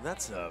that's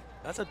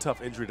a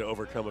tough injury to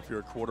overcome if you're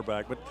a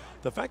quarterback. But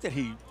the fact that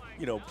he,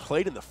 you know,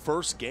 played in the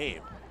first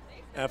game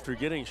after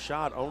getting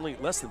shot only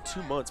less than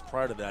 2 months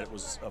prior to that, it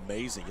was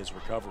amazing, his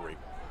recovery.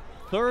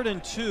 3rd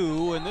and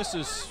 2, and this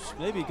is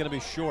maybe going to be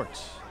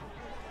short.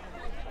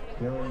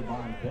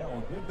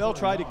 Bell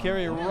tried to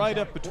carry right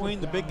up between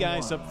the big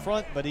guys up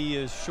front, but he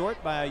is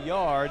short by a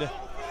yard.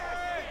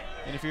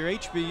 And if you're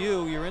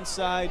HBU, you're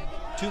inside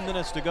 2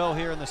 minutes to go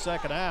here in the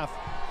second half.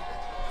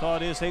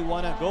 Thought is, hey,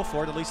 why not go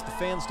for it? At least the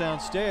fans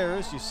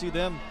downstairs, you see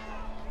them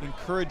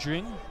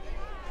encouraging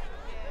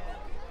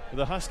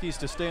the Huskies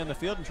to stay on the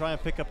field and try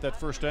and pick up that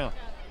first down.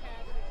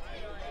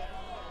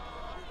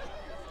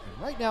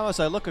 And right now,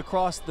 as I look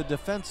across the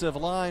defensive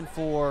line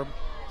for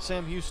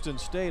Sam Houston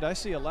State, I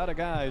see a lot of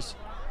guys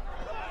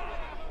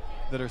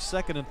that are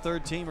 2nd and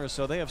 3rd teamers,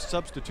 so they have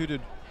substituted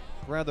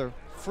rather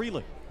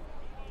freely.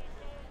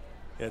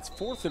 Yeah, it's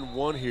 4th and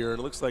 1 here, and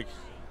it looks like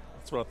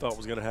that's what I thought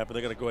was going to happen.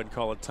 They're going to go ahead and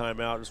call a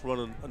timeout, just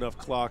running enough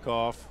clock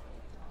off.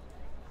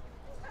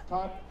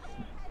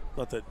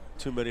 Not that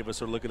too many of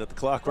us are looking at the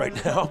clock right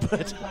now,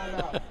 but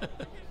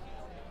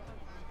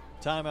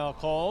timeout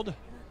called.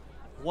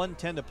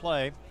 1:10 to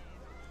play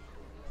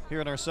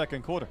here in our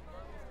second quarter.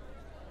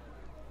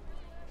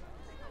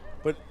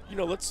 But you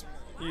know,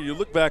 you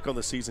look back on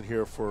the season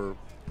here for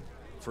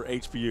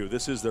HBU.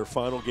 This is their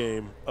final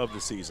game of the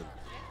season.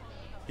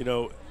 You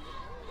know,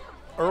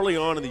 early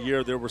on in the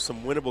year, there were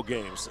some winnable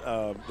games.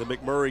 The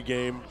McMurray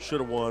game should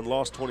have won,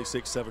 lost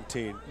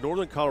 26-17.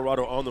 Northern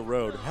Colorado on the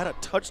road had a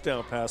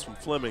touchdown pass from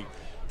Fleming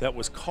that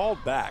was called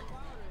back.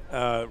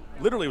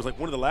 Literally, it was like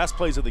one of the last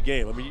plays of the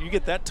game. I mean, you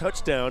get that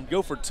touchdown,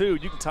 go for 2,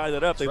 you can tie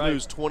that up. They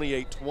lose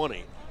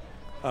 28-20.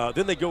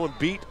 Then they go and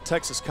beat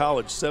Texas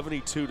College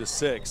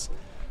 72-6.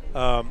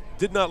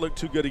 Did not look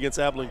too good against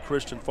Abilene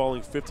Christian,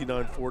 falling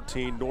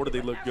 59-14, nor did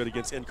they look good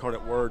against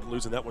Incarnate Word,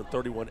 losing that one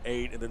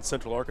 31-8, and then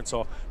Central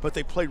Arkansas. But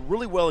they played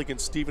really well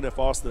against Stephen F.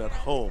 Austin at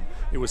home.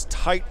 It was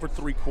tight for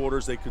 3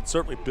 quarters. They could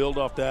certainly build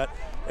off that.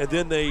 And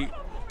then they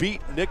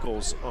beat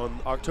Nichols on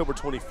October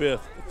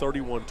 25th,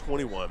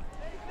 31-21.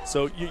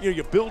 So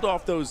you build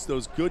off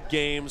those good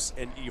games,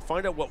 and you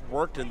find out what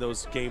worked in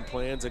those game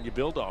plans, and you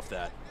build off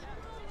that.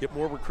 Get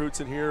more recruits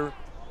in here.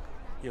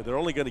 You know, they're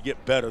only going to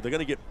get better. They're going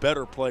to get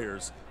better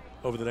players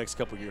over the next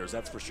couple years,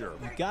 that's for sure.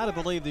 You got to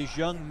believe these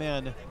young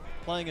men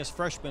playing as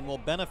freshmen will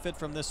benefit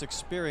from this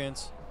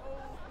experience.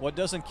 What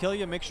doesn't kill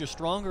you makes you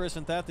stronger,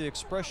 isn't that the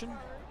expression?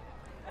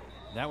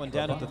 That one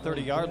down at the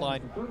 30-yard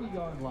line.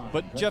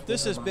 But, Jeff,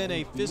 this has been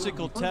a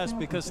physical test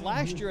because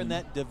last year in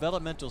that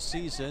developmental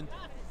season,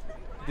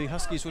 the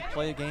Huskies would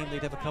play a game,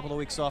 they'd have a couple of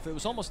weeks off. It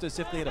was almost as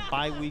if they had a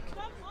bye week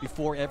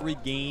before every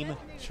game.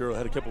 Sure,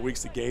 had a couple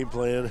weeks to game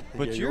plan.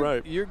 But yeah, you're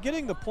right. You're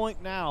getting the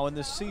point now in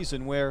this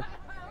season where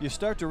you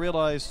start to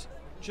realize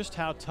just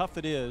how tough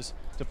it is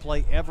to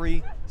play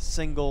every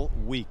single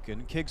week.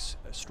 And kids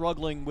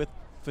struggling with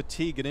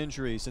fatigue and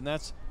injuries. And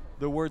that's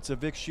the words of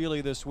Vic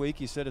Shealy this week.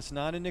 He said it's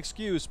not an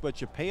excuse,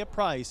 but you pay a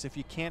price if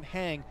you can't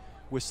hang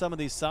with some of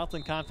these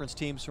Southland Conference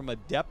teams from a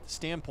depth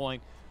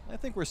standpoint. I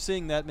think we're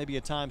seeing that maybe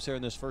at times here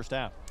in this first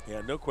half.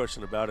 Yeah, no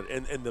question about it.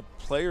 And the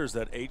players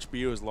that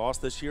HBU has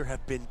lost this year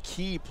have been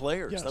key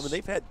players. Yes. I mean,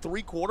 they've had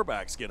 3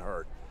 quarterbacks get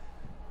hurt.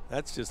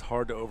 That's just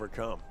hard to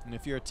overcome. And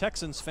if you're a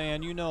Texans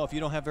fan, you know if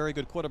you don't have very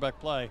good quarterback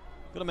play,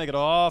 it's going to make it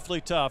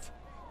awfully tough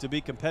to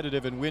be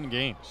competitive and win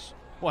games.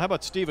 Well, how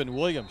about Stephen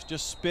Williams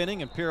just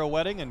spinning and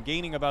pirouetting and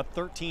gaining about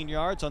 13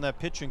 yards on that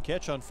pitch and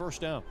catch on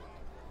first down.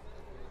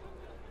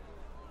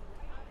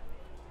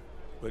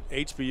 But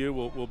HBU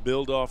will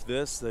build off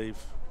this. They've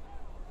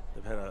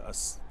had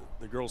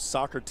the girls'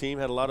 soccer team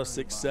had a lot of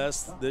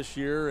success this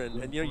year,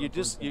 and you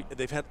know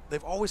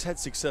they've always had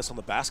success on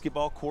the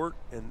basketball court,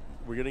 and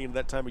we're getting into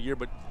that time of year.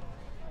 But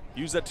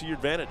use that to your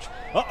advantage.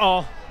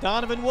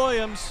 Donovan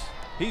Williams,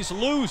 he's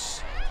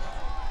loose.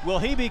 Will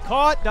he be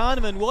caught?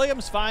 Donovan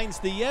Williams finds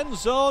the end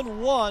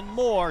zone one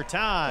more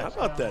time. How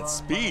about that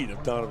speed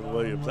of Donovan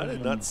Williams? I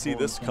did not see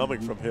this coming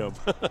from him.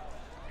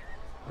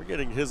 We're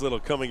getting his little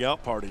coming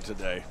out party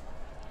today,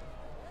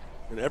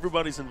 and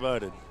everybody's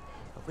invited.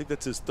 I think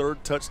that's his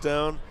 3rd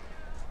touchdown.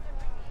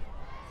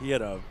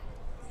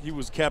 He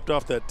was capped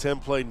off that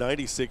 10-play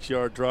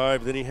 96-yard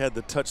drive. Then he had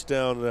the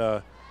touchdown,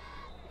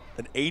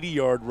 an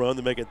 80-yard run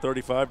to make it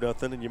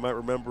 35-0. And you might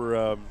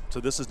remember, so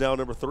this is now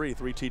number 3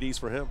 TDs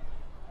for him.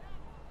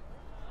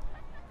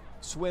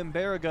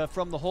 Swimberga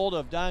from the hold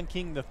of Don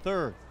King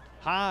III.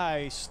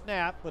 High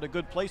snap, but a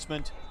good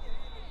placement.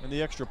 And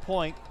the extra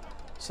point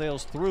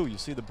sails through. You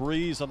see the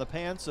breeze on the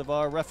pants of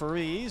our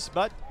referees,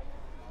 but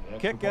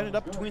kick ended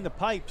up between the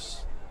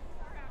pipes.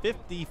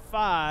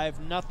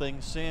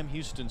 55-0 Sam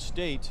Houston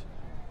State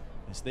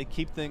as they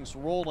keep things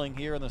rolling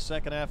here in the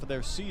second half of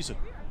their season.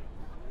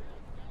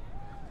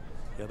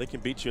 Yeah, they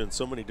can beat you in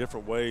so many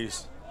different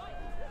ways.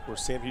 Where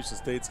Sam Houston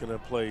State's going to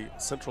play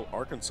Central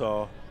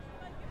Arkansas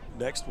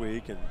next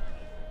week, and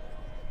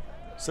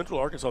Central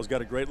Arkansas's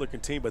got a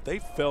great-looking team, but they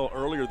fell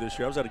earlier this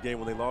year. I was at a game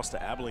when they lost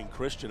to Abilene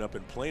Christian up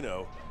in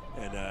Plano.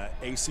 And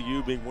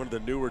ACU being one of the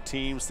newer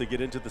teams to get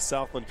into the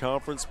Southland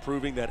Conference,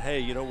 proving that, hey,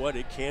 you know what,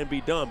 it can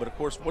be done. But, of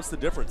course, what's the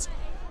difference?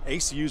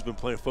 ACU's been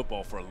playing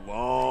football for a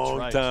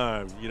long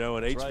time, you know,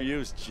 and HBU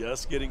is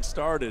just getting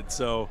started.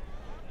 So,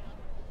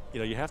 you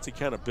know, you have to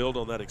kind of build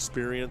on that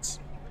experience.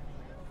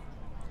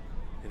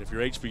 And if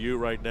you're HBU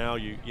right now,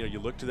 you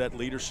look to that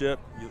leadership.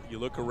 You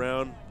look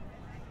around.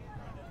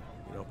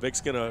 You know,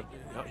 Vic's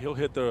he'll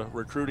hit the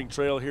recruiting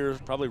trail here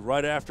probably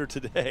right after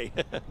today.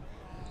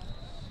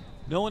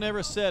 No one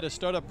ever said a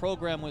startup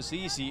program was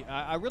easy.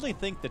 I really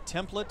think the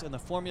template and the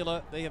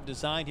formula they have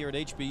designed here at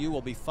HBU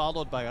will be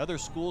followed by other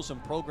schools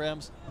and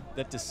programs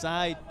that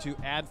decide to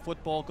add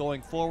football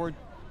going forward.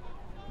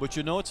 But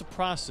you know it's a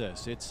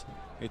process.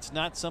 It's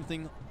not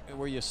something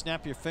where you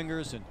snap your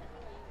fingers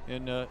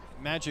and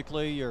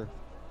magically you're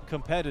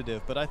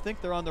competitive. But I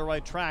think they're on the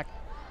right track.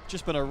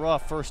 Just been a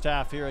rough first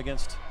half here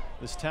against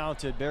this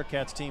talented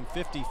Bearcats team,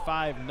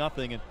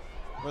 55-0. And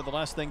where the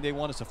last thing they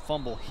want is a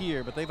fumble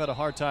here, but they've had a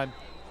hard time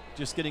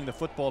just getting the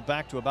football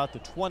back to about the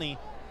 20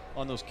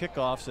 on those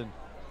kickoffs, and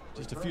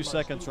just a few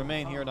seconds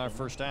remain here in our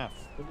first half.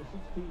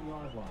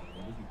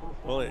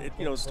 Well, it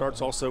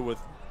starts also with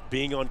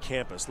being on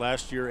campus.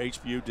 Last year,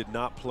 HBU did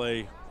not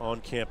play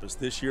on campus.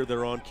 This year,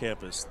 they're on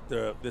campus.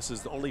 This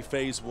is only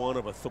phase 1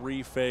 of a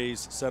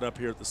 3-phase setup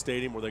here at the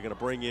stadium where they're going to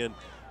bring in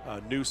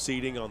new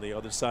seating on the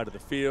other side of the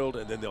field,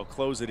 and then they'll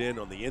close it in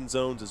on the end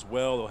zones as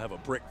well. They'll have a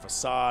brick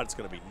facade. It's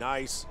going to be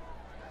nice.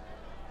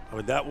 I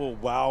mean, that will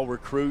wow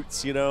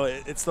recruits. You know,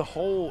 it's the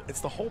whole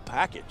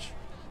package.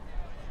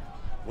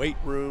 Weight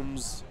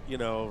rooms, you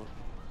know.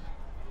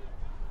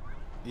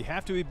 You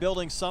have to be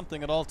building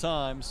something at all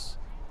times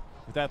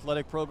with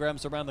athletic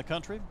programs around the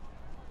country.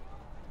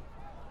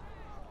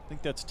 I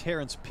think that's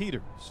Terrence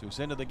Peters, who's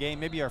into the game.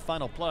 Maybe our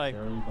final play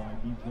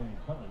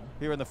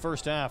here in the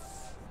first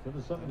half.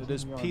 And it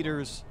is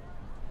Peters,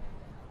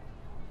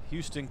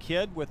 Houston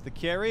kid with the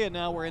carry, and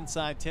now we're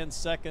inside 10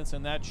 seconds,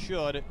 and that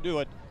should do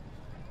it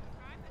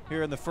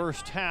here in the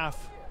first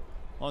half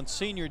on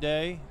Senior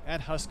Day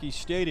at Husky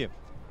Stadium.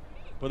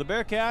 For the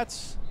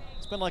Bearcats,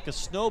 it's been like a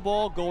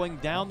snowball going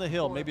down the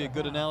hill. Maybe a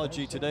good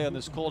analogy today on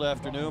this cold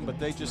afternoon, but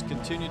they just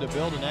continue to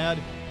build and add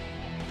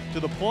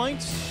to the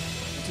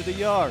points and to the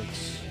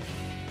yards.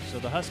 So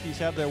the Huskies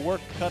have their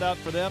work cut out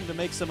for them to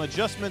make some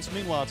adjustments.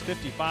 Meanwhile, it's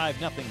 55-0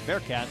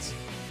 Bearcats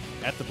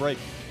at the break.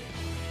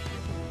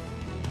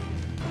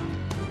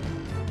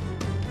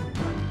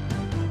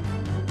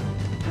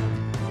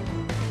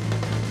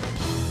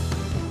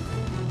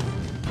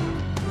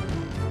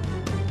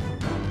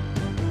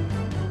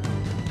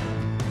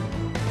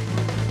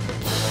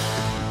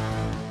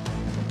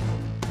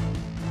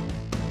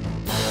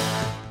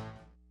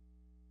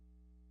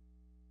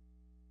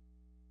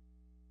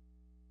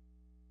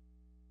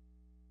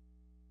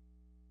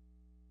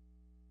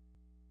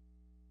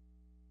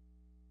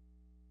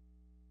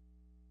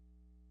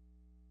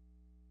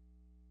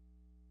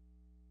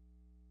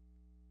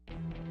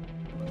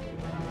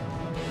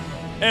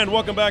 And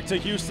welcome back to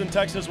Houston,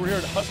 Texas. We're here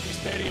at Husky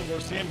Stadium where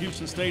Sam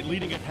Houston State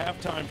leading at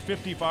halftime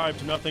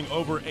 55-0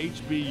 over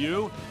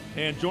HBU.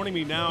 And joining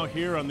me now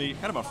here on the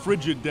kind of a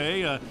frigid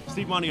day,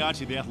 Steve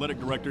Maniaci, the athletic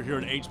director here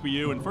at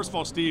HBU. And first of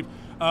all, Steve,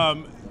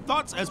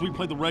 thoughts as we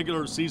play the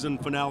regular season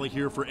finale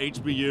here for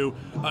HBU.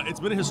 It's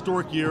been a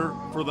historic year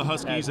for the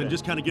Huskies and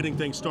just kind of getting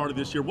things started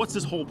this year. What's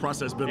this whole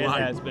process been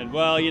like? It has been.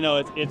 Well, you know,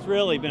 it's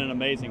really been an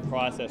amazing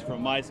process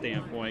from my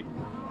standpoint.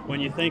 When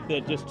you think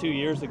that just 2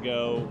 years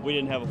ago, we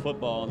didn't have a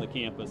football on the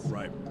campus.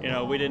 Right. You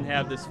know, we didn't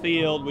have this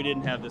field, we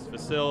didn't have this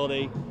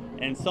facility,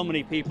 and so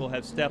many people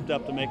have stepped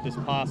up to make this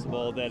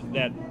possible that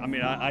I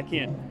mean, I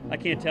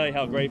can't tell you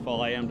how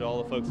grateful I am to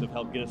all the folks who have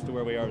helped get us to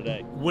where we are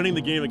today. Winning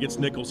the game against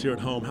Nichols here at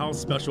home, how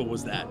special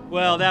was that?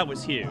 Well, that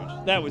was huge.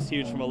 That was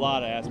huge from a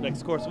lot of aspects.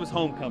 Of course, it was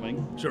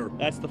homecoming. Sure.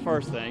 That's the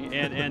first thing.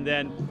 And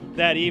then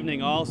that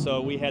evening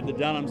also, we had the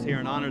Dunhams here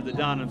and honored the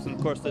Dunhams. And,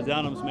 of course, the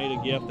Dunhams made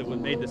a gift that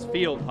made this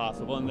field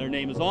possible, and their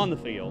name is on the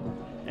field.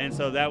 And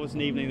so that was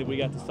an evening that we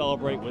got to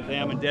celebrate with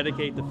them and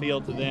dedicate the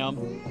field to them.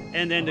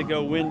 And then to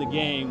go win the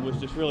game was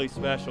just really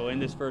special in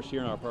this first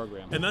year in our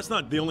program. And that's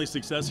not the only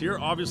success here.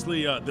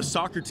 Obviously, the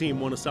soccer team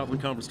won a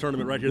Southland Conference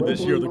tournament right here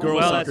this year, the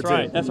girls soccer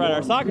team. That's right.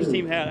 Our soccer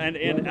team had,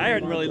 and I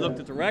hadn't really looked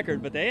at the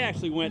record, but they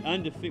actually went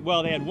undefeated.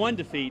 Well, they had one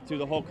defeat through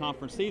the whole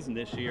conference season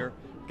this year.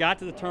 Got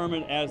to the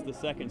tournament as the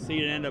second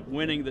seed and ended up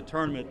winning the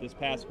tournament this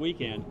past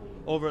weekend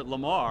over at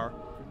Lamar,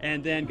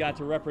 and then got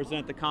to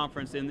represent the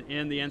conference in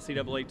the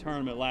NCAA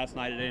tournament last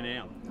night at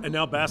A&M. And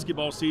now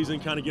basketball season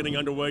kind of getting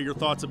underway. Your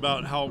thoughts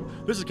about how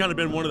this has kind of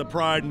been one of the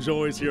pride and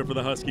joys here for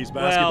the Huskies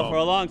basketball? Well, for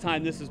a long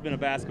time, this has been a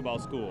basketball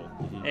school.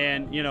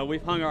 And, you know,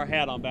 we've hung our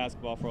hat on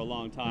basketball for a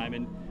long time.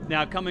 And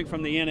now coming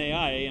from the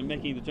NAIA and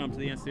making the jump to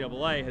the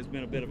NCAA has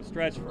been a bit of a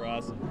stretch for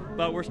us.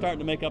 But we're starting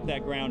to make up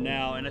that ground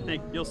now. And I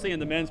think you'll see in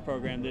the men's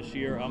program this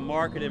year a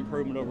marked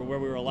improvement over where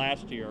we were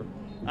last year.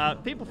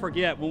 People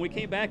forget, when we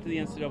came back to the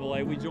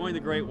NCAA, we joined the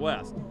Great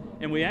West.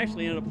 And we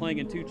actually ended up playing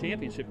in 2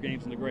 championship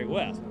games in the Great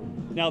West.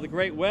 Now the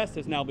Great West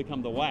has now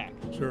become the WAC.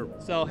 Sure.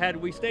 So had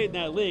we stayed in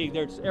that league,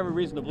 there's every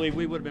reason to believe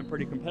we would have been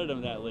pretty competitive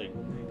in that league.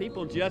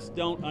 People just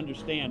don't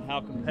understand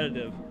how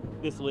competitive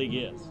this league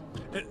is.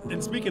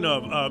 And speaking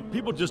of,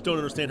 people just don't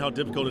understand how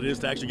difficult it is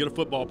to actually get a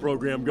football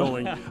program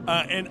going.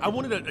 And I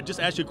wanted to just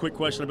ask you a quick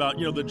question about,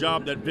 you know, the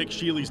job that Vic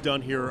Shealy's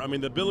done here. I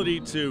mean, the ability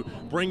to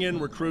bring in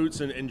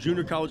recruits and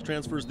junior college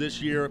transfers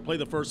this year, play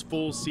the first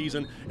full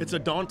season. It's a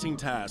daunting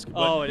task.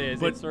 It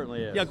is. It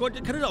certainly is. Yeah, go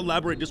ahead, kind of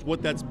elaborate just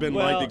what that's been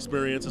like, the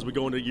experience as we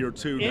go into year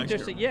 2 next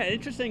year. Yeah,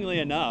 interestingly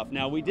enough,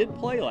 now we did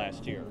play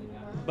last year.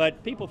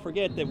 But people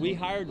forget that we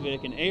hired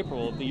Vic in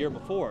April of the year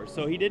before,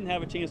 so he didn't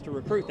have a chance to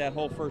recruit that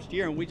whole first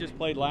year, and we just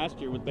played last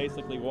year with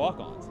basically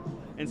walk-ons.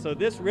 And so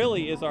this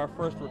really is our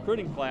first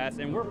recruiting class,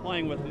 and we're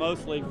playing with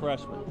mostly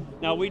freshmen.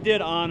 Now, we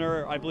did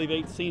honor, I believe,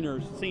 8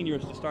 seniors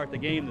to start the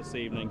game this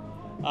evening,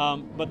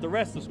 but the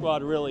rest of the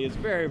squad really is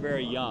very,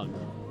 very young.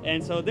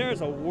 And so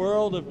there's a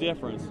world of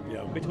difference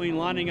between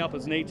lining up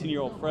as an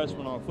 18-year-old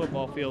freshman on a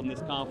football field in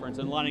this conference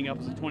and lining up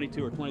as a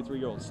 22 or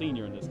 23-year-old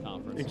senior in this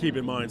conference. And keep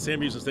in mind,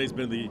 Sam Houston State's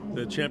been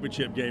the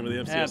championship game of the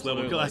FCS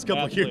level the last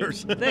couple of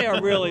years. They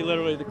are really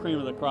literally the cream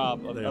of the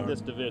crop of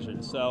this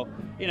division. So,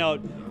 you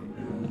know,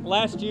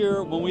 last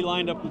year when we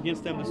lined up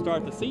against them to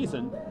start the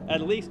season,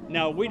 at least,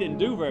 now we didn't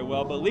do very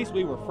well, but at least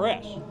we were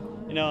fresh.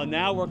 You know,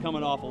 now we're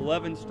coming off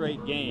 11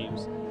 straight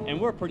games,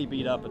 and we're pretty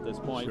beat up at this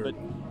point. Sure.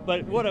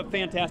 But what a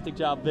fantastic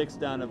job Vic's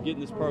done of getting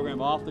this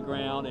program off the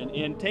ground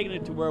and taking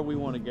it to where we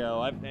want to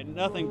go. I've had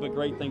nothing but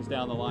great things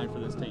down the line for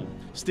this team.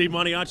 Steve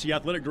Maniaci,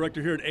 athletic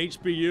director here at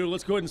HBU.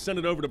 Let's go ahead and send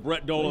it over to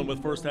Brett Dolan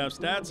with first half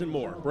stats and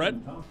more. Brett?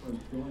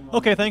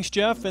 Okay, thanks,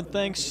 Jeff, and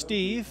thanks,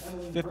 Steve.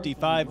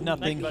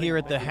 55-0 here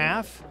at the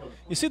half.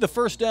 You see the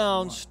first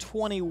downs,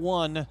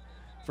 21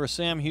 for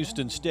Sam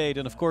Houston State.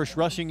 And, of course,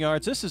 rushing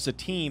yards. This is a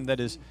team that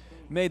has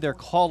made their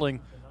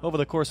calling over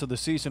the course of the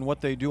season,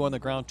 what they do on the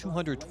ground,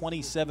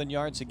 227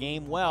 yards a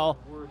game. Well,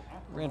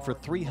 ran for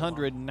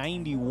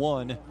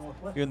 391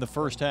 in the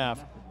first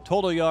half.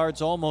 Total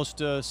yards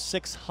almost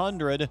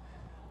 600.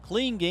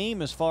 Clean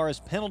game as far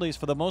as penalties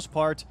for the most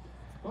part.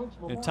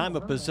 In time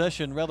of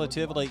possession,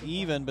 relatively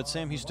even, but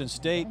Sam Houston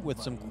State with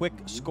some quick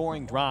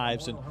scoring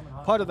drives, and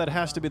part of that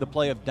has to be the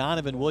play of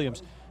Donovan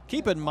Williams.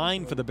 Keep in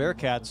mind for the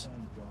Bearcats,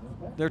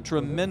 their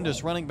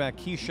tremendous running back,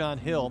 Keyshawn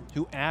Hill,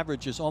 who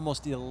averages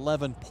almost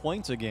 11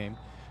 points a game,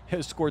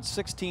 has scored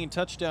 16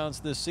 touchdowns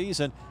this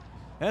season,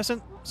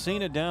 hasn't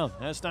seen it down,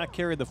 has not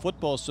carried the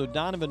football, so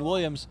Donovan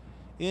Williams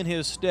in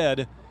his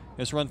stead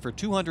has run for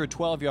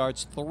 212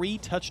 yards, 3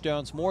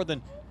 touchdowns, more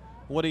than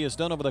what he has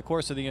done over the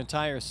course of the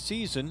entire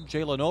season.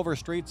 Jalen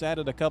Overstreet's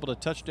added a couple of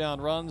touchdown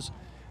runs,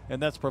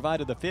 and that's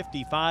provided the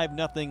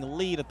 55-0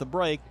 lead at the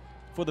break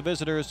for the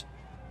visitors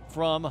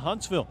from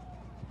Huntsville.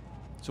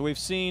 So we've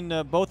seen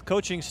both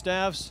coaching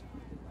staffs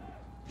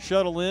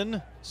shuttle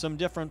in some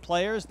different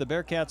players. The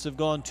Bearcats have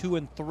gone 2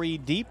 and 3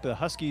 deep. The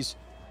Huskies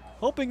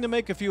hoping to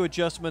make a few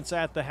adjustments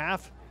at the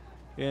half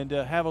and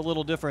have a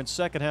little different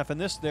second half. And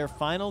this, their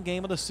final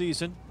game of the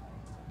season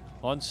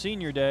on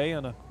Senior Day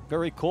on a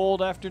very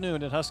cold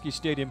afternoon at Husky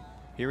Stadium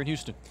here in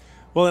Houston.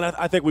 Well, and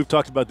I think we've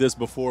talked about this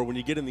before. When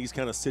you get in these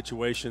kind of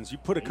situations, you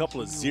put a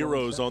couple of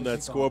zeros on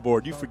that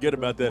scoreboard. You forget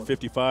about that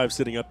 55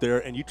 sitting up there,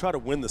 and you try to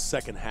win the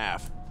second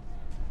half.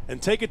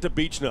 And take it to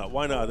Beechnut.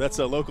 Why not? That's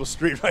a local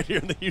street right here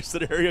in the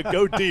Houston area.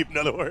 Go deep, in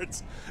other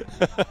words.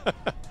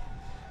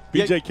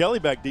 B.J. Kelly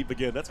back deep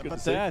again. That's good to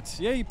see.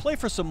 Yeah, you play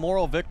for some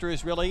moral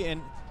victories, really.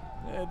 And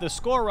the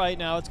score right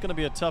now, it's going to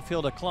be a tough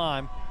hill to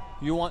climb.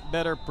 You want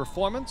better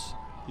performance.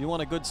 You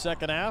want a good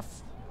second half.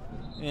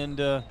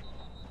 And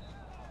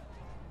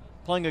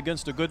playing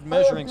against a good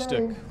measuring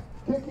stick.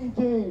 Kicking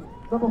team,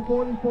 number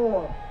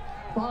 44,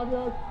 5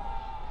 yards.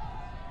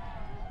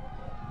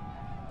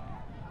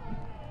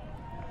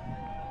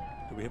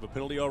 Do we have a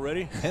penalty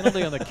already?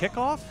 Penalty on the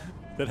kickoff?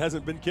 That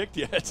hasn't been kicked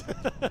yet.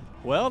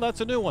 Well,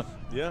 that's a new one.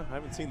 Yeah, I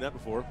haven't seen that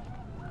before.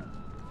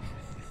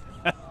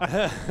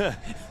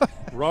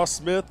 Ross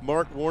Smith,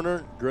 Mark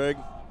Warner, Greg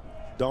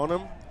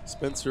Donham,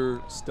 Spencer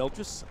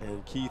Stelgis,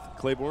 and Keith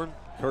Claiborne,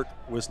 Kirk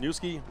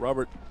Wisniewski,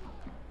 Robert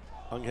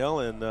Angel,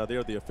 and they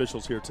are the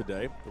officials here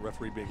today, the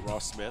referee being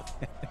Ross Smith.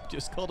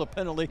 Just called a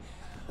penalty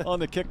on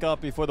the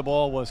kickoff before the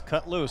ball was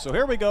cut loose. So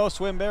here we go.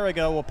 Swim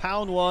Barriga will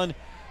pound one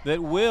that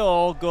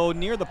will go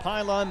near the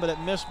pylon, but it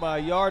missed by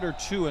a yard or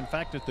two. In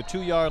fact, at the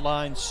 2-yard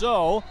line.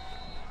 So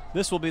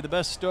this will be the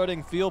best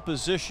starting field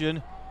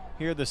position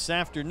here this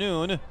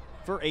afternoon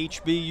for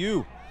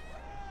HBU.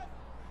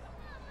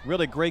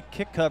 Really great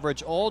kick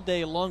coverage all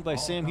day long by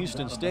Sam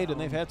Houston State, and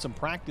they've had some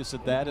practice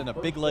at that, and a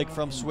big leg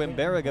from Swim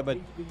Barriga, but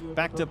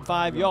backed up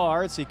 5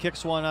 yards. He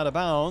kicks one out of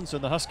bounds,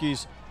 and the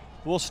Huskies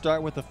will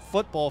start with the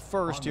football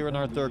first here in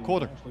our third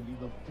quarter.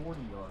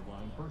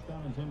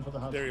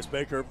 Darius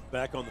Baker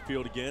back on the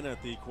field again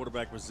at the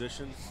quarterback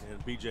position,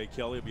 and B.J.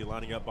 Kelly will be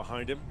lining up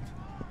behind him.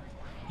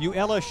 You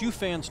LSU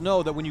fans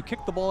know that when you kick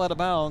the ball out of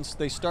bounds,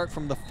 they start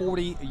from the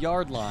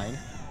 40-yard line.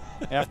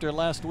 After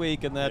last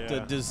week and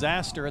that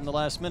disaster in the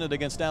last minute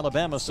against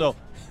Alabama. So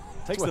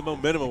takes the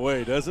momentum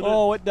away, doesn't it?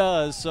 Oh, it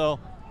does. So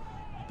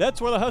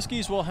that's where the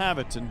Huskies will have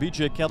it. And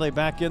B.J. Kelly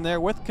back in there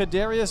with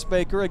Kadarius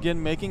Baker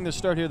again making the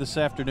start here this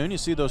afternoon. You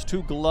see those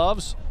 2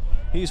 gloves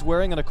he's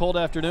wearing on a cold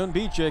afternoon.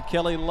 B.J.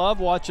 Kelly,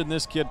 love watching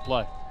this kid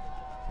play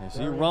as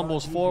he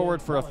rumbles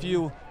forward for a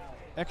few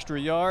extra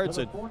yards.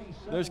 And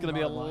there's going to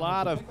be a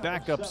lot of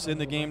backups in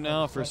the game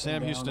now for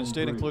Sam Houston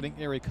State, including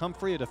Eric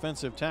Humphrey, a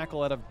defensive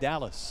tackle out of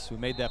Dallas, who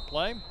made that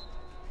play.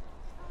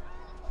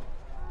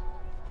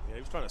 Yeah, he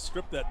was trying to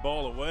strip that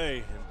ball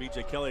away, and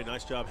B.J. Kelly,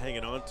 nice job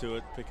hanging on to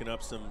it, picking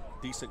up some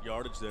decent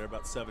yardage there,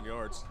 about 7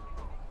 yards.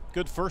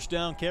 Good first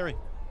down carry.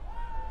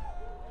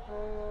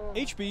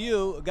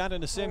 HBU got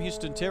into Sam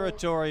Houston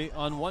territory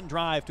on one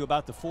drive to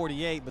about the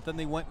 48, but then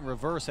they went in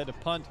reverse, had to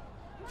punt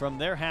from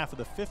their half of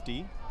the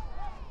 50.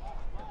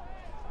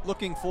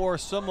 Looking for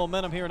some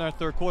momentum here in our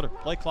third quarter.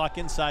 Play clock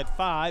inside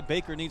 5.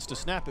 Baker needs to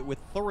snap it with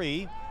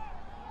 3.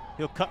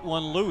 He'll cut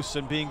one loose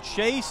and being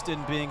chased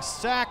and being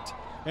sacked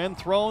and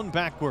thrown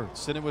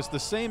backwards. And it was the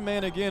same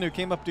man again who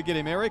came up to get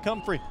him, Eric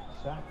Humphrey.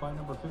 Sacked by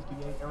number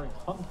 58, Eric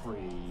Humphrey.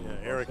 Yeah,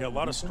 Eric had a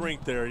lot of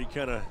strength there. He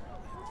kind of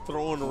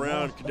throwing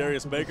around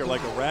Kadarius Baker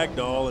like a rag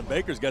doll, and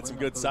Baker's got some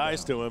good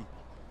size to him.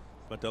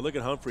 But look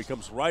at Humphrey,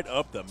 comes right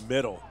up the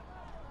middle.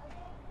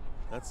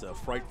 That's a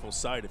frightful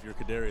sight if you're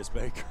Kadarius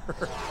Baker.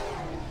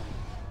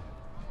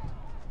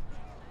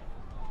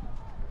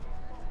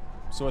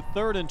 So a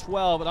 3rd and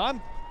 12,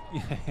 and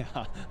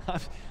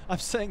I'm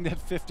saying that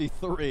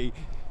 53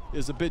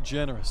 is a bit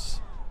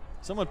generous.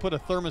 Someone put a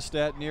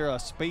thermostat near a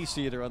space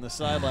heater on the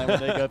sideline when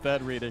they got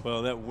that reading.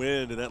 Well, that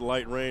wind and that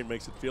light rain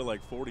makes it feel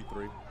like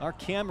 43. Our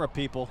camera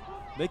people,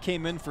 they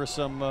came in for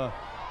some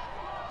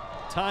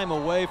time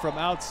away from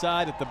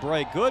outside at the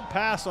break. Good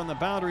pass on the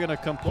boundary and a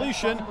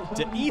completion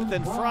to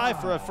Ethan Fry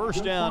for a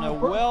first down. A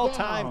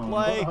well-timed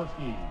play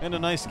and a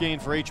nice gain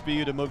for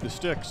HBU to move the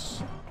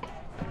sticks.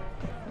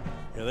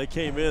 Yeah, they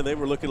came in. They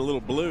were looking a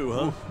little blue,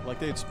 huh? Oof, like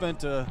they had spent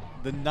the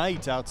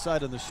night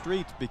outside on the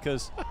street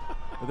because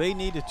they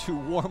needed to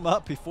warm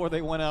up before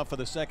they went out for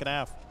the second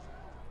half.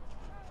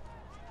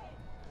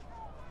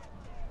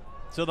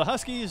 So the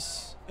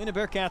Huskies into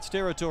Bearcats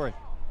territory.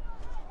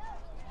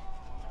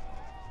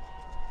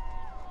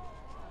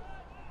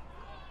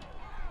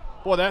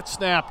 Boy, that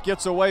snap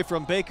gets away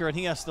from Baker, and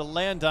he has to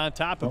land on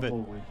top of it.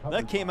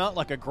 That came out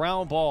like a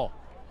ground ball.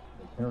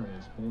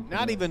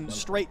 Not even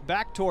straight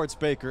back towards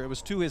Baker. It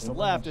was to his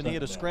left, and he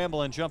had to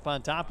scramble and jump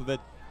on top of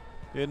it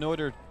in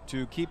order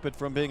to keep it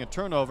from being a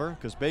turnover,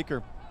 because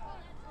Baker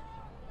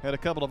had a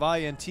couple of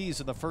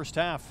INTs in the first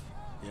half.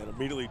 Yeah, and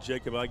immediately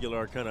Jacob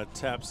Aguilar kind of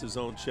taps his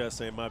own chest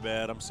saying, my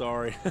bad, I'm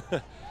sorry.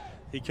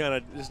 He kind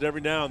of, just every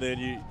now and then,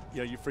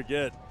 you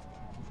forget.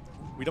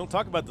 We don't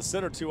talk about the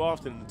center too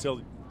often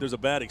until there's a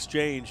bad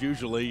exchange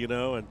usually,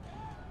 and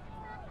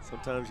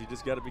sometimes you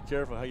just got to be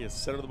careful how you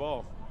center the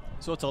ball.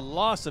 So it's a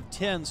loss of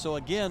 10. So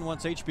again,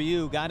 once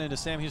HBU got into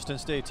Sam Houston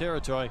State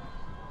territory,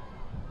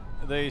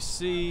 they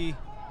see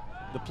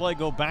the play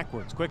go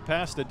backwards. Quick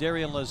pass to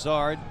Darian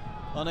Lazard,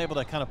 unable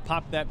to kind of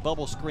pop that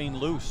bubble screen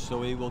loose.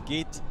 So he will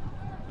get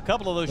a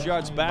couple of those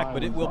yards back,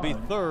 but it will be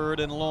 3rd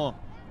and long.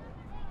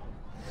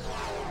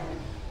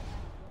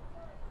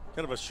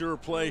 Kind of a sure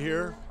play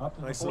here.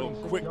 Nice little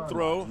quick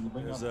throw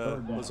as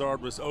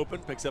Lazard was open.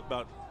 Picks up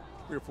about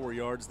 3 or 4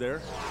 yards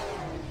there.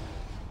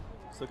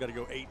 Still got to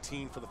go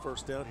 18 for the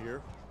first down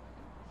here.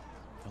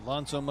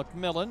 Alonzo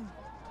McMillan,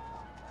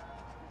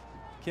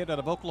 kid out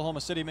of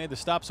Oklahoma City, made the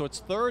stop. So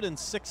it's 3rd and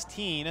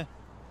 16.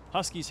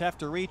 Huskies have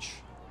to reach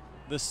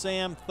the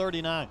Sam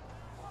 39.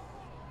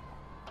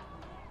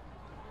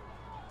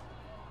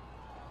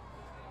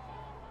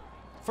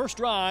 First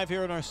drive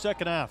here in our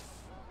second half.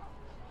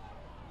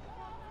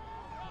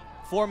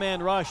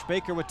 4-man rush.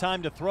 Baker with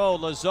time to throw.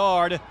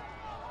 Lazard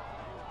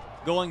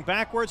going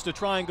backwards to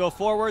try and go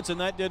forwards,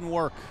 and that didn't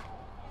work.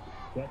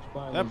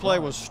 That play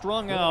was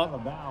strung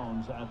out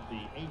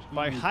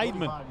by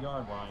Heidman.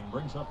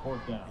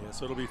 Yeah,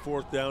 so it'll be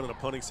 4th down in a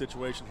punting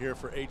situation here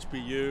for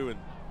HBU. And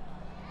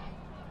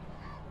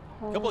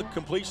a couple of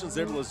completions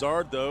there to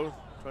Lazard, though.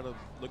 Trying to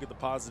look at the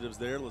positives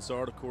there.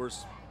 Lazard, of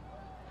course,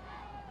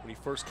 when he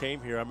first came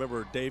here, I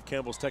remember Dave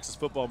Campbell's Texas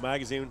Football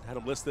Magazine had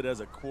him listed as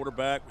a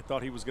quarterback. We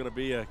thought he was going to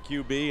be a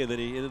QB, and then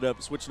he ended up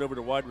switching over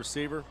to wide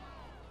receiver.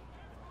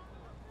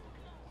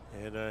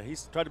 And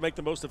he's tried to make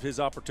the most of his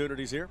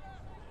opportunities here.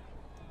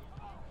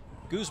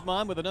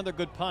 Guzman with another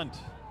good punt.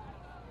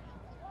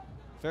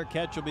 Fair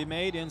catch will be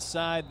made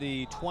inside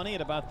the 20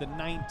 at about the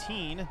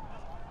 19.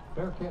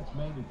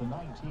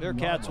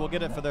 Bearcats will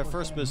get it for their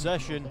first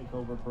possession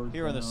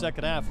here in the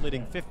second half,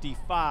 leading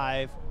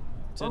 55-0.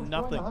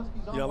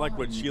 Yeah, I like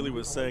what Sheely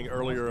was saying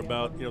earlier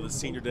about, the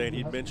senior day, and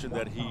he'd mentioned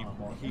that he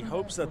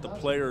hopes that the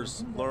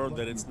players learn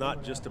that it's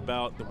not just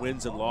about the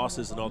wins and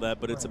losses and all that,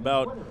 but it's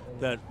about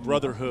that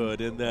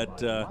brotherhood and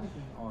that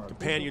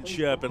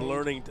companionship and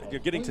learning,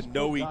 getting to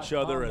know each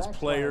other as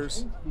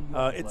players.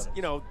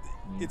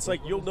 It's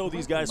like you'll know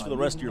these guys for the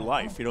rest of your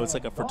life. It's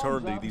like a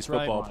fraternity, these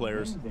football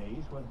players.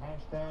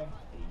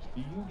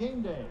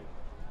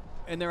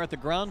 And they're at the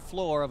ground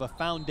floor of a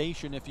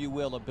foundation, if you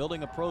will, of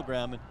building a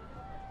program. And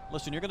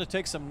listen, you're going to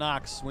take some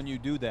knocks when you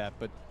do that,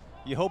 but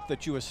you hope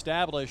that you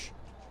establish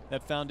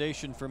that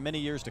foundation for many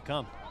years to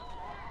come.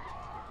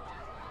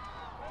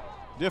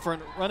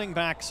 Different running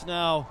backs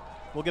now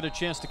will get a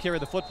chance to carry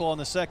the football in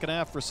the second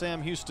half for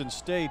Sam Houston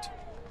State.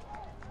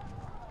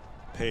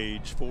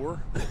 Page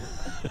 4.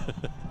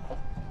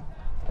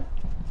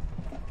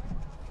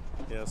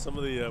 Yeah, some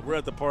of the we're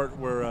at the part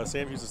where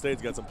Sam Houston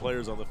State's got some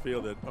players on the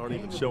field that aren't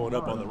even showing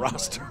up on the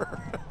roster.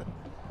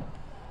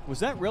 Was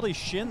that really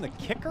Shin, the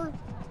kicker,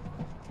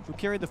 who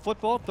carried the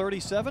football,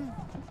 37? Have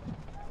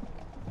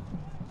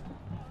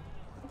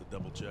to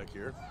double check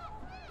here.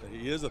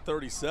 He is a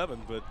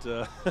 37,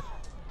 but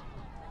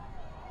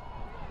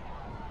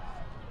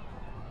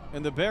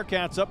and the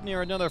Bearcats up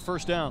near another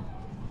first down.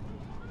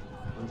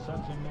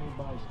 Reception made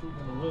by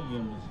Stephen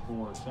Williams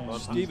for Sam.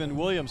 Stephen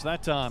Williams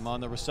that time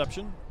on the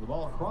reception. The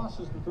ball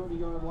crosses the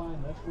 30-yard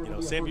line. That's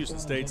where Sam Houston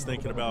State's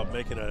thinking about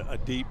making a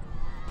deep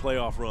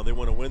playoff run. They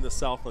want to win the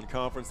Southland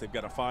Conference. They've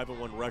got a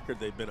 5-1 record.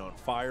 They've been on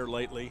fire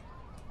lately,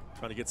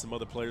 trying to get some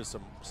other players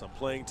some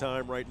playing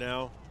time right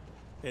now.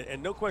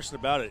 And no question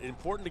about it,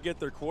 important to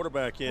get their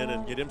quarterback in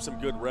and get him some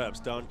good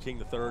reps. Don King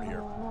III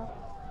here.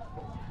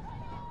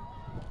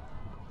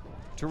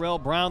 Terrell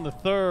Brown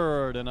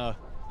III and a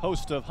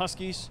host of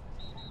Huskies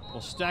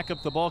will stack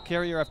up the ball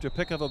carrier after a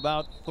pick of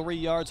about 3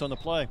 yards on the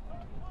play.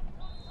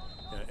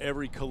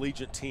 Every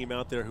collegiate team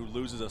out there who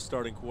loses a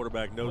starting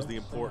quarterback knows the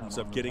importance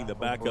of getting the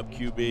backup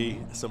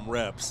QB some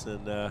reps,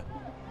 and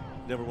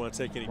never want to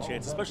take any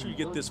chances, especially when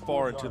you get this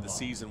far into the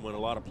season when a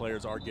lot of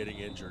players are getting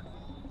injured.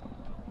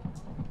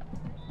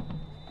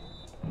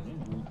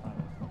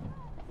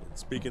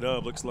 Speaking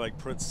of, looks like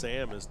Prince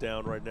Sam is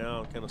down right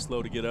now, kind of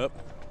slow to get up.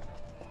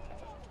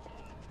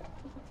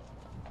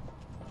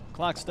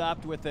 Clock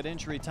stopped with that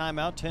injury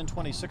timeout,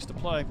 10:26 to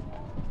play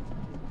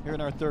here in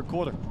our third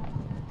quarter.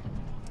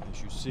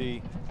 As you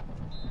see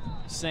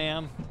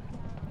Sam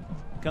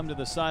come to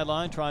the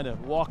sideline trying to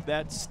walk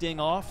that sting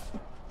off.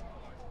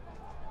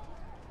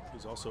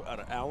 He's also out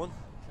of Allen,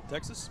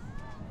 Texas.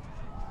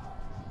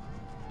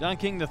 Don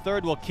King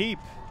III will keep.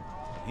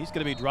 He's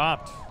going to be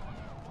dropped.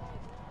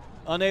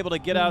 Unable to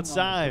get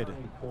outside.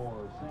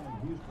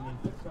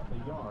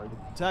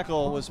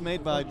 Tackle was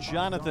made by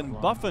Jonathan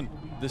Buffin,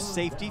 the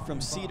safety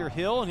from Cedar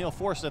Hill, and he'll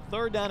force a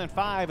 3rd down and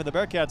 5. And the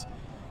Bearcats,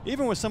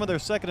 even with some of their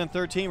second and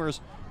third teamers,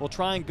 will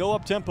try and go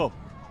up tempo.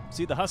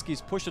 See the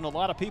Huskies pushing a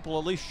lot of people,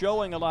 at least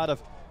showing a lot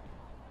of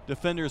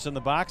defenders in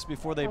the box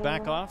before they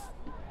back off.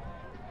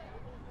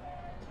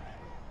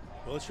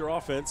 Well, it's your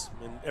offense,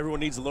 and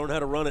everyone needs to learn how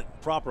to run it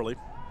properly.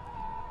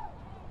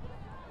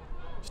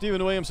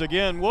 Stephen Williams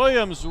again.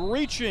 Williams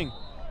reaching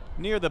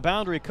near the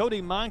boundary.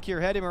 Cody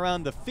Moncure had him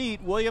around the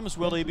feet. Williams,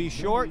 will he be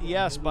short?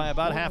 Yes, by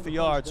about half a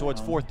yard, so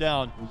it's 4th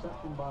down.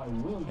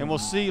 And we'll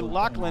see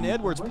Lachlan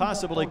Edwards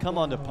possibly come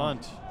on to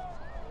punt.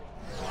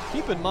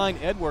 Keep in mind,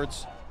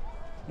 Edwards,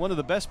 one of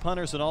the best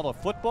punters in all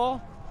of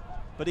football,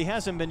 but he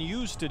hasn't been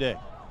used today.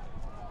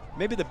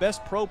 Maybe the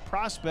best pro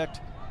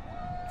prospect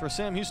for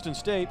Sam Houston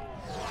State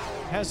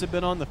hasn't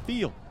been on the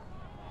field.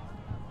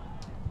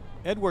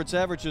 Edwards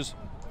averages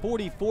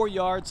 44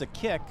 yards a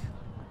kick,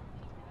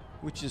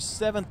 which is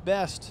 7th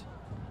best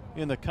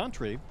in the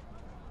country.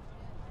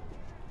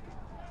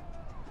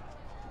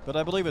 But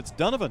I believe it's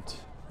Dunavant.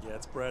 Yeah,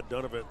 it's Brad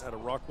Dunavant out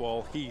of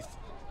Rockwall Heath.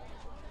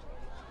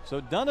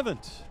 So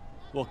Dunavant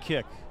will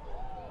kick.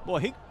 Boy,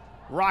 he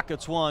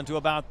rockets one to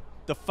about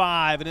the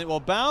 5, and it will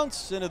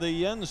bounce into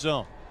the end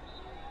zone.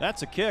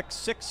 That's a kick,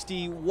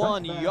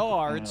 61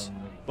 yards,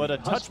 but a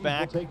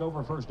touchback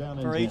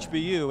for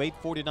HBU.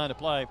 8:49 to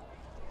play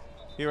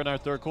here in our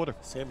third quarter.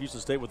 Sam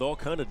Houston State with all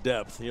kind of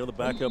depth. You know, the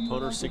backup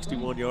punter,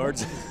 61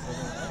 yards.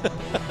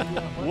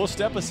 We'll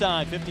step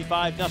aside,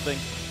 55-0,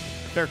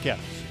 Bearcats.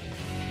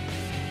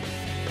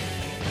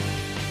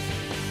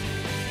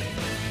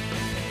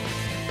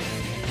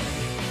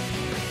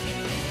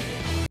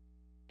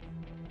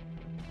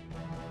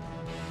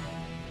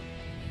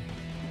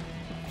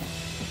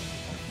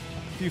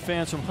 A few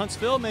fans from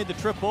Huntsville made the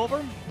trip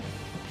over.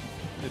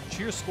 The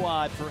cheer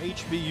squad for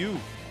HBU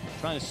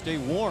trying to stay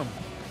warm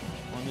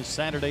on this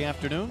Saturday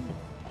afternoon.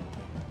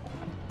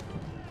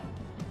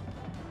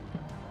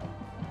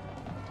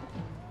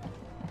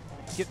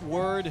 Get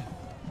word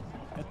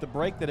at the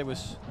break that it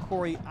was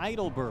Corey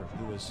Eidelberg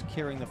who was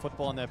carrying the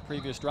football on that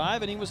previous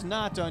drive, and he was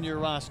not on your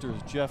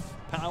rosters, Jeff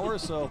Power,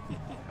 so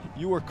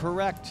you were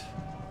correct.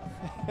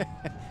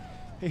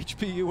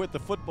 HBU with the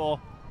football.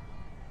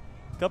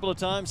 A couple of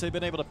times they've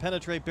been able to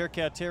penetrate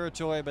Bearcat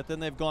territory, but then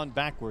they've gone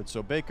backwards.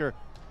 So Baker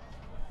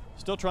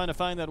still trying to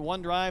find that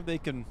one drive they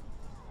can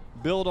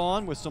build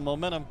on with some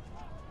momentum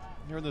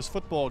here in this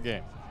football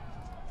game.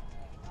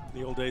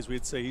 In the old days,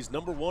 we'd say he's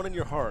number 1 in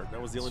your heart.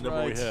 That was the only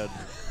number we had.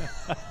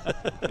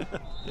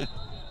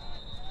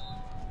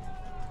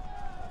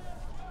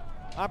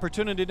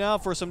 Opportunity now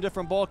for some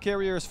different ball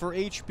carriers for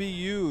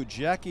HBU.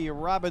 Jackie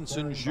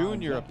Robinson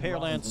Jr., a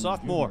Pearland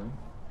sophomore,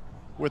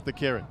 with the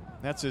carry.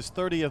 That's his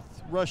 30th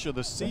rush of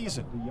the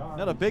season.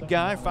 Not a big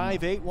guy,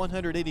 5'8",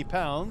 180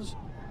 pounds.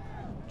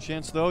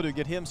 Chance, though, to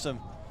get him some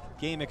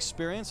game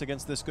experience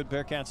against this good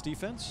Bearcats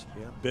defense.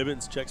 Yeah,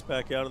 Bibbins checks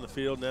back out in the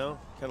field now.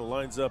 Kind of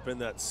lines up in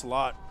that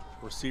slot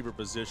receiver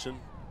position.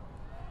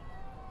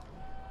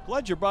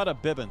 Glad you brought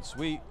up Bibbins.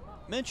 We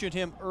mentioned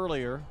him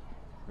earlier.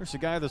 There's a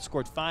guy that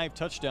scored 5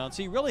 touchdowns.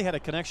 He really had a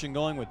connection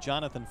going with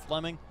Jonathan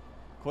Fleming,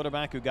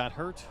 quarterback who got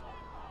hurt.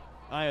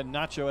 Ian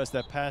Nacho has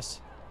that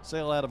pass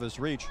sail out of his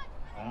reach.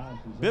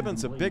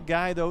 Bibbins, a big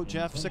guy, though,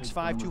 Jeff,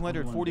 6'5",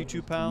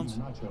 242 pounds.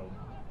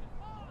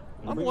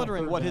 I'm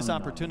wondering what his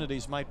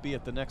opportunities might be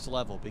at the next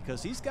level,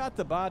 because he's got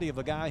the body of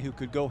a guy who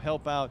could go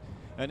help out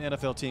an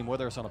NFL team,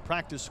 whether it's on a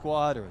practice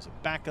squad or as a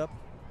backup.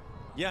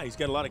 Yeah, he's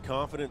got a lot of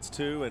confidence,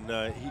 too. And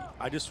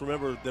I just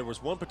remember there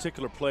was one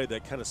particular play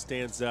that kind of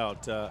stands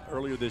out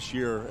earlier this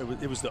year.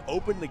 It was to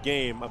open the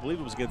game. I believe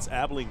it was against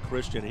Abilene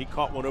Christian. He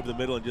caught one over the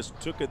middle and just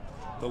took it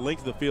the length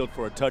of the field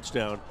for a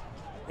touchdown.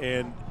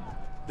 And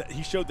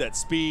he showed that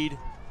speed,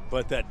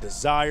 but that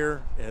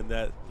desire and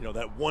that, you know,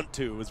 that want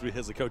to, as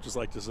the coaches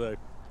like to say.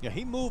 Yeah,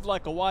 he moved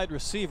like a wide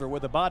receiver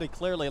with a body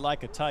clearly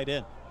like a tight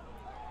end.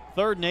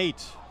 3rd and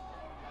 8.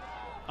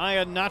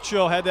 Ian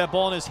Nacho had that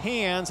ball in his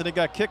hands, and it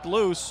got kicked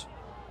loose.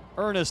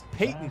 Ernest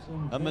Payton,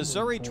 a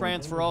Missouri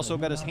transfer, also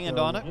got his hand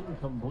on it.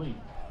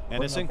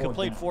 And it's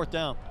incomplete, 4th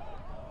down.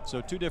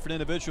 So 2 different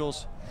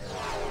individuals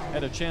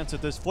had a chance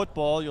at this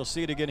football. You'll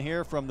see it again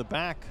here from the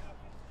back.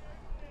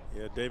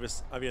 Yeah,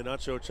 Davis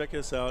Avianacho, check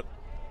this out.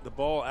 The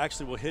ball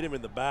actually will hit him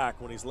in the back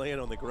when he's laying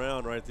on the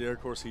ground right there.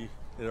 Of course, he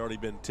had already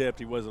been tipped.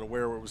 He wasn't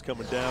aware where it was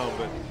coming down,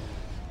 but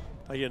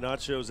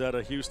Avianacho's out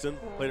of Houston,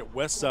 played at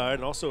Westside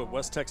and also at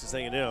West Texas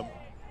A&M.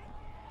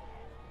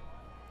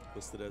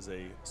 Listed as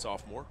a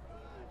sophomore.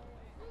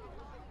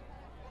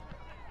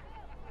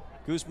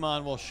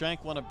 Guzman will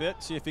shank one a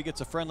bit, see if he gets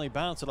a friendly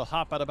bounce. It'll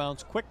hop out of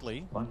bounds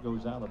quickly. Punt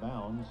goes out of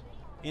bounds.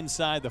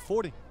 Inside the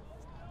 40.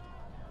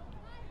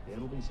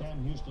 It'll be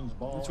Sam Houston's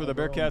ball. That's where the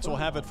Bearcats will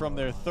have it from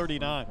their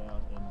 39.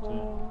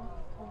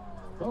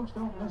 Folks,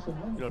 don't listen.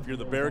 You know, if you're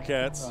the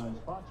Bearcats,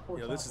 you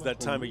know, this is that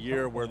time of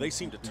year where they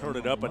seem to turn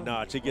it up a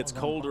notch. It gets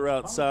colder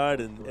outside,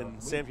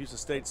 and Sam Houston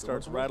State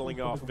starts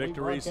rattling off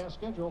victories. And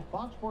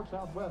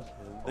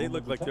they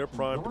look like they're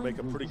primed to make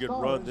a pretty good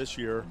run this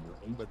year,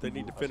 but they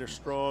need to finish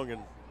strong,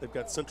 and they've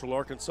got Central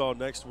Arkansas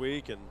next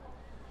week, and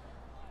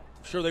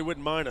I'm sure they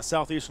wouldn't mind a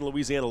Southeastern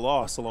Louisiana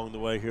loss along the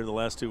way here in the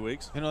last 2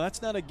 weeks. You know,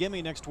 that's not a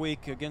gimme next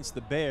week against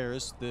the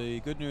Bears. The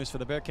good news for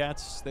the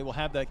Bearcats, they will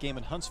have that game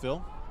in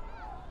Huntsville.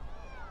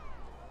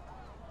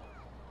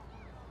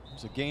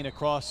 There's a gain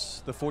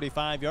across the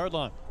 45-yard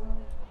line.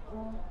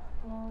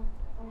 Well,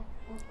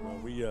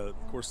 we, of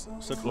course,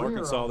 Central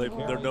Arkansas,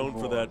 they're known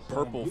for that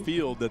purple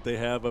field that they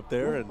have up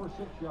there, and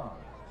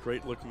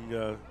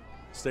great-looking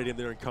stadium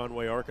there in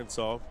Conway,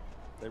 Arkansas.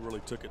 They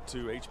really took it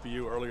to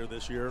HBU earlier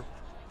this year,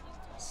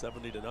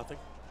 70-0.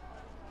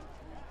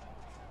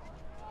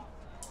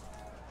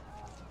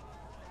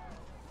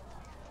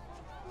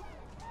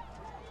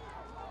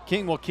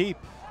 King will keep.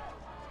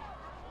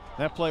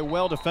 That play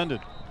well defended.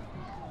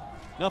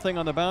 Nothing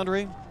on the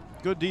boundary.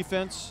 Good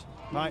defense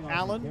by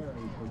Allen.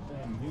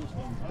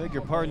 Beg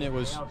your pardon, it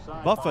was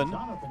Buffin.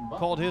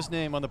 Called his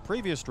name on the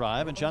previous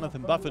drive, and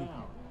Jonathan Buffin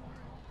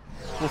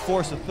will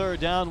force a third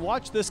down.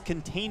 Watch this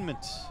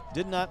containment.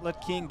 Did not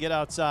let King get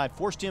outside.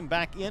 Forced him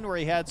back in where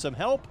he had some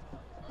help.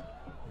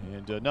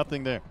 And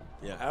nothing there.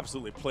 Yeah,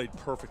 absolutely played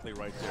perfectly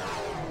right there.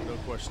 No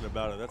question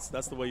about it.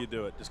 That's the way you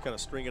do it. Just kind of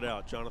string it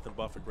out. Jonathan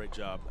Buffett, great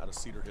job out of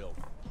Cedar Hill.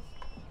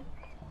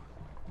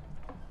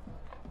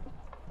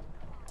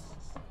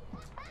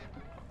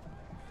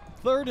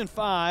 Third and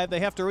 5. They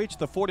have to reach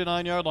the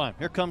 49-yard line.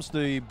 Here comes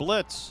the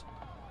blitz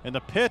and the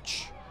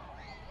pitch.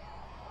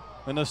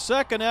 And the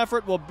second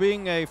effort will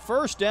bring a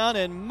first down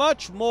and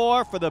much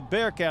more for the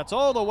Bearcats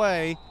all the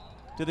way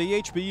to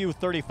the HBU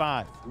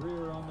 35.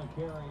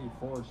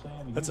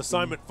 That's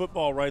assignment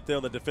football right there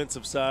on the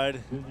defensive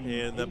side,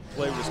 and the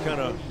play was kind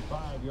of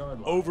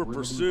over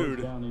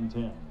pursued.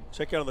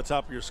 Check out on the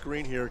top of your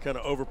screen here, kind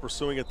of over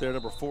pursuing it there,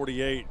 number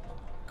 48,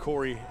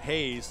 Corey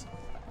Hayes.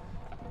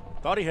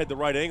 Thought he had the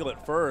right angle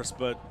at first,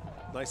 but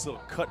nice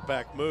little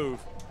cutback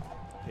move.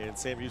 And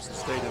Sam Houston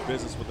stayed in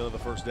business with another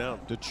first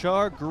down.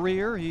 Dechar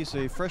Greer, he's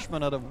a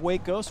freshman out of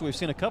Waco, so we've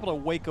seen a couple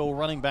of Waco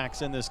running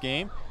backs in this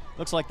game.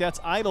 Looks like that's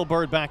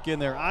Eidelberg back in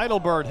there.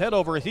 Eidelberg head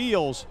over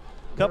heels,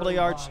 a couple of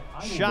yards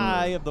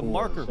shy of the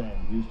marker.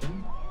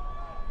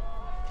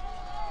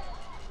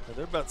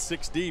 They're about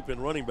 6 deep in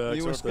running backs.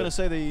 You was going to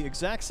say the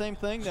exact same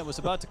thing that was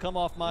about to come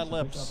off my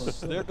lips.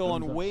 They're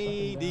going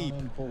way deep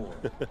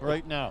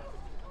right now.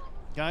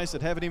 Guys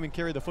that haven't even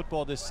carried the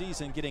football this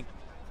season getting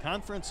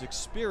conference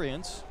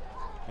experience.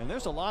 And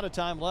there's a lot of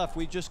time left.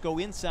 We just go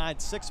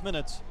inside 6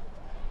 minutes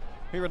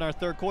here in our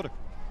third quarter.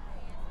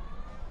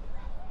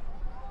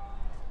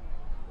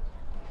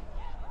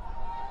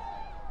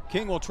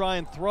 King will try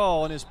and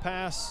throw, and his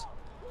pass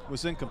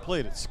was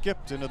incomplete. It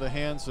skipped into the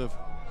hands of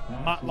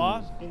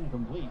Matlaw.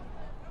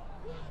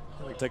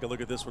 Let me take a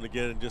look at this one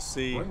again and just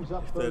see if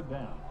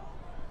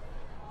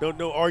that.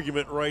 No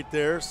argument right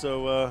there.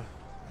 So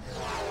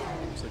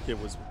looks like it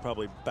was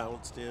probably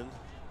bounced in.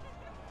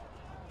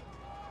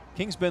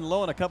 King's been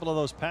low on a couple of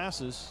those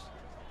passes.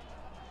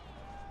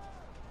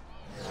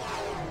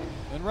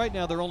 And right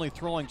now they're only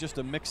throwing just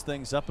to mix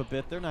things up a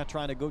bit. They're not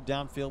trying to go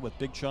downfield with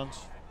big chunks.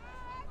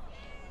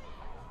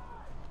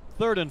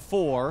 3rd and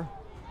 4.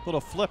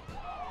 Little flip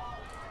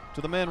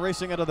to the man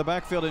racing out of the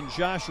backfield, and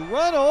Josh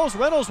Reynolds.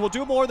 Reynolds will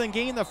do more than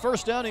gain the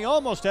first down. He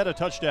almost had a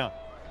touchdown.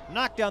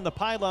 Knocked down the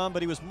pylon,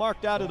 but he was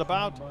marked out at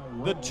about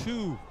the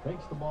 2.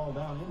 Takes the ball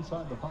down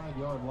inside the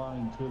 5-yard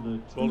line to the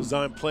 2.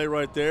 Well-designed play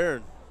right there.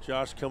 And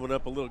Josh coming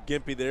up a little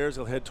gimpy there as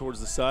he'll head towards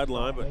the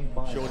sideline, but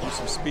showing you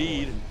some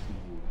speed.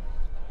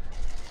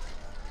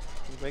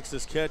 He makes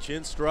this catch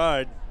in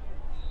stride.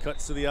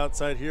 Cuts to the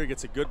outside here,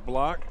 gets a good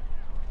block.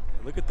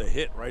 Look at the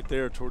hit right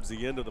there towards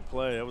the end of the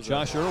play. That was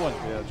Josh Irwin.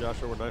 Yeah,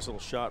 Josh Irwin, nice little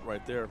shot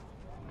right there.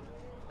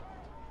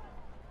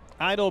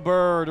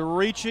 Eidelberg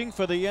reaching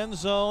for the end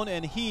zone,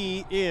 and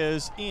he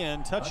is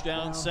in.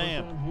 Touchdown,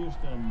 Sam.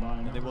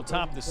 And they will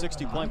top the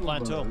 60-point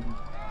plateau.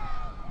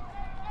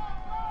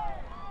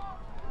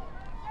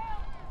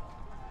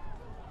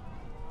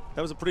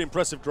 That was a pretty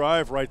impressive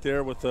drive right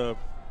there with, for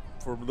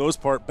the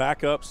most part,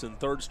 backups and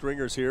third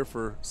stringers here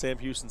for Sam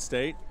Houston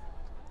State.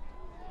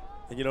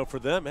 And, you know, for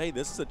them, hey,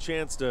 this is a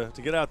chance to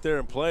get out there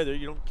and play.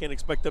 You can't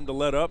expect them to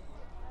let up.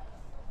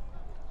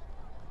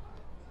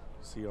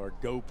 See our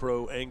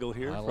GoPro angle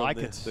here from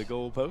the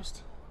goal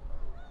post.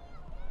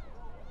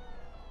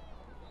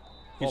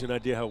 Gives you an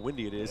idea how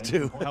windy it is,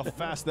 too. How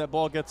fast that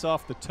ball gets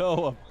off the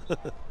toe of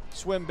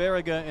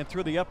Swinberga and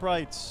through the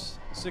uprights.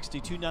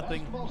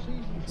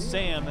 62-0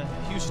 Sam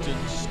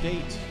Houston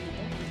State.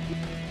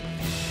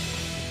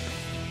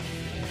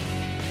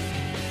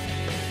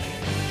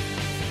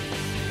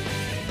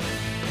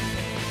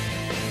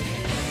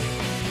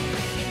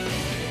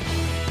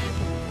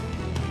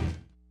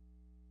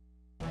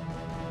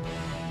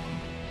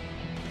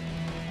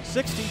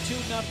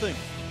 $62-0.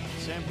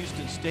 Sam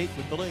Houston State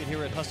with the lead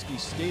here at Husky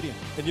Stadium.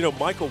 And, you know,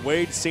 Michael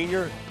Wade,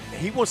 senior,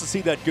 he wants to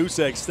see that goose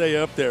egg stay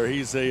up there.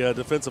 He's a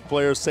defensive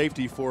player,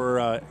 safety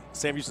for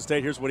Sam Houston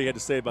State. Here's what he had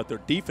to say about their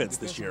defense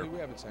this year. We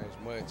haven't changed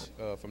much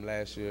from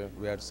last year.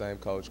 We have the same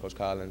coach, Coach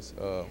Collins.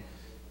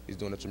 He's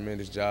doing a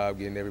tremendous job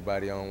getting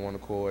everybody on one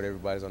accord.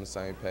 Everybody's on the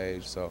same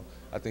page. So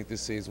I think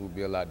this season will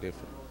be a lot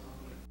different.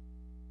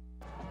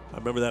 I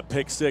remember that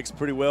pick six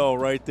pretty well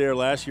right there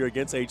last year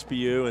against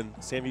HBU and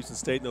Sam Houston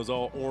State in those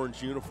all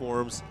orange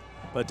uniforms.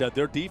 But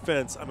their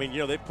defense, I mean, you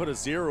know, they put a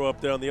 0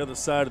 up there on the other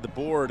side of the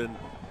board, and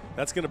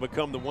that's going to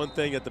become the one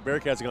thing that the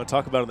Bearcats are going to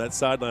talk about on that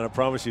sideline. I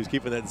promise you, is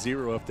keeping that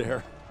 0 up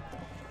there.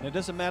 And it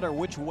doesn't matter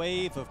which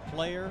wave of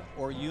player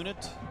or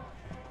unit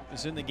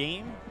is in the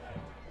game.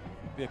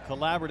 It'll be a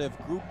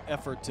collaborative group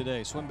effort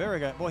today.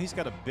 Swinberga, boy, he's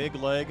got a big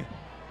leg.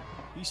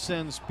 He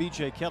sends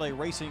B.J. Kelly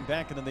racing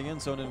back into the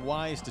end zone and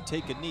Wise to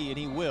take a knee, and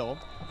he will.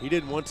 He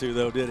didn't want to,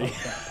 though, did he?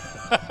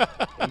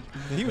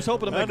 He was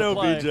hoping to make a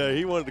play. I know B.J.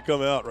 He wanted to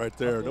come out right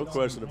there. No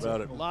question about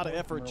it. A lot of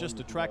effort just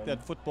to track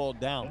that football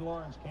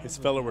down. His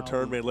fellow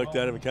return man looked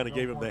at him and kind of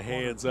gave him the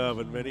hands up,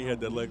 and man, he had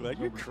that leg like,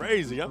 you're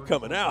crazy, I'm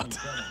coming out.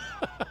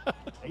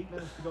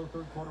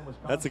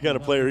 That's the kind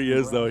of player he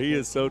is, though. He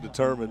is so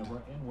determined.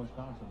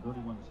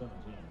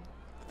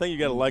 thing you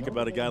got to like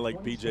about a guy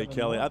like B.J.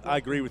 Kelly, I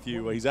agree with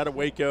you. He's out of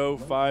Waco,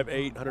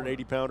 5'8",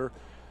 180-pounder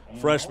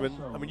freshman.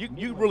 I mean,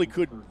 you really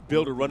could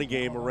build a running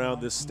game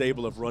around this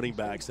stable of running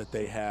backs that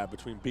they have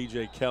between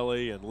B.J.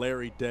 Kelly and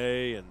Larry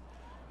Day and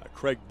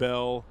Craig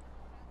Bell.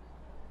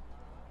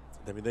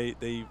 I mean,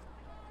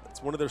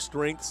 it's one of their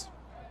strengths.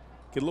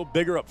 Get a little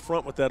bigger up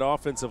front with that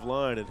offensive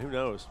line, and who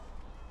knows?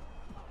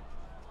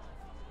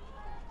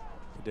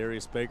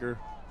 Darius Baker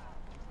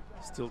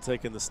still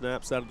taking the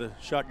snaps out of the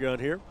shotgun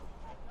here.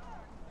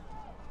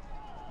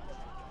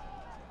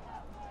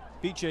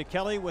 B.J.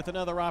 Kelly with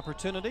another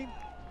opportunity.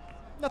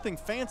 Nothing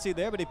fancy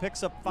there, but he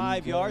picks up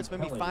 5 yards,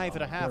 maybe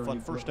 5.5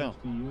 on first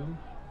down.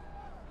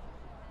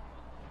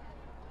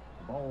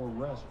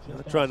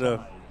 Trying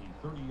to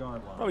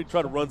probably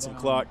try to run some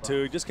clock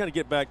too. Just kind of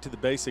get back to the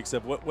basics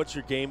of what's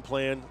your game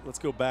plan. Let's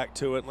go back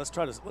to it. Let's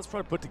try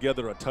to put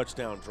together a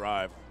touchdown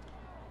drive.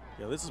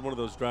 This is one of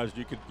those drives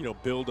you could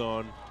build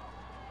on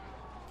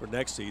for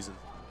next season.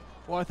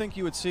 Well, I think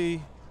you would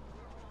see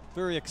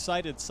very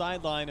excited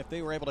sideline if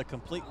they were able to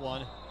complete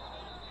one.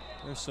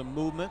 There's some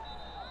movement.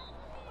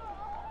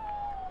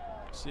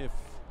 See if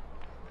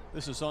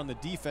this is on the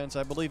defense.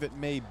 I believe it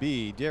may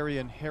be.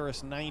 Darian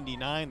Harris,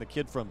 99, the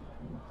kid from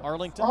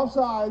Arlington.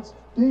 Offsides,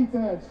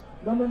 defense,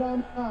 number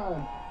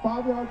 99.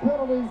 5-yard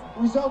penalty,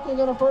 resulting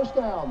in a first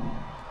down.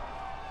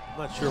 I'm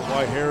not sure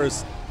why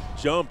Harris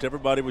jumped.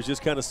 Everybody was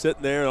just kind of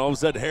sitting there, and all of a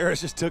sudden Harris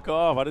just took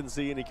off. I didn't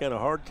see any kind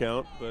of hard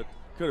count, but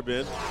could have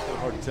been. Kind of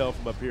hard to tell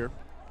from up here.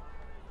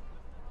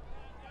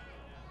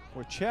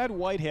 Where Chad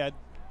Whitehead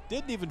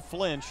didn't even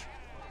flinch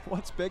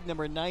once big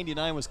number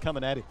 99 was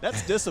coming at him.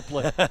 That's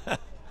discipline.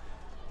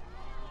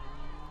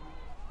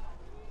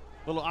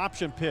 Little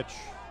option pitch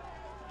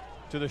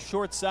to the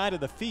short side of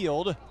the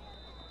field,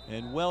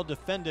 and well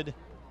defended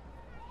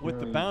with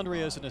the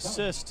boundary as an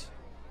assist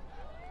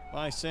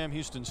by Sam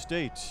Houston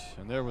State.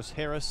 And there was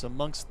Harris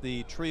amongst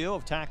the trio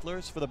of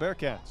tacklers for the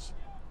Bearcats.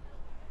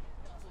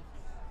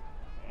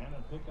 And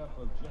a pickup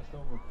of just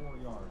over 4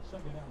 yards.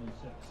 Second down and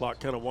 6. Clock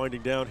kind of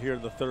winding down here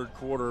in the third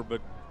quarter,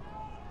 but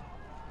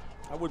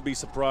I wouldn't be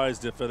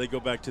surprised if they go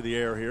back to the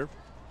air here.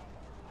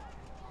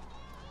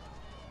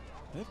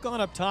 They've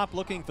gone up top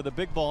looking for the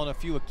big ball on a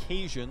few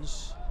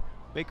occasions.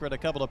 Baker had a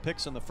couple of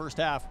picks in the first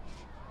half.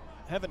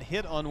 Haven't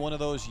hit on one of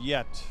those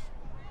yet.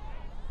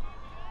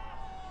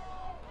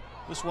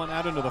 This one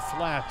out into the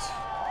flat.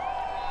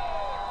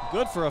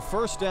 Good for a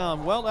first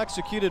down. Well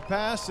executed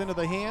pass into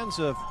the hands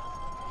of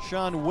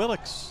Sean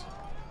Willix.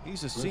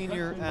 He's a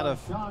senior out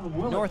of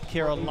North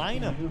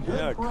Carolina.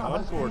 Yeah,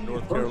 Concord,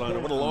 North Carolina.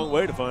 Went a long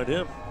way to find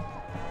him.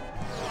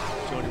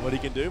 Showing you what he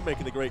can do,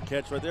 making the great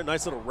catch right there.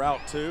 Nice little route,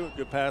 too.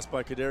 Good pass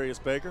by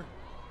Kadarius Baker.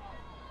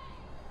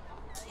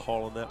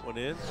 Hauling that one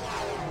in.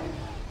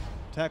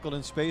 Tackled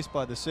in space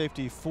by the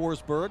safety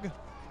Forsberg.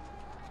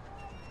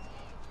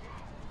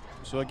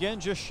 So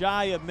again, just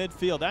shy of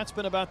midfield. That's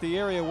been about the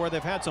area where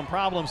they've had some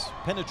problems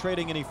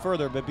penetrating any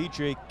further. But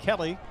B.J.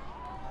 Kelly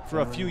for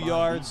a few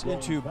yards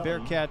into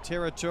Bearcat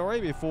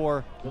territory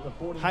before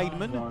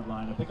Heidman,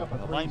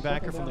 a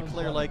linebacker from the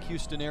Clear Lake,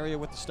 Houston area,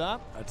 with the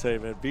stop. I tell you,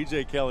 man,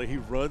 B.J. Kelly, he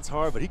runs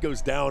hard, but he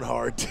goes down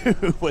hard, too.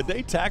 When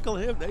they tackle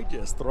him, they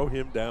just throw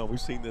him down.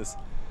 We've seen this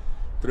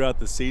throughout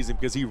the season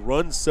because he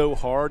runs so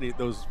hard.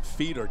 Those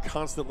feet are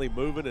constantly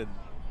moving and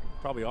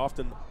probably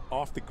often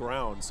off the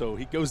ground, so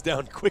he goes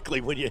down quickly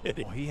when you hit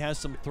him. Well, he has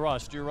some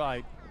thrust, you're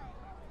right.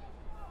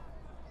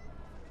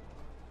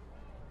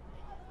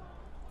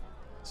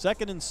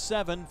 Second and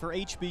 7 for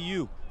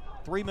HBU.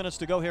 3 minutes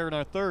to go here in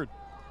our third.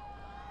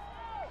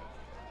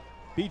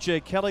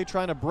 B.J. Kelly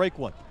trying to break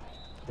one.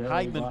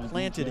 Heidman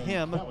planted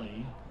him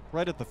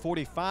right at the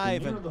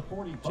 45. And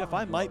Jeff,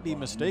 I might be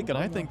mistaken.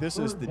 I think this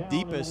is the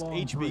deepest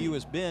HBU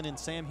has been in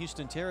Sam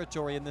Houston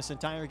territory in this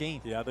entire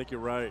game. Yeah, I think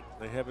you're right.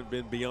 They haven't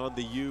been beyond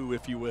the U,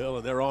 if you will,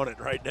 and they're on it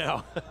right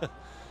now.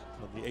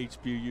 On the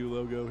HBU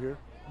logo here.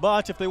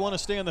 But if they want to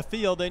stay on the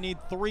field, they need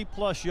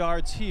 3+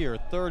 yards here.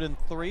 3rd and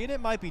 3, and it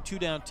might be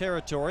 2-down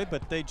territory,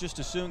 but they just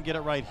as soon get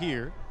it right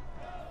here.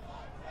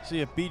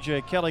 See if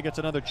B.J. Kelly gets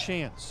another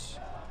chance.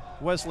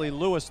 Wesley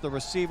Lewis, the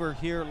receiver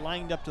here,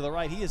 lined up to the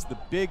right. He is the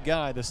big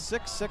guy, the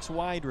 6'6"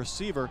 wide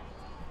receiver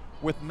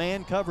with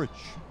man coverage.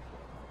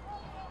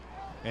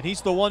 And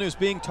he's the one who's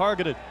being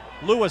targeted.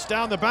 Lewis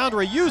down the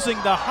boundary using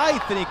the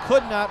height, and he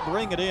could not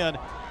bring it in.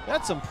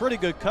 That's some pretty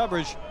good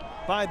coverage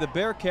by the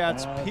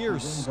Bearcats.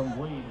 Pierce.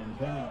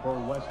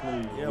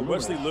 Yeah,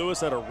 Wesley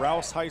Lewis out of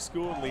Rouse High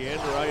School in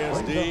Leander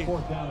ISD.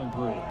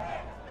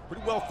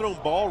 Pretty well thrown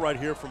ball right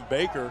here from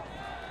Baker.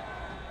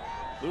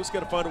 Lewis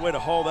got to find a way to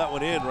haul that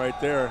one in right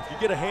there. If you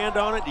get a hand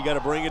on it, you got to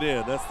bring it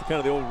in. That's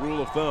the old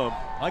rule of thumb.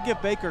 I give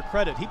Baker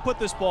credit. He put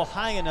this ball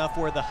high enough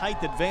where the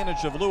height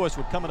advantage of Lewis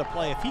would come into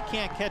play. If he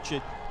can't catch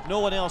it, no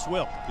one else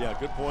will. Yeah,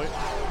 good point.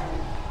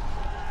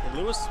 And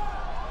Lewis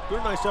doing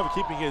a nice job of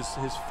keeping his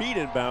feet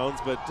in bounds,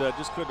 but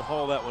just couldn't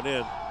haul that one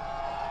in.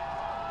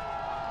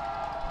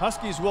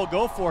 Huskies will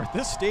go for it.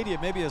 This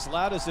stadium may be as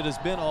loud as it has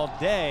been all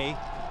day.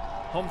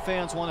 Home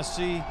fans want to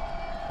see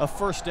a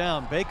first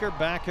down. Baker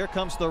back. Here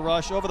comes the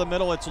rush over the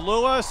middle. It's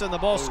Lewis, and the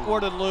ball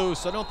squirted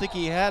loose. I don't think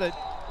he had it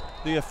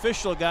The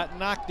official got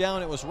knocked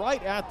down. It was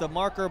right at the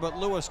marker, but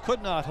Lewis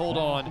could not hold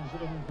on,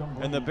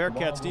 and the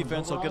Bearcats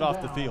defense will get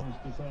off the field.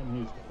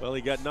 Well,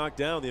 he got knocked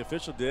down. The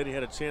official did. He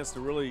had a chance to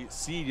really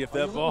see if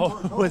that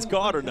ball was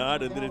caught or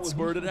not, and then it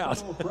squirted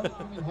out.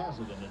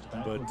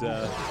 But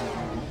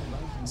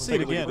see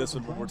it again. Look at this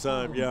one more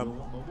time. Yeah.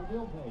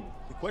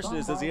 The question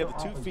is, does he have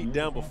the 2 feet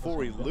down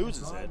before he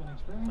loses it?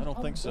 I don't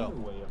think so.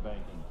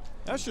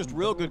 That's just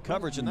real good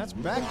coverage, and that's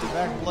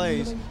back-to-back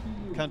plays.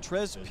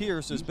 Contrez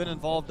Pierce has been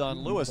involved on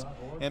Lewis,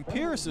 and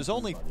Pierce is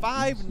only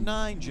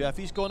 5'9", Jeff.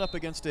 He's going up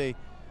against a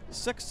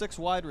 6'6"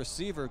 wide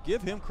receiver.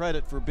 Give him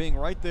credit for being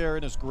right there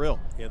in his grill.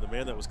 Yeah, the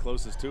man that was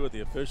closest to it, the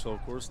official,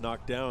 of course,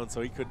 knocked down,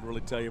 so he couldn't really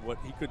tell you what.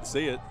 He couldn't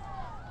see it.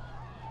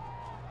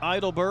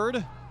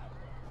 Idlebird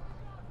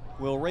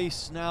will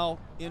race now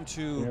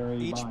into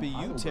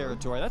HBU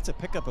territory. That's a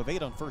pickup of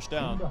 8 on first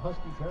down.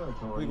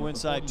 We go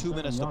inside 2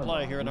 minutes to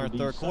play here in our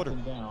third quarter.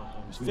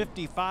 It's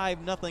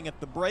 55-0 at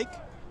the break.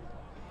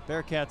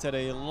 Bearcats had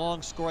a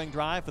long scoring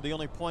drive for the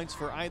only points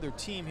for either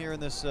team here in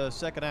this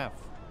second half.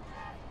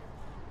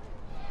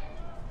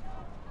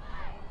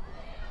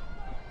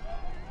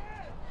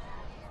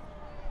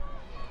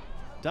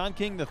 Don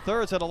King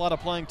III's had a lot of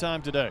playing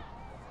time today.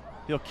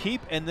 He'll keep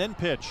and then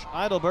pitch.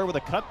 Idlebird with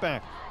a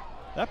cutback.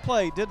 That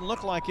play didn't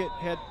look like it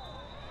had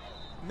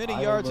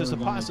many yards as a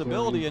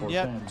possibility, and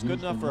yet it's good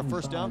enough for a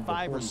first down,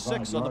 5 or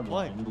 6 on the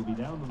play.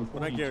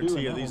 When I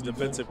guarantee you these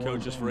defensive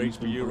coaches for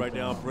HBU right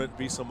now, Brent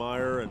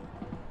Wieselmeyer and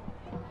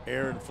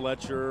Aaron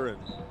Fletcher and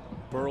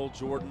Burl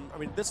Jordan, I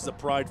mean, this is a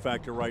pride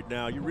factor right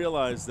now. You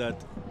realize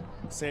that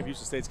Sam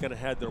Houston State's kind of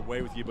had their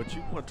way with you, but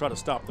you want to try to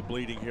stop the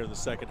bleeding here in the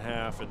second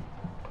half, and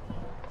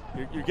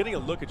you're getting a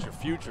look at your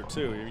future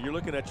too. You're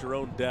looking at your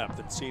own depth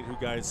and seeing who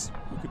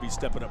could be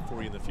stepping up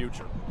for you in the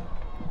future.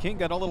 King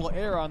got a little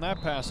air on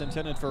that pass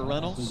intended for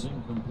Reynolds.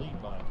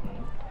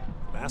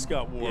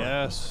 Mascot war.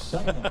 Yes.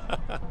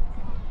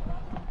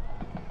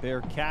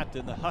 Bearcat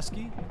and the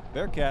Husky.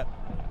 Bearcat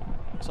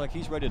looks like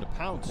he's ready to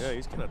pounce. Yeah,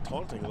 he's kind of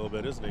taunting a little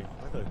bit, isn't he?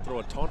 I'm going to throw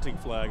a taunting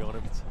flag on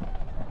him. It's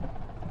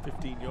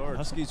 15 yards.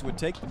 Huskies would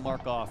take the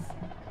mark off.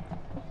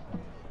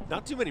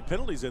 Not too many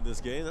penalties in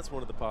this game. That's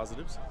one of the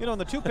positives. You know,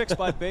 and the 2 picks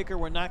by Baker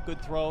were not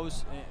good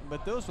throws,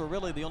 but those were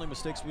really the only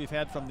mistakes we've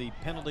had from the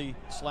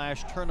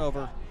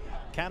penalty/turnover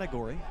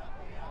category.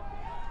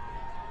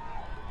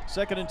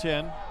 2nd and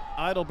 10.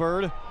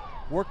 Idlebird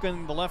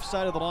working the left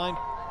side of the line,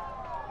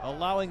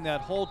 allowing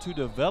that hole to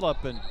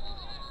develop, and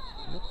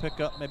he'll pick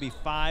up maybe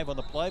 5 on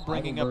the play,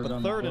 bringing up a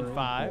 3rd and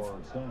 5.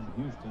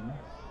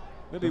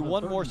 Maybe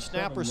 1 more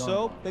snap or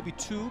so, maybe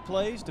 2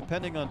 plays,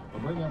 depending on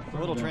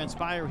what will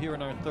transpire here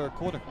in our third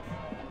quarter.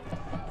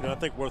 You know, I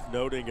think worth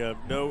noting,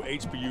 no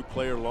HBU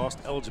player lost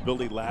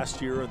eligibility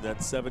last year in that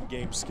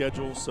 7-game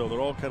schedule, so they're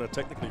all kind of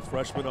technically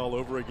freshmen all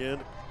over again.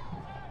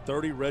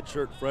 30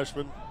 redshirt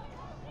freshmen,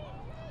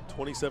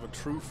 27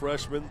 true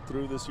freshmen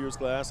through this year's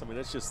class. I mean,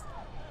 that's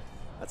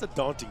a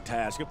daunting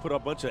task. You put a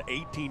bunch of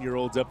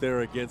 18-year-olds up there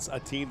against a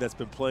team that's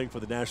been playing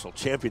for the national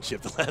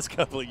championship the last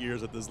couple of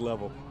years at this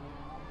level.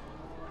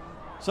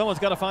 Someone's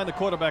got to find the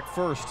quarterback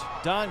first.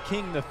 Don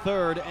King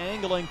III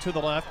angling to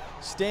the left,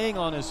 staying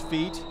on his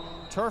feet.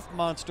 Turf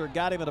Monster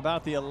got him at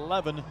about the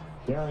 11.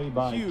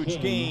 Huge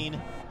gain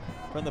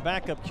from the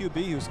backup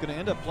QB, who's going to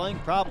end up playing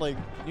probably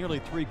nearly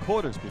 3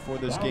 quarters before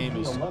this game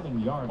is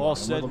all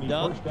said and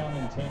done.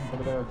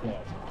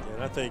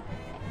 And I think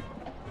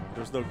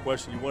there's no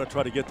question you want to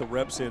try to get the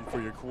reps in for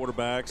your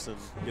quarterbacks and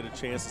get a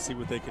chance to see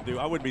what they can do.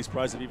 I wouldn't be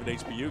surprised if even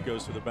HBU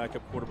goes to the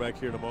backup quarterback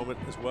here in a moment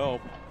as well.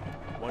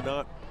 Why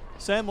not?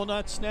 Sam will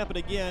not snap it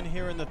again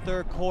here in the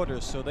third quarter,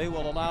 so they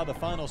will allow the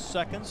final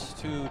seconds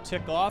to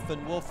tick off,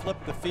 and we'll flip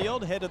the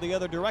field, head to the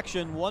other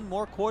direction. 1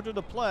 more quarter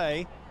to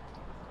play.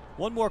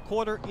 1 more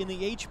quarter in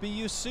the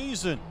HBU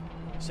season.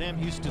 Sam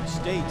Houston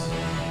State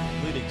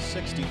leading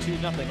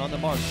 62-0 on the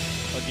march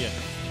again.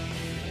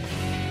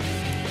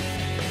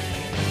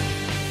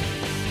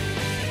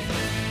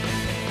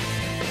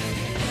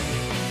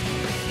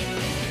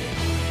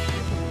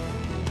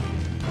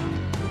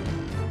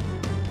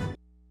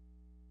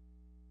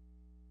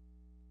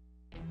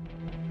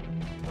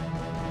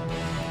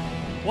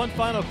 One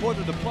final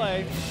quarter to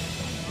play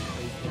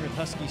here at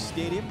Husky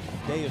Stadium.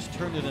 Day has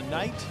turned into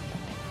night.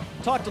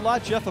 Talked a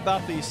lot, Jeff,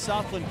 about the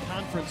Southland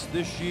Conference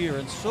this year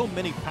and so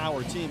many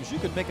power teams. You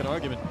could make an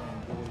argument,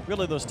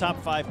 really those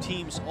top 5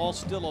 teams all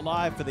still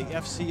alive for the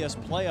FCS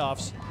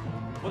playoffs.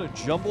 What a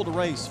jumbled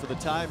race for the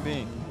time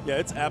being. Yeah,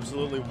 it's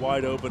absolutely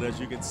wide open, as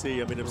you can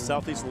see. I mean, if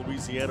Southeast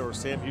Louisiana or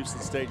Sam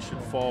Houston State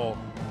should fall,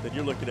 then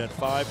you're looking at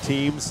 5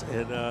 teams.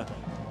 And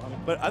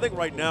but I think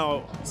right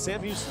now,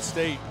 Sam Houston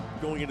State,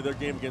 going into their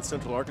game against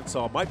Central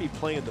Arkansas, might be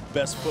playing the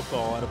best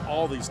football out of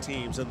all these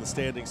teams in the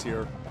standings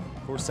here.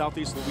 Of course,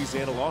 Southeast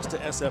Louisiana lost to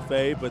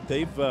SFA, but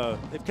they've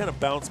kind of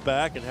bounced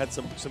back and had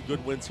some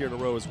good wins here in a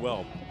row as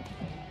well.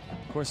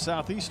 Of course,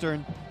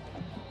 Southeastern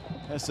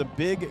has a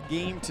big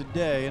game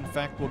today. In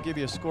fact, we'll give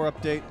you a score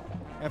update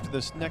after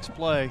this next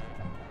play.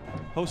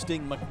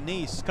 Hosting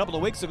McNeese. A couple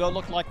of weeks ago, it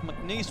looked like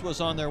McNeese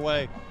was on their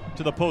way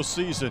to the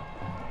postseason.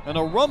 And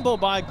a rumble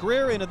by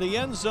Greer into the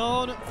end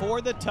zone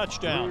for the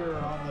touchdown. Greer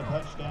on the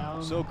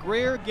touchdown. So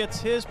Greer gets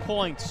his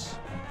points.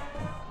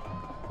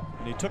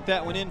 And he took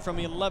that one in from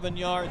 11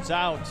 yards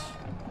out.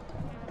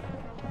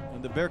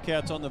 And the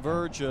Bearcats on the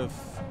verge of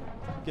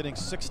getting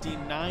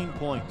 69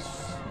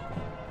 points.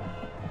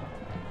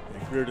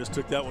 And Greer just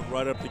took that one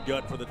right up the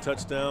gut for the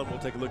touchdown. We'll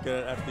take a look at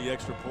it after the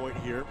extra point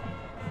here.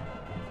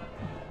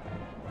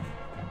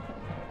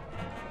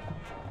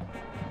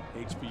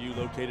 HBU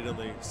located on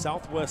the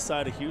southwest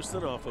side of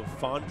Houston off of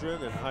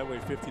Fondren and Highway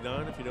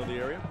 59, if you know the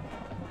area.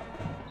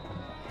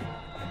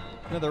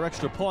 Another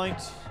extra point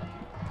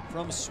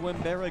from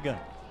Swimberrigan.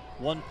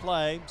 One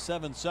play,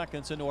 7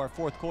 seconds into our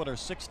fourth quarter,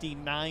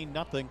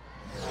 69-0.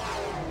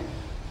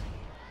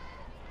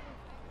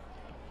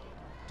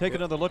 Take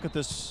another look at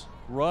this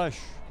rush.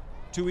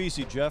 Too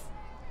easy, Jeff.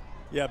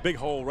 Yeah, big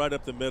hole right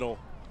up the middle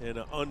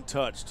and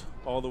untouched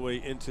all the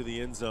way into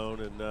the end zone.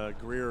 And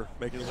Greer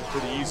making it look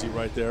pretty easy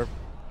right there.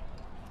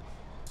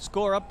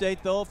 Score update,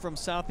 though, from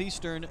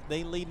Southeastern.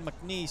 They lead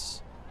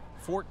McNeese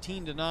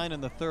 14-9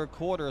 in the third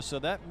quarter, so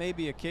that may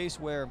be a case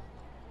where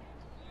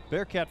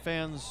Bearcat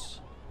fans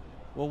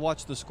will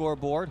watch the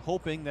scoreboard,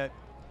 hoping that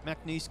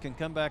McNeese can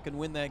come back and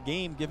win that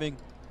game, giving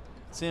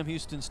Sam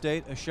Houston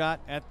State a shot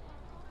at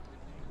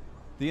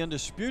the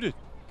undisputed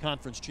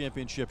conference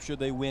championship should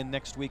they win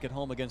next week at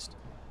home against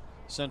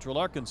Central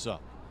Arkansas.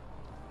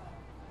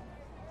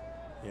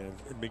 Yeah,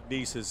 and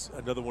McNeese is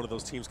another one of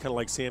those teams, kind of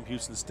like Sam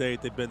Houston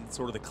State. They've been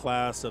sort of the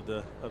class of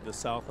the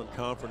Southland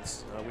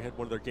Conference. We had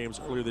one of their games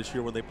earlier this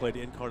year when they played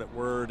Incarnate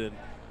Word, and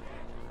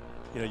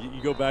you know,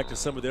 you go back to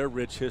some of their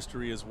rich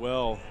history as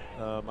well.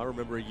 I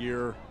remember a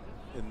year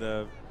in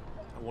the,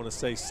 I want to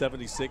say,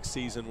 76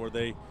 season where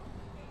they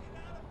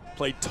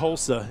played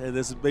Tulsa, and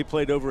they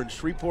played over in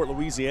Shreveport,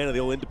 Louisiana, the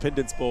old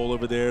Independence Bowl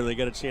over there. They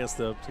got a chance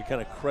to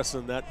kind of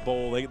crescent that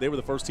bowl. They were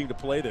the first team to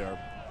play there.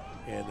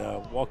 And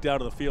walked out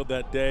of the field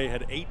that day,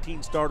 had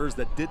 18 starters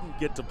that didn't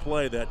get to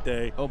play that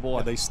day. Oh, boy.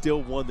 And they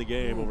still won the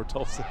game over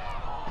Tulsa.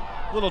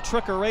 Little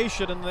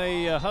trickeration, and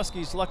the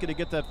Huskies lucky to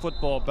get that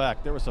football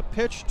back. There was a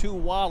pitch to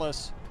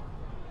Wallace.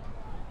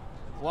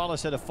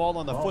 Wallace had a fall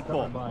on the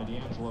football. By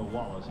D'Angelo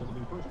Wallace. It'll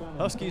be first down.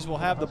 Huskies will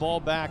have the ball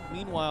back.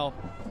 Meanwhile,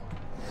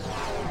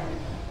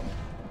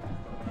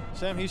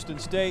 Sam Houston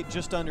State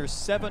just under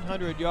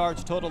 700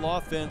 yards total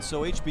offense,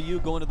 so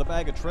HBU going to the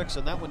bag of tricks,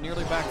 and that one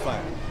nearly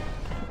backfired.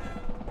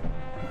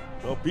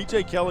 Well,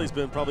 B.J. Kelly's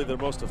been probably their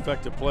most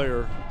effective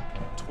player.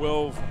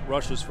 12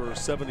 rushes for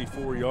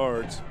 74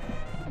 yards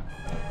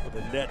with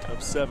a net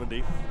of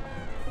 70.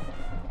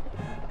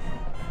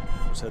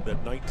 Just had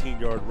that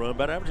 19-yard run,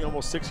 about averaging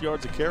almost 6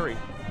 yards a carry.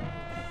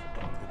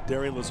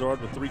 Darian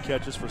Lazard with 3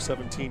 catches for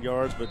 17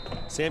 yards, but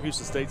Sam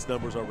Houston State's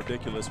numbers are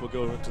ridiculous. We'll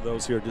go into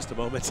those here in just a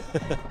moment.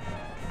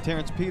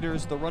 Terrence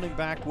Peters, the running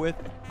back with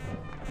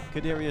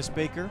Kadarius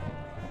Baker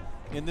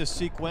in this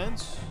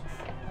sequence.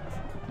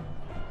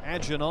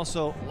 Adjian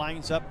also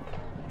lines up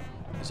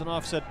as an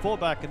offset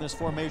fullback in this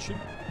formation.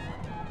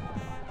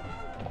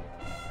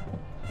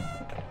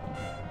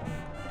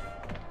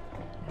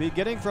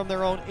 Beginning from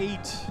their own 8.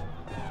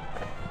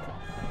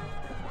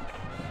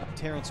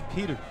 Terrence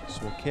Peters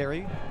will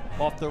carry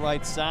off the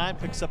right side,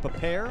 picks up a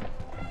pair.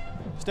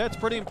 Stats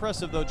pretty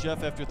impressive, though,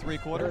 Jeff, after 3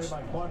 quarters.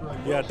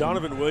 Yeah,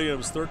 Donovan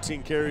Williams,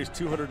 13 carries,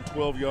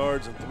 212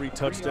 yards, and 3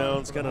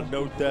 touchdowns. Kind of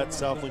note that,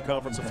 Southland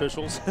Conference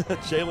officials.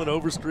 Jalen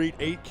Overstreet,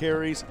 8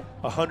 carries,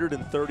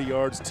 130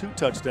 yards, 2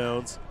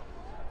 touchdowns.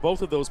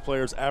 Both of those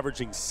players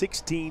averaging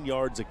 16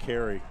 yards a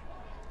carry.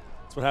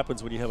 That's what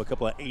happens when you have a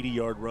couple of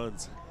 80-yard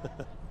runs.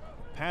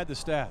 Pad the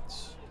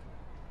stats.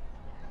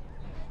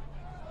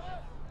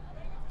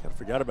 Kind of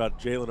forgot about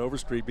Jalen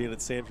Overstreet being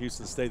at Sam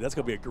Houston State. That's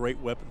going to be a great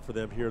weapon for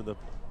them here in the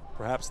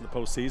perhaps in the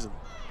postseason.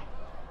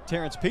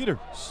 Terrence Peters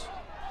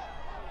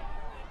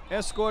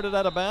escorted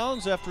out of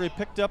bounds after he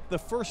picked up the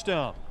first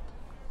down.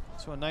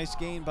 So a nice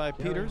gain by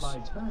Peters. By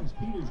Terrence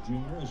Peters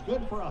Jr. is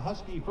good for a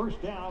Husky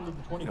first down to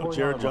the 24-yard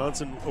Jared line.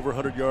 Johnson over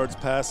 100 yards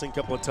passing,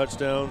 couple of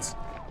touchdowns.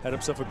 Had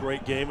himself a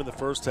great game in the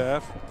first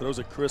half. Throws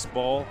a crisp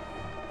ball.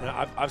 And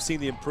I've seen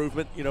the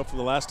improvement, you know, from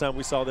the last time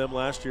we saw them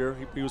last year.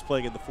 He was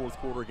playing in the fourth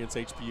quarter against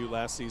HBU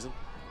last season.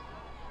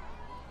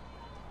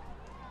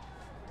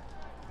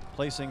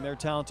 Placing their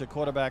talented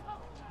quarterback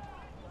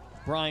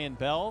Brian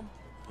Bell.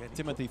 Yeah,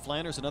 Timothy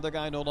Flanders, another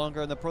guy no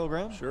longer in the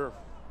program. Sure.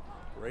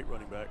 Great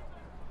running back.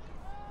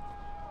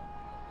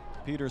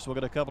 Peters will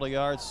get a couple of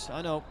yards.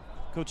 I know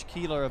Coach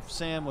Keeler of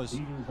Sam was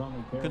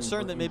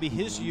concerned that maybe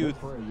his youth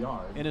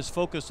and his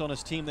focus on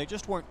his team, they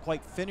just weren't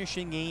quite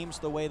finishing games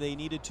the way they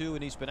needed to,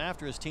 and he's been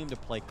after his team to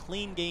play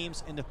clean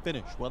games and to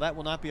finish. Well, that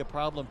will not be a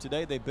problem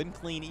today. They've been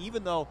clean,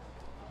 even though,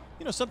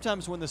 you know,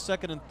 sometimes when the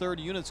second and third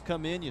units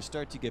come in, you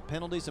start to get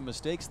penalties and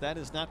mistakes. That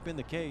has not been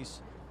the case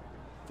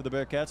for the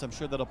Bearcats. I'm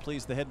sure that'll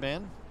please the head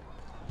man.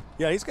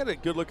 Yeah, he's got a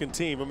good-looking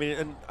team. I mean,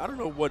 and I don't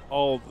know what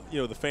all, you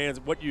know, the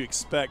fans, what you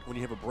expect when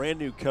you have a brand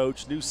new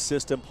coach, new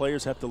system,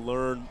 players have to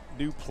learn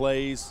new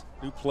plays,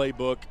 new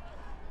playbook.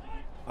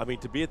 I mean,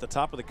 to be at the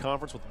top of the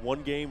conference with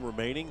 1 game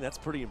remaining, that's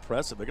pretty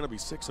impressive. They're going to be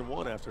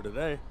 6-1 after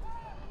today.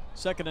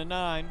 2nd and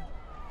 9.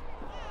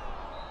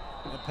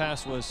 That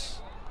pass was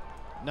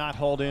not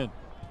hauled in.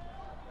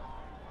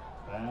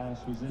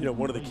 You know,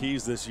 one of the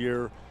keys this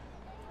year,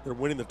 they're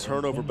winning the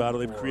turnover battle.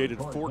 They've created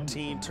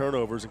 14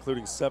 turnovers,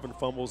 including 7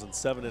 fumbles and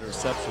 7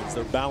 interceptions.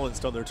 They're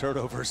balanced on their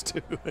turnovers,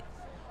 too.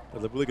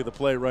 But look at the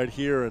play right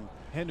here, and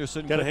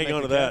Henderson got to hang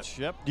on to that. Catch.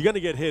 Yep. You're going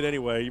to get hit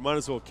anyway. You might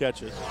as well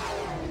catch it.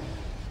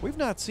 We've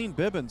not seen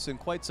Bibbins in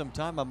quite some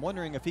time. I'm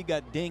wondering if he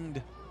got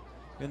dinged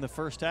in the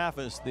first half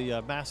as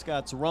the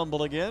mascots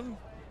rumble again.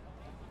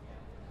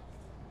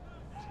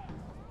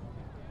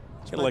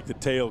 Kind of like the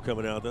tail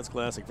coming out. That's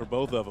classic for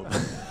both of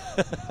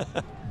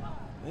them.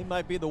 They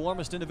might be the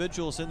warmest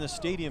individuals in the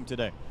stadium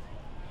today.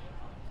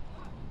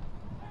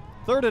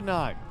 3rd and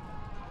 9.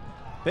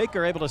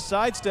 Baker able to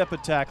sidestep a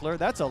tackler.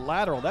 That's a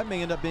lateral. That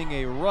may end up being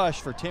a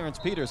rush for Terrence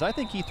Peters. I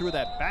think he threw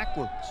that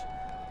backwards.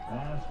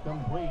 Pass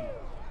complete.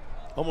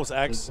 Almost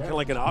acts kind of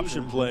like an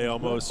option play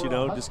almost, you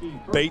know, just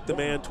bait the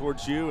man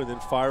towards you and then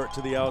fire it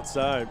to the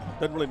outside.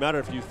 Doesn't really matter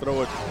if you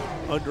throw it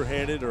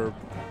underhanded or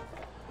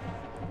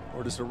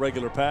just a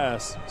regular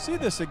pass. See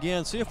this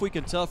again. See if we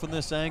can tell from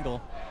this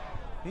angle.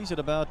 He's at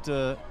about,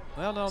 well,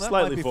 no, that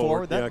slightly might be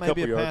forward. That Yeah, might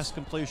be a yards. pass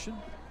completion.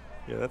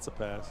 Yeah, that's a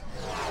pass.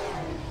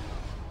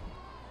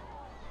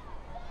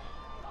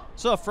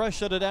 So fresh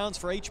set of downs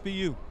for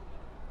HBU.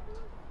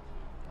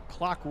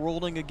 Clock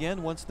rolling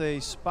again once they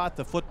spot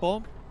the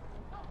football.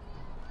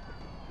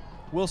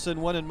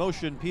 Wilson one in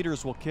motion.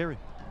 Peters will carry.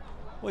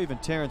 Well, even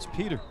Terrence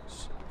Peters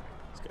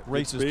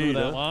races through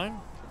that line.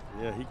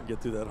 Yeah, he can get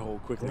through that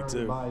hole quickly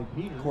too.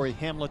 Corey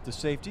Hamlet, the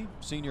safety,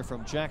 senior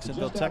from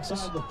Jacksonville,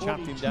 Texas,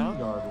 chopped him down.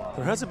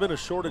 There hasn't been a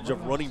shortage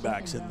of running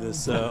backs in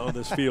this on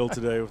this field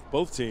today with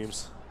both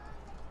teams.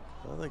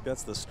 I think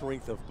that's the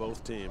strength of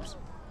both teams.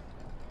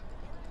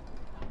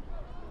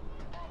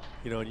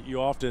 You know,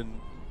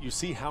 you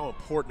see how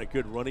important a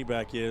good running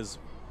back is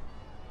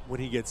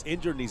when he gets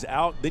injured and he's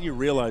out. Then you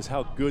realize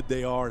how good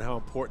they are and how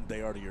important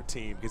they are to your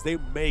team, because they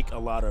make a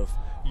lot of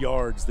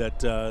yards that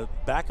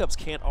backups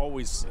can't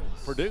always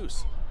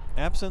produce.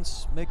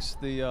 Absence makes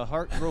the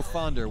heart grow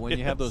fonder when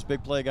you have those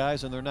big play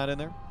guys and they're not in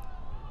there.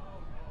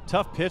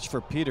 Tough pitch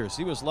for Peters.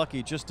 He was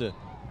lucky just to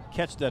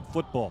catch that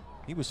football.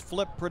 He was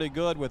flipped pretty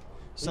good with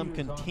some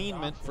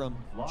containment from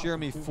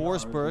Jeremy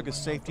Forsberg, a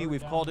safety.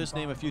 We've called his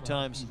name a few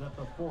times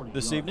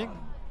this evening.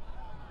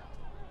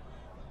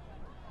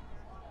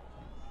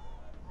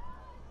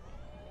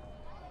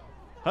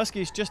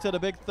 Huskies just had a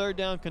big 3rd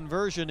down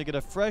conversion to get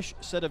a fresh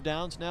set of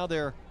downs. Now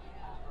they're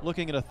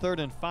looking at a 3rd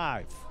and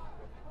 5.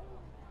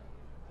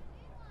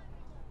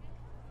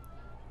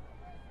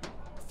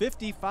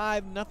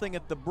 55-0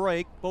 at the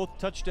break. Both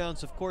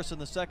touchdowns, of course, in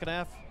the second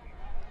half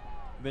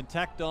have been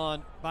tacked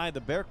on by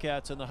the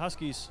Bearcats, and the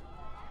Huskies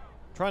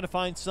trying to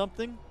find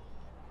something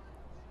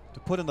to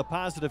put in the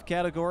positive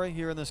category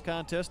here in this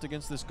contest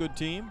against this good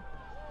team.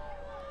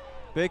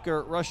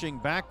 Baker rushing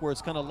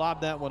backwards, kind of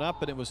lobbed that one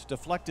up, and it was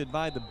deflected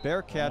by the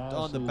Bearcat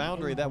on the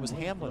boundary. That was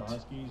Hamlet.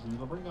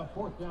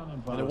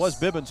 And it was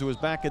Bibbins who was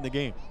back in the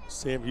game.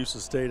 Sam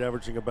Houston State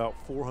averaging about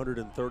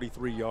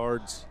 433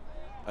 yards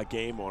a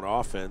game on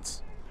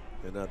offense.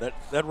 And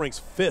that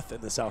ranks 5th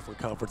in the Southland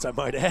Conference, I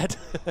might add.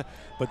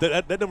 But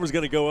that number's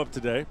going to go up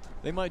today.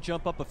 They might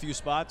jump up a few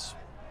spots.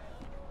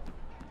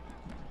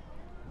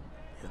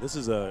 Yeah, this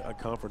is a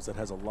conference that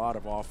has a lot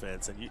of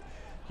offense, and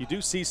you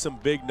do see some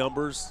big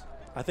numbers.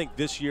 I think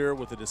this year,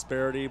 with the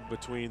disparity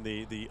between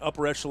the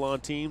upper echelon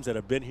teams that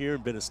have been here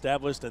and been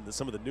established and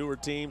some of the newer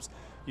teams,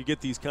 you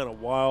get these kind of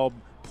wild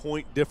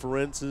point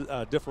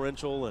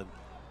differential and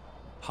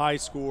high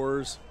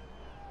scores.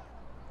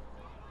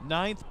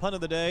 9th punt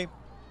of the day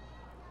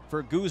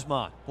for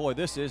Guzman. Boy,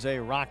 this is a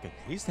rocket.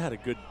 He's had a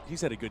good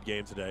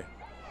game today.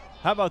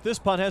 How about this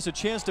punt? Has a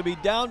chance to be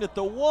down at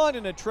the 1,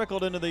 and it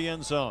trickled into the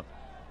end zone.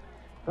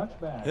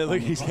 Hey,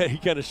 look, he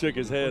kind of shook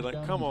his head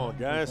like, come on,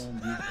 guys.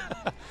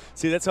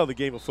 See, that's how the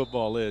game of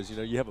football is. You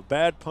know, you have a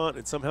bad punt,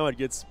 and somehow it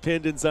gets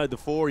pinned inside the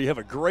 4. You have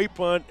a great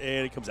punt,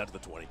 and it comes out to the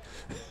 20.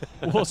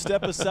 We'll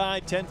step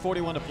aside,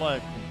 10:41 to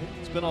play.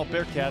 It's been all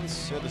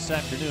Bearcats here this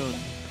afternoon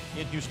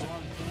in Houston.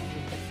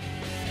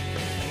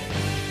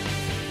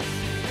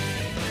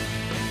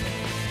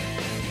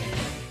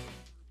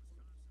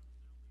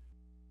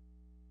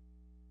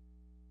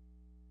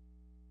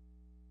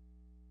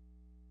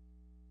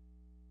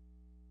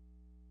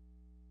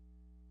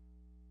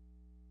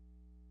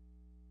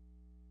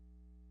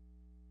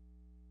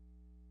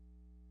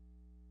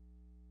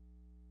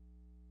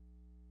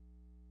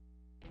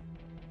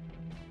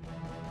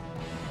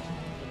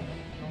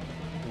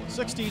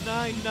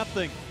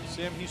 $69-0.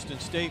 Sam Houston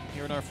State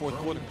here in our 4th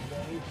quarter.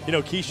 You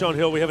know, Keyshawn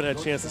Hill, we haven't had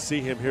a chance to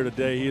see him here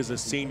today. He is a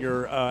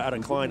senior out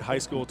of Klein High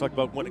School. Talked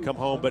about wanting to come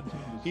home, but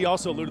he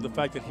also alluded to the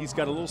fact that he's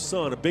got a little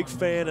son, a big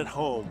fan at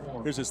home.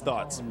 Here's his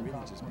thoughts. Really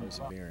just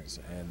perseverance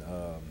and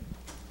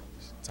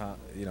time,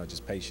 you know,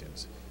 just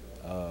patience.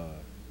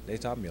 They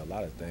taught me a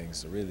lot of things.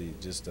 So really,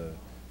 just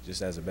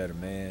as a better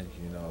man,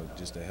 you know,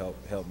 just to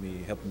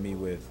helping me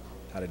with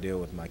how to deal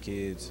with my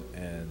kids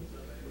and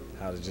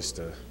how to just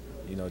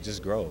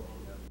grow.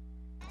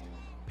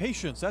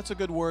 Patience, that's a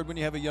good word when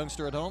you have a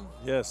youngster at home.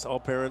 Yes,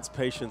 all parents,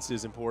 patience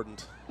is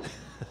important.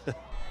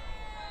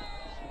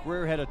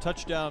 Greer had a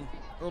touchdown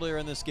earlier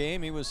in this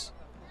game. He was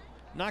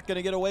not going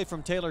to get away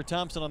from Taylor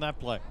Thompson on that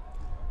play.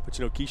 But,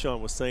 you know,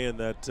 Keyshawn was saying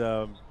that,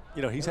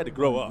 you know, he's had to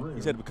grow up.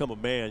 He's had to become a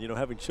man. You know,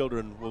 having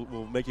children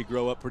will make you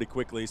grow up pretty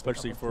quickly,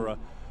 especially for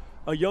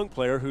a young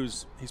player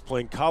he's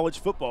playing college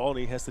football and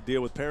he has to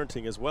deal with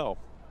parenting as well.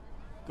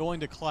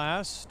 Going to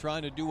class,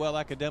 trying to do well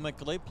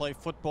academically, play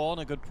football in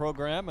a good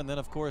program, and then,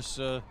 of course,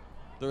 the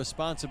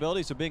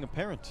responsibilities of being a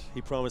parent.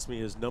 He promised me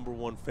his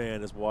 #1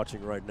 fan is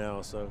watching right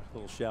now, so a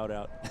little shout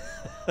out.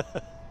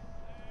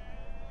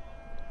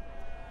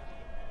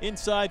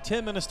 Inside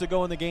 10 minutes to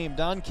go in the game.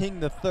 Don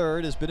King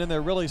III has been in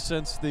there really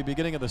since the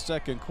beginning of the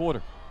second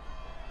quarter.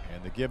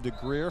 And the give to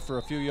Greer for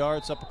a few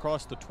yards up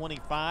across the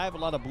 25. A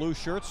lot of blue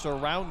shirts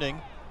surrounding.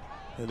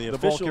 And the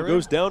official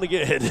goes down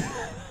again.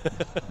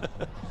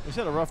 He's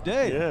had a rough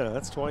day. Yeah,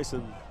 that's twice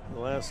in the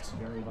last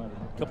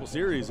couple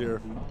series here.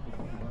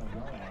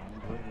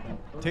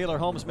 Taylor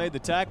Holmes made the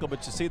tackle,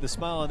 but you see the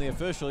smile on the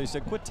official. He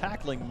said, "Quit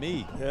tackling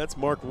me." Yeah, that's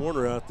Mark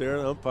Warner out there,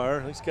 the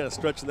umpire. He's kind of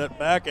stretching that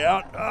back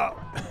out. Oh.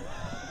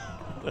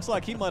 Looks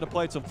like he might have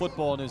played some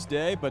football in his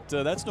day, but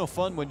that's no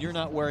fun when you're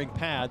not wearing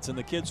pads and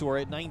the kids who are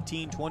at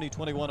 19, 20,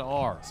 21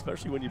 are.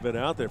 Especially when you've been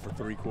out there for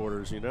 3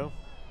 quarters, you know.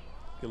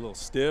 Get a little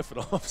stiff and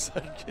all of a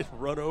sudden get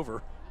run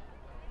over.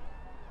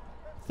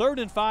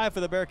 3rd and 5 for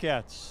the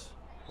Bearcats.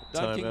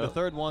 Don King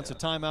Timeout. III wants a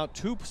timeout.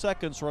 2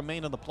 seconds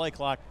remain on the play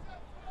clock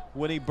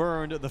when he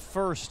burned the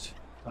first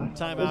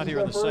timeout here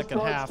in the second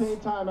half.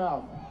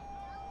 Timeout.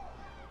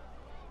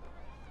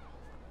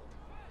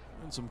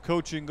 And some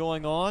coaching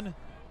going on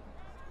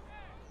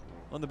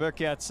the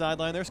Bearcats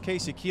sideline. There's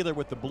Casey Keeler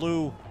with the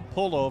blue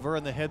pullover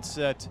and the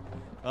headset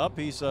up.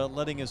 He's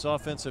letting his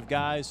offensive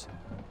guys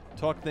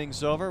talk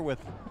things over with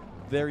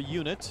their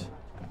unit.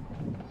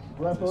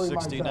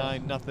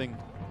 69-0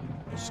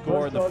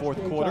 score in the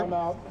fourth quarter.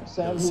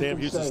 Sam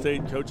Houston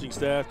State coaching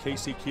staff,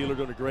 Casey Keeler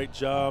doing a great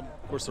job.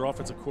 Of course, their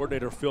offensive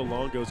coordinator, Phil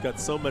Longo, has got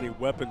so many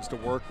weapons to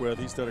work with.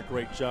 He's done a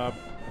great job,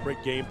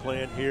 great game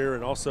plan here,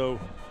 and also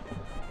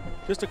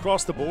just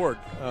across the board.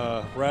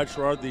 Brad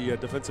Sherrard, the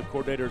defensive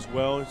coordinator as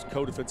well, he's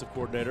co-defensive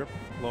coordinator,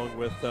 along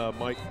with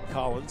Mike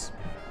Collins.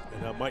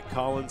 And Mike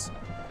Collins,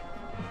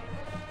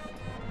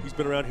 he's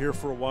been around here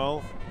for a while,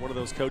 one of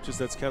those coaches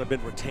that's kind of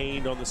been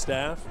retained on the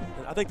staff.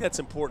 And I think that's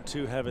important,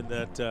 too, having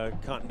that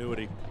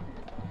continuity.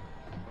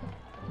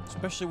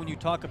 Especially when you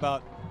talk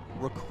about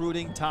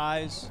recruiting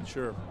ties.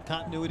 Sure.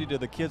 Continuity to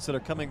the kids that are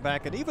coming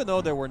back. And even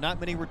though there were not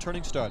many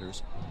returning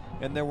starters,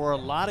 and there were a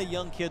lot of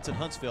young kids in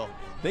Huntsville,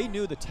 they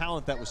knew the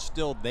talent that was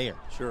still there.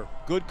 Sure.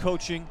 Good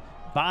coaching,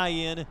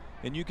 buy-in,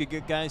 and you could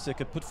get guys that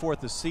could put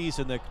forth a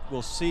season that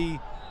will see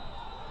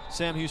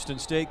Sam Houston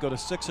State go to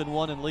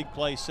 6-1 in league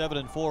play,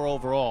 7-4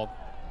 overall.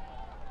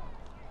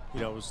 You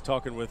know, I was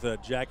talking with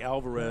Jack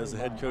Alvarez, the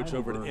head coach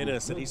over at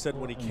Ennis, and he said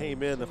when he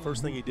came in, the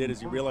first thing he did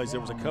is he realized there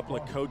was a couple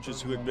of coaches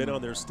who had been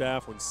on their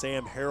staff when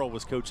Sam Harrell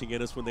was coaching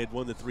Ennis when they'd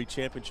won the 3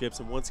 championships,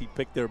 and once he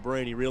picked their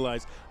brain, he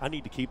realized, I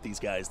need to keep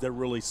these guys. They're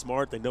really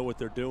smart. They know what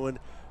they're doing,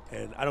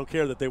 and I don't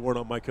care that they weren't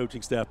on my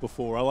coaching staff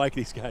before. I like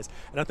these guys.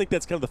 And I think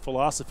that's kind of the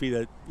philosophy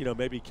that, you know,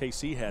 maybe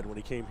KC had when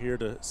he came here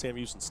to Sam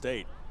Houston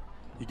State.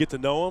 You get to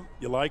know them,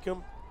 you like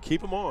them,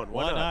 keep them on.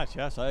 Why not?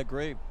 Yes, I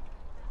agree.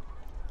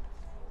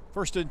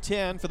 1st and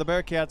 10 for the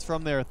Bearcats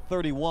from their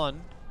 31.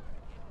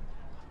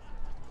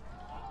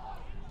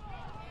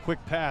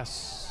 Quick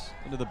pass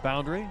into the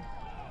boundary.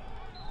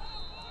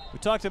 We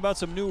talked about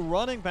some new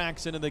running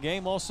backs into the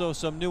game, also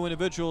some new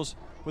individuals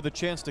with a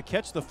chance to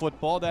catch the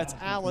football. That's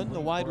Allen,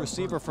 the wide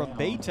receiver from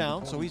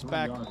Baytown, so he's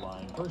back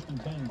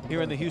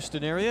here in the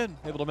Houston area,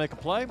 able to make a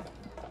play.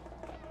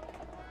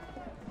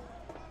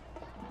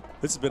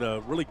 This has been a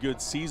really good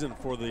season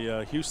for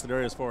the Houston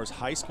area as far as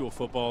high school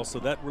football, so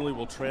that really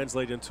will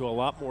translate into a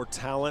lot more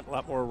talent, a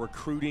lot more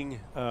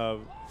recruiting,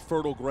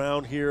 fertile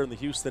ground here in the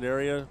Houston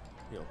area.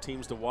 You know,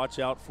 teams to watch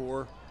out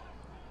for.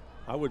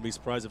 I wouldn't be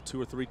surprised if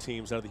 2 or 3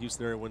 teams out of the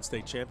Houston area win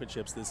state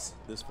championships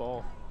this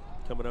fall,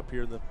 coming up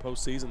here in the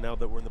postseason now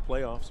that we're in the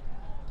playoffs.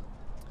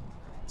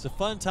 It's a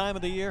fun time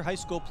of the year. High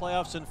school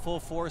playoffs in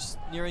full force,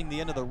 nearing the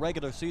end of the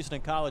regular season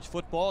in college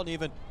football, and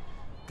even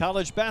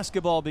college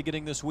basketball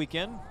beginning this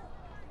weekend.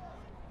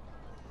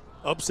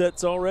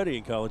 Upsets already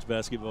in college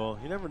basketball.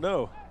 You never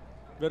know.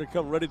 Better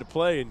come ready to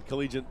play in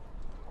collegiate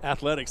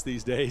athletics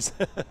these days.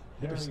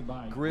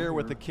 Greer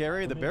with the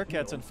carry. The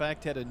Bearcats, in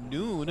fact, had a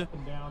noon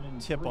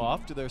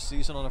tip-off to their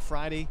season on a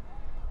Friday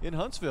in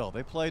Huntsville.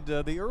 They played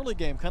the early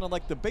game, kind of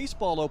like the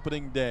baseball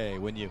opening day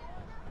when you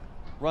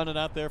run it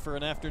out there for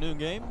an afternoon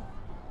game.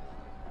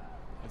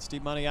 And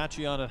Steve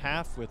Maniaci on at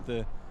half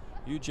with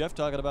you, Jeff,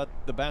 talking about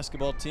the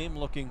basketball team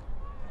looking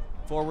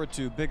forward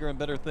to bigger and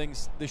better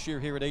things this year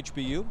here at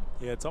HBU.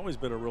 Yeah, it's always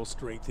been a real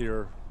strength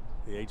here,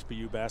 the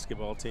HBU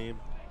basketball team,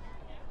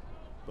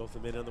 both the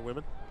men and the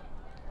women.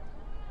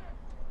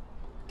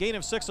 Gain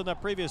of 6 on that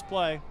previous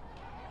play.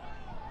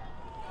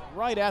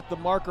 Right at the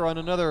marker on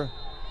another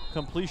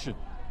completion.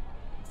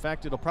 In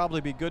fact, it'll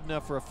probably be good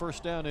enough for a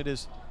first down. It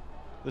is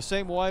The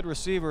same wide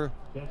receiver,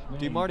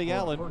 DeMarty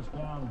Allen.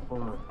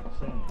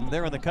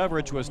 There in the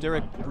coverage was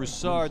Derek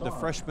Broussard, the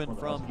freshman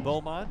from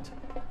Beaumont.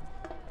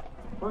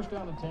 First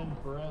down and 10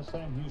 for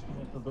Sam Houston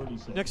at the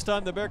 36. Next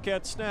time the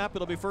Bearcats snap,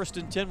 it'll be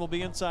 1st and 10. We'll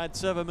be inside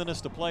 7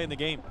 minutes to play in the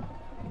game.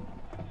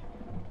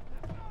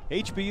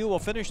 HBU will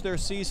finish their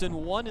season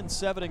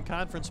 1-7 in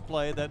conference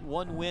play. That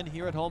one win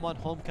here at home on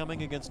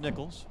homecoming against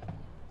Nichols.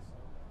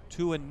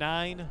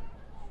 2-9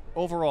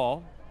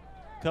 overall.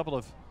 A couple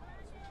of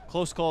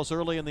close calls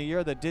early in the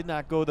year that did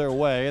not go their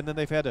way, and then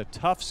they've had a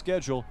tough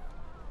schedule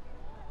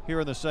here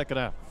in the second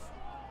half.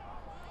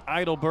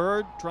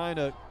 Heidelberg trying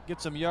to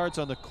get some yards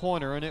on the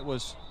corner, and it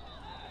was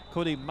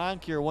Cody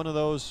Monkier, one of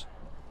those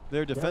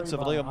there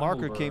defensively. A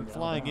marker came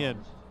flying in.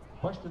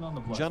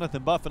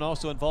 Jonathan Buffin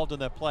also involved in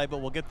that play, but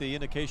we'll get the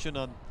indication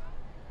on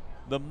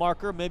the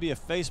marker. Maybe a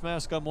face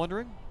mask, I'm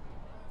wondering.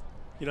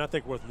 You know, I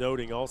think worth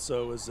noting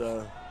also is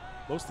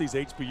most of these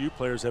HBU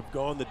players have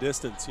gone the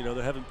distance. You know,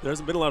 there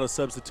hasn't been a lot of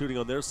substituting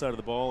on their side of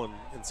the ball,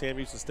 and Sam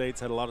Houston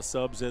State's had a lot of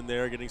subs in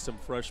there, getting some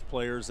fresh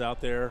players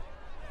out there.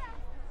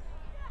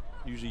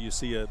 Usually you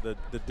see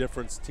the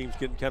difference, teams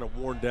getting kind of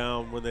worn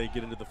down when they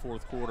get into the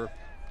fourth quarter.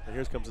 And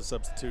here comes a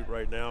substitute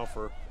right now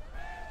for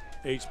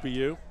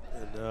HBU.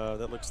 And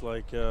that looks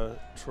like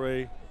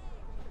Trey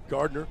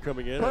Gardner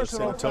coming in as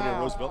San Antonio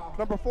Roosevelt.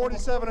 Number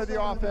 47 of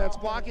the offense,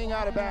 blocking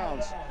out of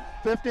bounds.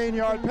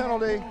 15-yard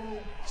penalty,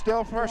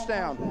 still first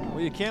down.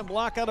 Well, you can't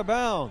block out of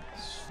bounds.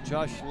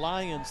 Josh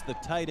Lyons, the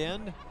tight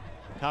end.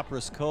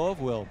 Copperas Cove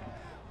will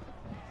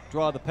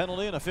draw the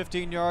penalty and a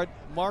 15-yard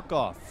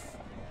mark-off.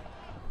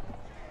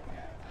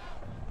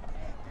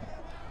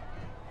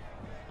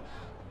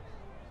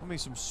 I mean,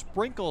 some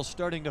sprinkles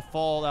starting to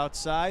fall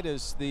outside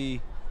as the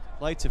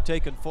lights have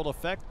taken full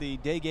effect. The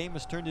day game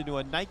has turned into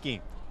a night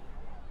game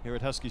here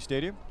at Husky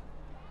Stadium.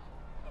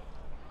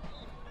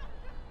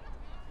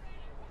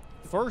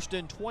 1st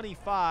and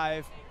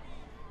 25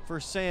 for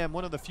Sam.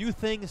 One of the few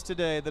things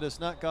today that has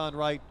not gone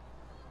right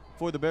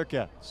for the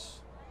Bearcats.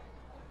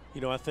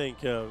 You know, I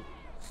think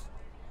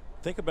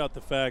about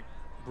the fact,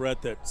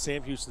 Brett, that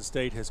Sam Houston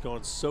State has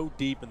gone so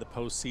deep in the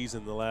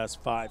postseason the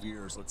last 5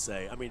 years, let's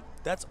say. I mean,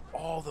 that's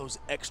all those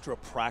extra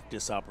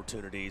practice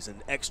opportunities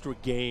and extra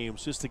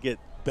games just to get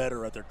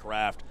better at their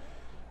craft.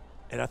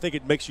 And I think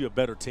it makes you a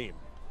better team.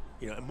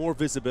 You know, and more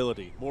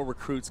visibility, more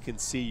recruits can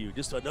see you.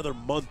 Just another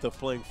month of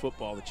playing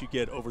football that you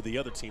get over the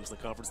other teams in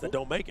the conference that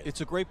don't make it. It's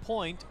a great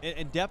point,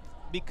 and depth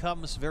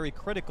becomes very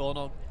critical, and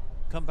I'll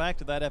come back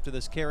to that after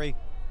this carry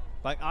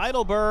by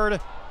Heidelberg.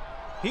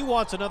 He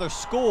wants another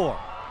score.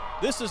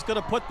 This is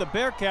going to put the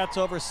Bearcats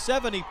over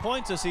 70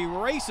 points as he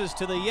races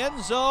to the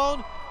end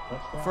zone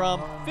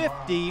from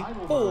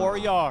 54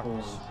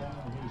 yards.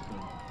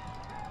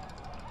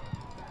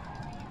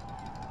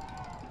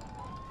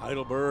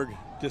 Heidelberg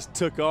just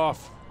took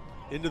off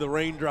into the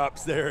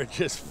raindrops there and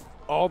just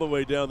all the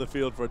way down the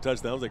field for a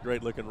touchdown. That was a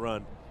great looking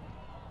run.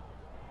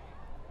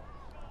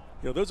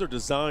 You know, those are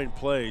design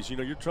plays. You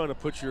know, you're trying to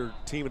put your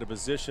team in a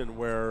position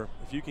where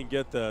if you can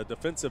get the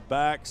defensive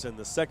backs and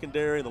the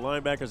secondary and the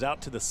linebackers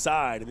out to the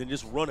side and then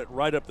just run it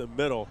right up the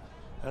middle,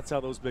 that's how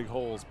those big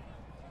holes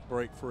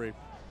break free.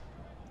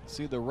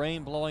 See the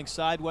rain blowing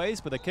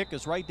sideways, but the kick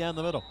is right down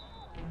the middle.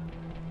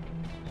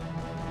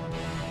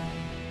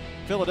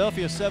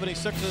 Philadelphia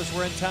 76ers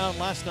were in town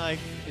last night.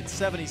 It's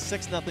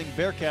 76-0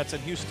 Bearcats in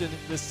Houston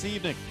this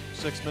evening.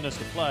 6 minutes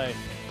to play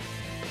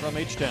from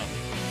H-Town.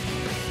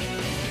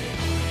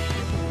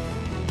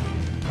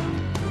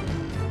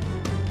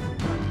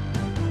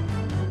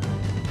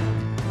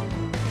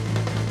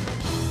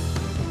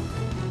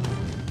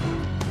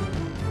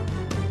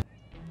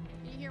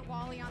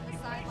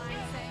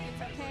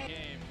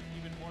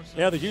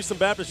 Yeah, the Houston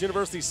Baptist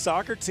University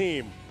soccer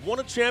team won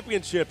a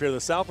championship here,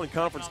 the Southland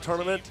Conference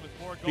Tournament.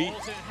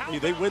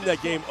 They win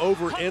that game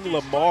over in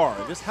Lamar.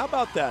 Just how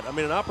about that? I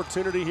mean, an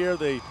opportunity here.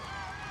 They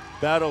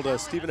battled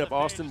Stephen F.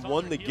 Austin,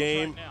 won the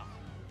game,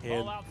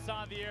 and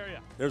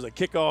there's a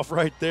kickoff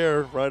right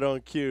there, right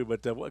on cue.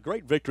 But what a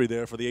great victory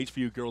there for the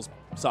HBU girls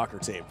soccer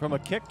team. From a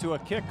kick to a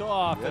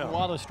kickoff, yeah. And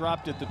Wallace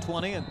dropped it to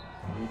 20, and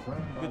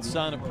good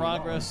sign of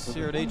progress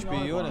here at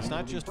HBU. And it's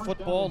not just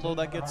football, though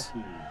that gets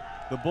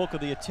the bulk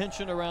of the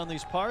attention around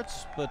these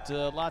parts, but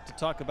a lot to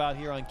talk about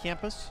here on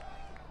campus.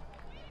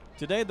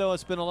 Today, though,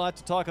 it's been a lot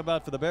to talk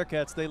about for the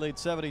Bearcats. They lead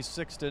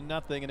 76-0, and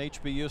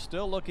HBU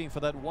still looking for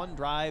that one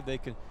drive they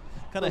can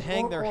kind of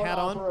hang their hat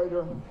on.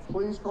 Operator,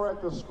 please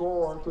correct the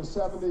score to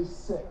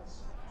 76.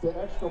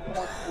 The extra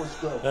point was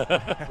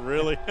good.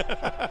 Really?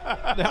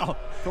 Now,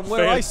 from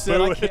where I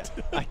sit,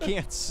 I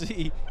can't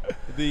see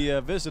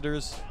the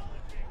visitors'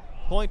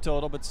 point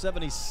total, but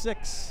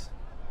 76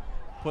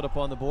 put up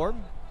on the board.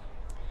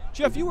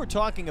 Jeff, you were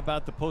talking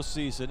about the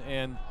postseason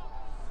and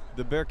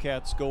the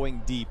Bearcats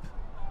going deep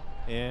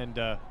and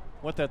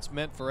what that's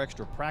meant for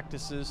extra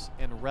practices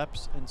and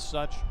reps and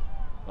such.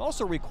 It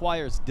also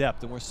requires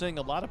depth, and we're seeing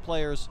a lot of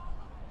players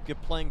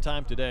get playing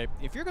time today.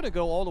 If you're going to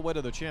go all the way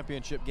to the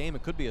championship game,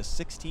 it could be a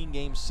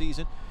 16-game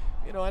season.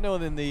 You know, I know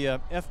in the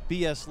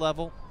FBS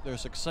level,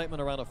 there's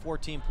excitement around a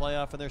 4-team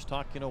playoff, and there's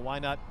talk, you know, why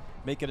not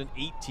make it an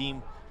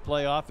 8-team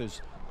playoff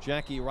as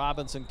Jackie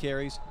Robinson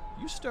carries.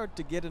 You start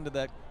to get into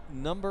that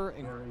number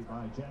and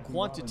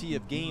quantity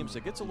of games,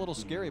 it gets a little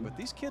scary. But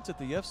these kids at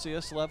the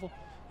FCS level,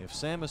 if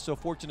Sam is so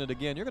fortunate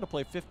again, you're going to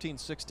play 15,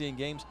 16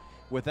 games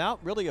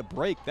without really a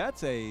break.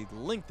 That's a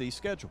lengthy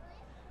schedule.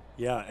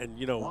 Yeah, and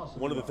you know,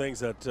 one of the things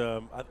that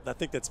I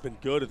think that's been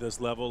good at this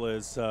level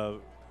is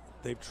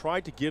they've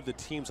tried to give the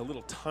teams a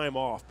little time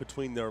off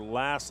between their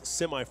last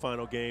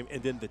semifinal game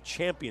and then the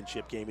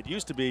championship game. It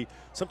used to be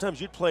sometimes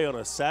you'd play on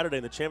a Saturday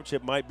and the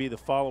championship might be the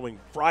following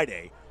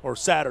Friday or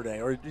Saturday,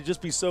 or it'd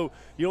just be so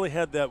you only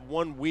had that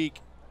 1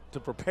 week to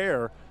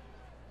prepare.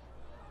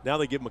 Now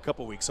they give them a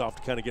couple weeks off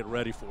to kind of get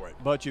ready for it.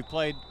 But you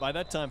played, by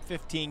that time,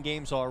 15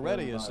 games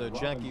already as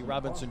Jackie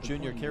Robinson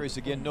Jr. carries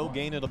again. No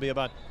gain. It'll be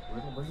about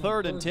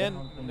 3rd and 10.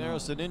 And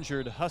there's an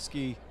injured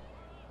Husky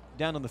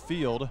down on the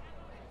field.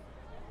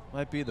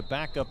 Might be the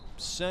backup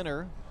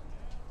center.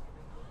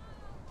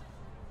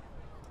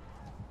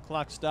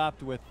 Clock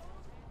stopped with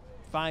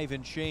 5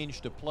 and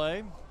change to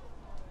play.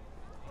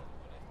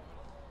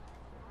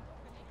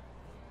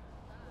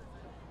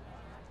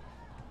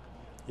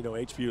 You know,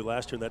 HBU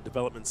last year in that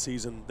development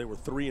season, they were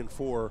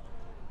 3-4,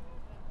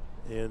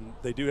 and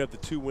they do have the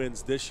 2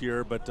 wins this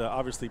year, but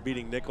obviously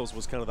beating Nichols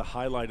was kind of the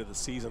highlight of the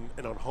season.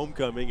 And on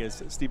homecoming,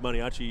 as Steve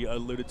Maniaci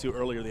alluded to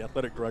earlier, the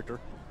athletic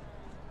director.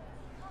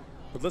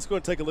 But let's go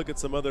and take a look at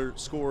some other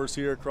scores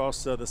here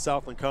across the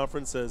Southland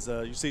Conference as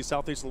you see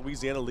Southeastern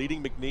Louisiana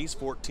leading McNeese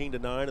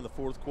 14-9 in the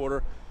 4th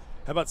quarter.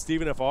 How about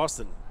Stephen F.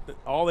 Austin?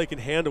 All they can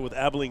handle with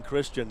Abilene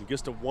Christian,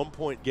 just a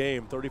 1-point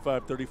game,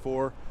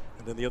 35-34.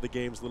 And then the other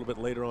games a little bit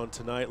later on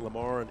tonight,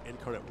 Lamar and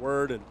Incarnate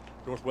Word and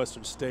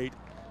Northwestern State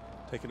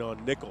taking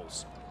on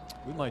Nichols.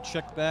 We might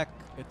check back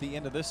at the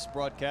end of this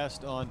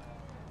broadcast on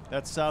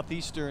that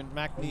Southeastern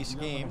McNeese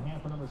game.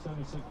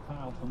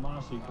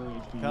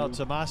 Kyle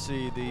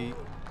Tomasi, the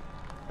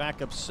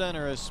backup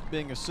center, is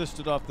being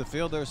assisted off the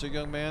field. There's a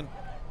young man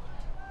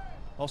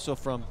also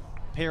from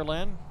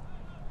Pearland.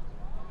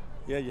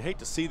 Yeah, you hate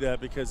to see that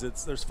because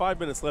there's 5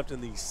 minutes left in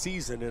the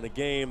season in a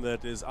game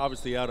that is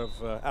obviously out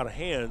of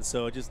hand.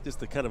 So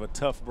just a kind of a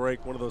tough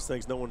break. One of those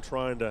things, no one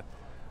trying to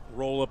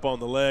roll up on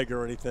the leg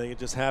or anything. It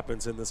just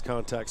happens in this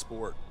contact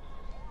sport.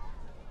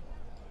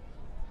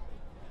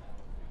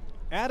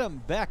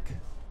 Adam Beck,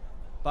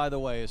 by the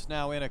way, is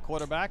now in at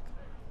quarterback.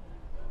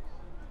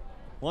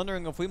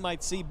 Wondering if we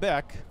might see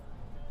Beck,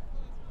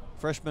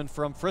 freshman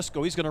from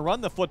Frisco. He's going to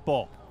run the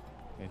football.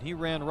 And he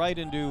ran right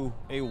into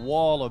a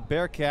wall of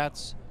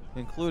Bearcats,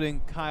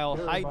 including Kyle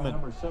Heidman.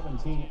 Number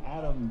 17,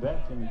 Adam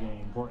Beck in the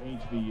game for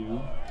HBU.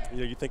 You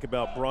know, you think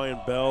about Brian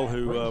Bell,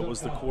 who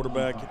was the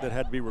quarterback that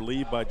had to be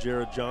relieved by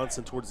Jared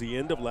Johnson towards the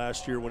end of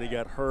last year when he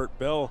got hurt.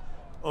 Bell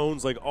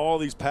owns like all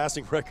these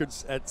passing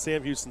records at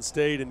Sam Houston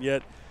State, and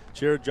yet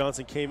Jared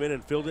Johnson came in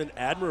and filled in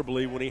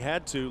admirably when he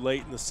had to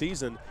late in the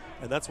season.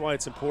 And that's why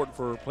it's important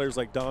for players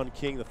like Don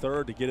King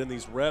III to get in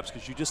these reps,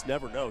 because you just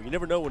never know. You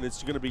never know when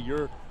it's going to be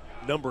your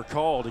number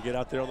call to get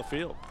out there on the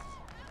field.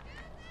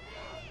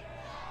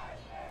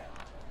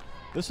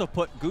 This will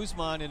put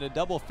Guzman into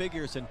double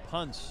figures in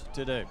punts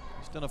today.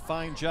 He's done a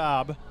fine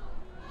job.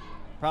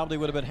 Probably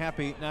would have been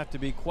happy not to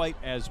be quite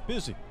as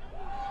busy.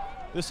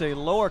 This is a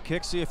lower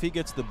kick. See if he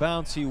gets the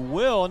bounce. He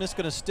will, and it's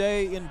going to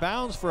stay in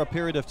bounds for a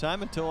period of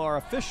time until our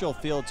official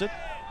fields it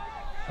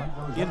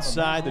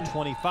inside the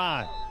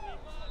 25.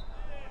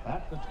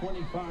 At the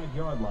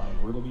 25-yard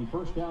line, where it'll be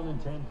 1st down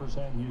and 10 for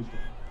Sam Houston.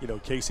 You know,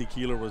 Casey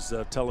Keeler was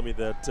telling me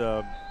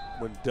that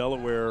when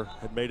Delaware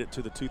had made it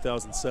to the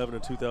 2007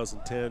 and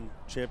 2010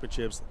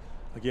 championships,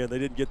 again, they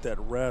didn't get that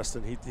rest,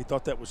 and he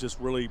thought that was just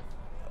really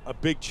a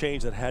big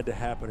change that had to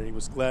happen, and he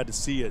was glad to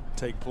see it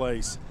take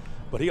place.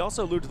 But he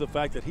also alluded to the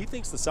fact that he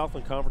thinks the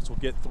Southland Conference will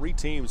get 3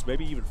 teams,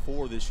 maybe even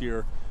 4 this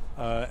year,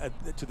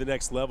 to the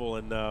next level.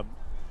 And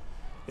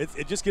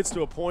it just gets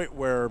to a point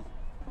where,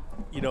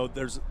 you know,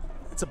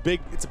 it's a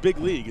big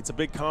league. It's a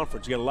big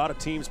conference. You got a lot of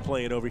teams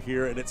playing over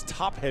here, and it's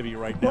top heavy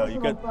right now.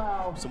 You've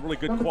got some really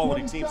good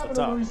quality teams at the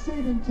top.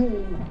 Receiving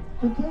team,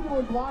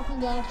 continuing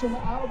blocking action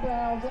out of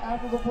bounds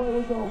after the play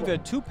was over. We've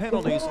had 2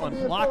 penalties on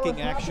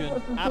blocking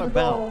action out of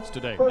bounds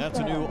today. That's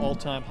a new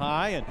all-time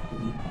high, and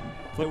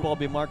football will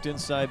be marked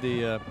inside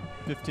the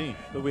 15.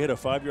 But we had a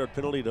 5-yard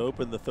penalty to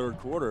open the 3rd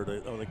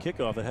quarter on a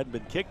kickoff that hadn't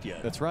been kicked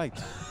yet. That's right.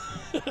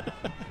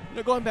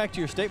 Now, going back to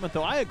your statement,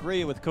 though, I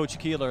agree with Coach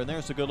Keeler, and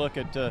there's a good look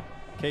at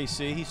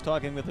KC. He's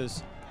talking with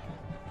his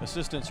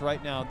assistants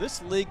right now.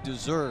 This league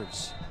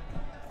deserves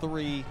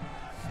 3,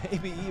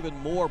 maybe even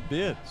more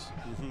bids.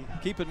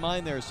 Keep in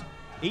mind there's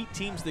 8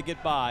 teams that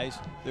get buys.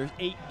 There's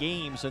 8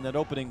 games in that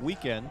opening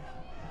weekend.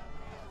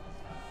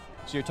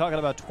 So you're talking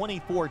about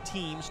 24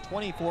 teams,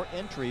 24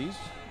 entries,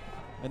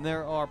 and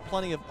there are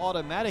plenty of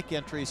automatic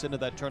entries into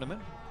that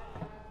tournament.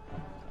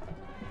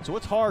 So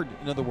it's hard,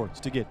 in other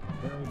words, to get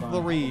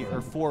 3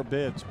 or 4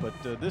 bids, but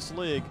this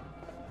league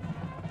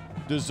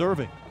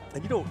deserving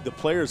And, you know, the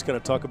players kind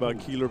of talk about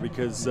Keeler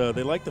because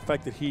they like the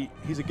fact that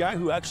he's a guy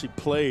who actually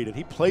played, and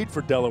he played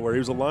for Delaware. He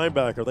was a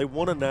linebacker. They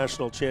won a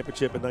national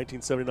championship in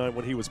 1979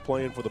 when he was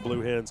playing for the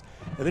Blue Hens.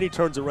 And then he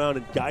turns around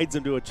and guides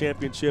them to a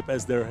championship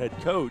as their head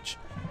coach.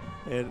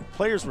 And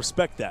players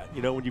respect that,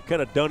 you know, when you've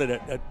kind of done it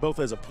at both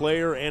as a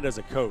player and as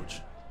a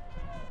coach.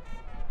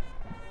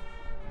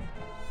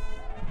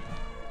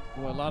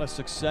 Well, a lot of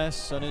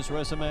success on his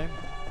resume.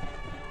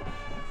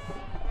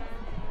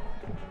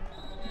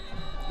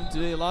 And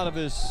today, a lot of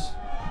his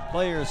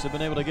players have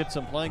been able to get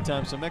some playing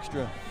time, some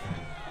extra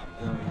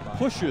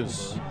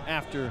pushes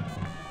after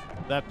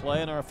that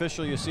play. And our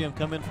official, you see him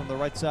come in from the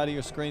right side of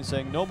your screen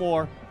saying, no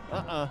more,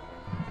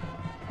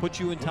 put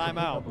you in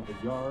timeout.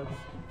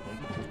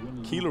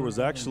 Keeler was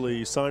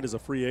actually signed as a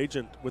free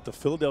agent with the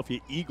Philadelphia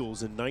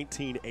Eagles in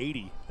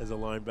 1980 as a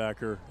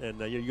linebacker. And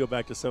you go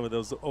back to some of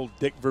those old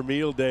Dick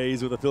Vermeil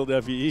days with the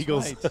Philadelphia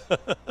Eagles.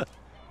 Right.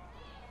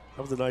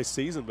 That was a nice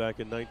season back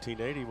in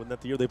 1980. Wasn't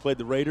that the year they played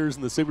the Raiders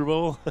in the Super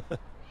Bowl?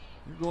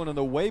 You're going in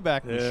the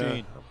Wayback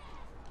Machine.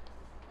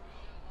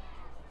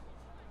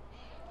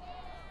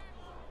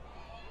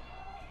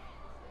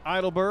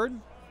 Idleberg,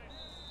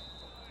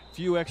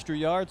 few extra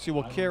yards. He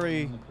will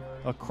carry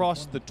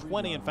across the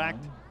 20. In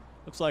fact,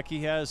 looks like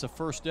he has a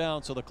first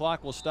down, so the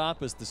clock will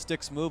stop as the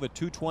sticks move at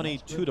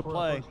 2:22 to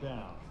play.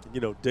 You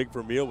know, Dick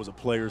Vermeil was a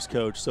player's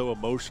coach, so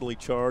emotionally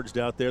charged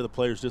out there. The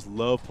players just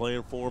love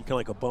playing for him, kind of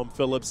like a Bum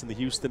Phillips in the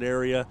Houston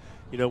area.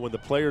 You know, when the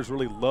players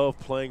really love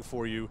playing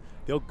for you,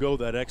 they'll go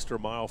that extra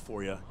mile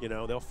for you. You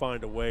know, they'll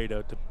find a way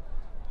to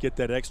get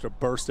that extra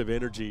burst of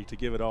energy to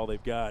give it all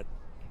they've got.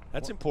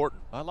 That's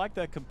important. I like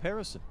that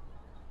comparison.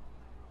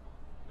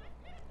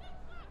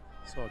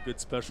 Saw a good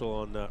special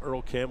on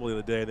Earl Campbell the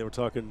other day, and they were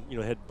talking, you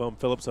know, had Bum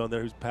Phillips on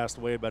there, who's passed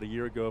away about a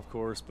year ago, of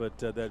course, but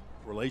that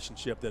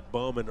relationship that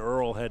Bum and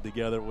Earl had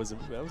together was a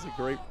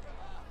great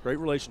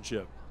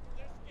relationship.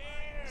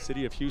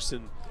 City of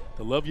Houston,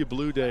 the Love You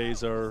Blue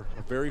days are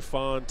a very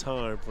fond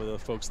time for the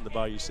folks in the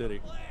Bayou City.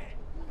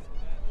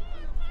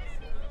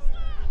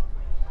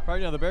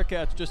 Right now, the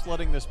Bearcats just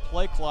letting this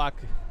play clock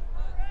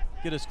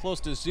get as close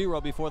to 0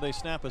 before they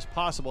snap as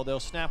possible. They'll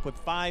snap with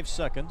 5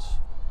 seconds.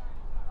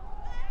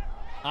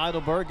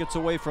 Idleberg gets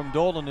away from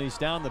Dolan, and he's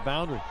down the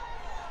boundary.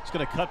 He's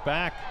going to cut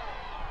back.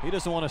 He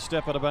doesn't want to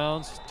step out of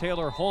bounds.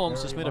 Taylor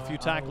Holmes has made a few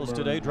tackles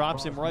today,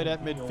 drops him right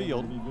at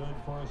midfield.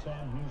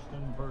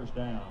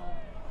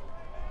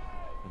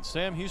 And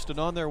Sam Houston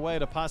on their way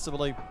to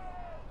possibly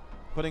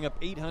putting up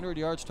 800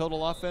 yards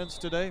total offense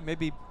today,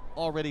 maybe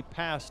already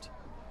past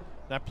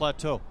that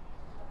plateau.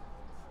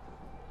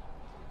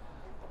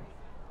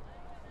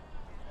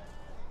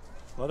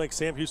 Well, I think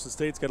Sam Houston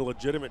State's got a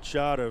legitimate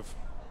shot of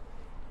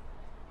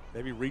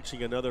maybe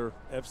reaching another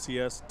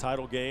FCS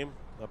title game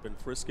up in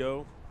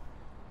Frisco.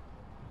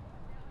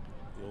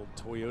 The old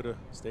Toyota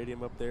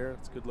Stadium up there.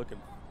 It's a good looking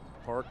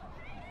park.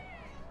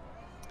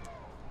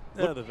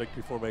 Yeah, the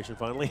victory formation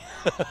finally.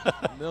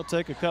 They'll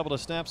take a couple of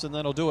snaps and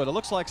that'll do it. It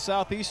looks like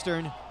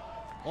Southeastern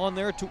on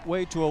their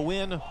way to a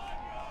win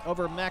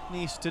over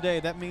McNeese today.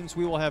 That means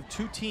we will have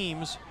 2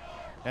 teams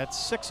at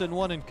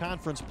 6-1 in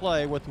conference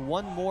play with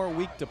 1 more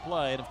week to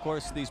play. And of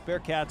course, these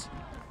Bearcats,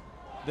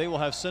 they will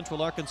have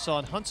Central Arkansas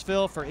and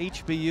Huntsville for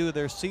HBU.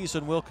 Their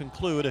season will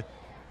conclude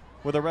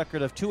with a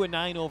record of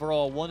 2-9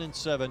 overall,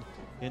 1-7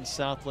 in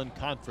Southland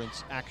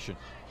Conference action.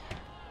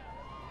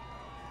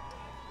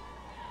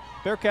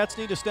 Bearcats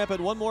need to step it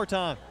one more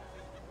time.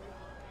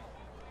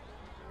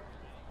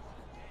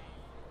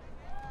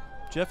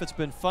 Jeff, it's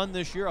been fun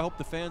this year. I hope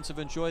the fans have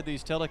enjoyed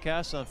these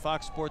telecasts on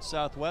Fox Sports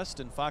Southwest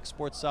and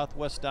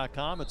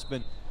foxsportssouthwest.com. It's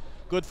been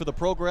good for the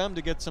program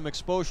to get some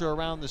exposure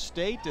around the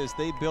state as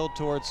they build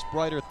towards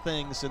brighter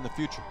things in the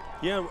future.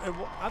 Yeah, and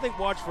I think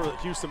watch for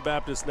Houston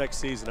Baptist next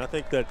season. I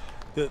think that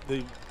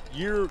the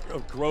year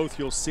of growth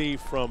you'll see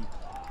from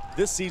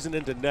this season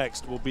into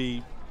next will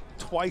be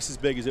twice as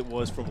big as it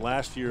was from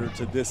last year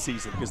to this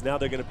season, because now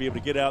they're going to be able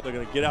to get out. They're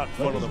going to get out in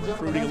front of the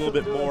recruiting a little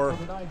bit more.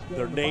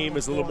 Their name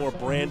is a little more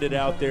branded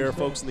out there.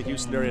 Folks in the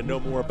Houston area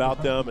know more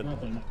about them,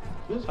 and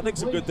I think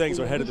some good things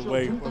are headed the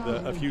way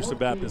of Houston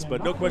Baptist.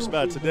 But no question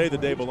about it, today the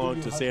day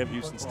belonged to Sam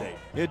Houston State.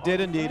 It did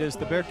indeed, as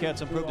the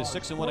Bearcats improved to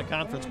 6-1 in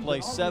conference play,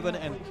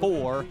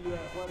 7-4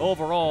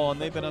 overall,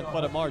 and they've been on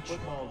quite a march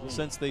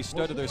since they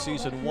started their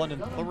season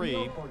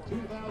 1-3.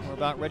 We're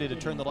about ready to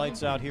turn the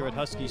lights out here at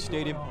Husky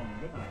Stadium.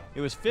 It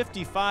was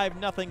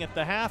 55-0 at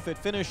the half. It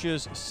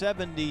finishes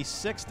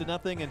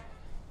 76-0, and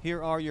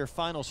here are your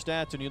final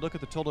stats. And you look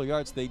at the total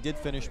yards, they did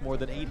finish more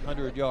than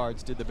 800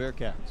 yards, did the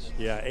Bearcats.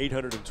 Yeah,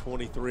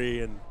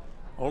 823 and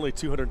only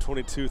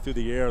 222 through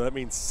the air. That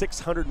means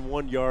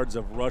 601 yards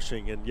of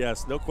rushing. And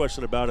yes, no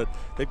question about it,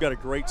 they've got a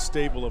great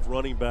stable of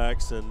running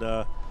backs. And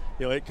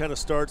you know, it kind of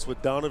starts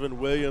with Donovan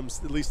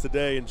Williams, at least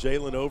today, and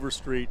Jalen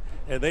Overstreet,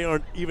 and they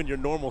aren't even your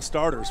normal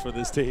starters for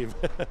this team.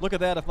 Look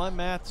at that. If my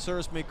math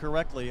serves me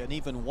correctly, an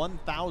even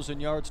 1,000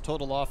 yards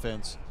total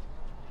offense,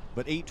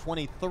 but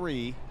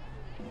 823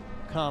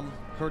 come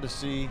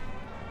courtesy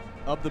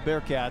of the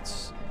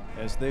Bearcats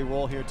as they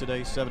roll here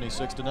today,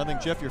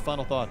 76-0. Jeff, your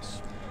final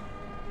thoughts?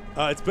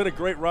 It's been a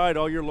great ride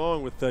all year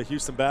long with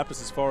Houston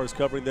Baptist as far as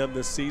covering them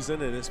this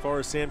season. And as far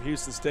as Sam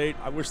Houston State,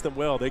 I wish them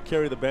well. They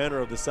carry the banner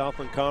of the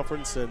Southland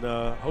Conference, and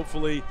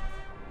hopefully,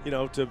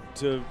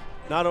 to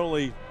not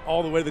only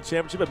all the way to the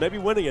championship, but maybe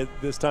winning it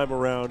this time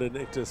around.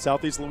 And to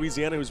Southeast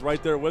Louisiana, who's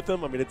right there with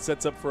them. I mean, it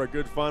sets up for a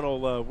good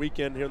final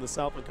weekend here in the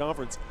Southland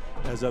Conference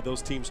as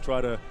those teams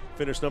try to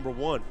finish number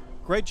 1.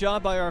 Great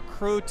job by our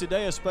crew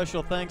today. A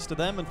special thanks to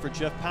them. And for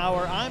Jeff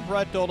Power, I'm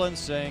Brett Dolan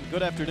saying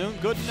good afternoon,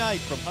 good night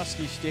from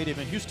Husky Stadium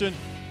in Houston.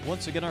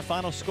 Once again, our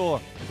final score,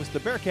 it was the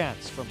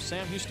Bearcats from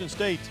Sam Houston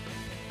State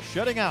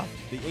shutting out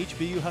the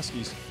HBU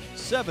Huskies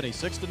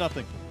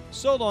 76-0.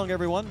 So long,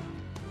 everyone.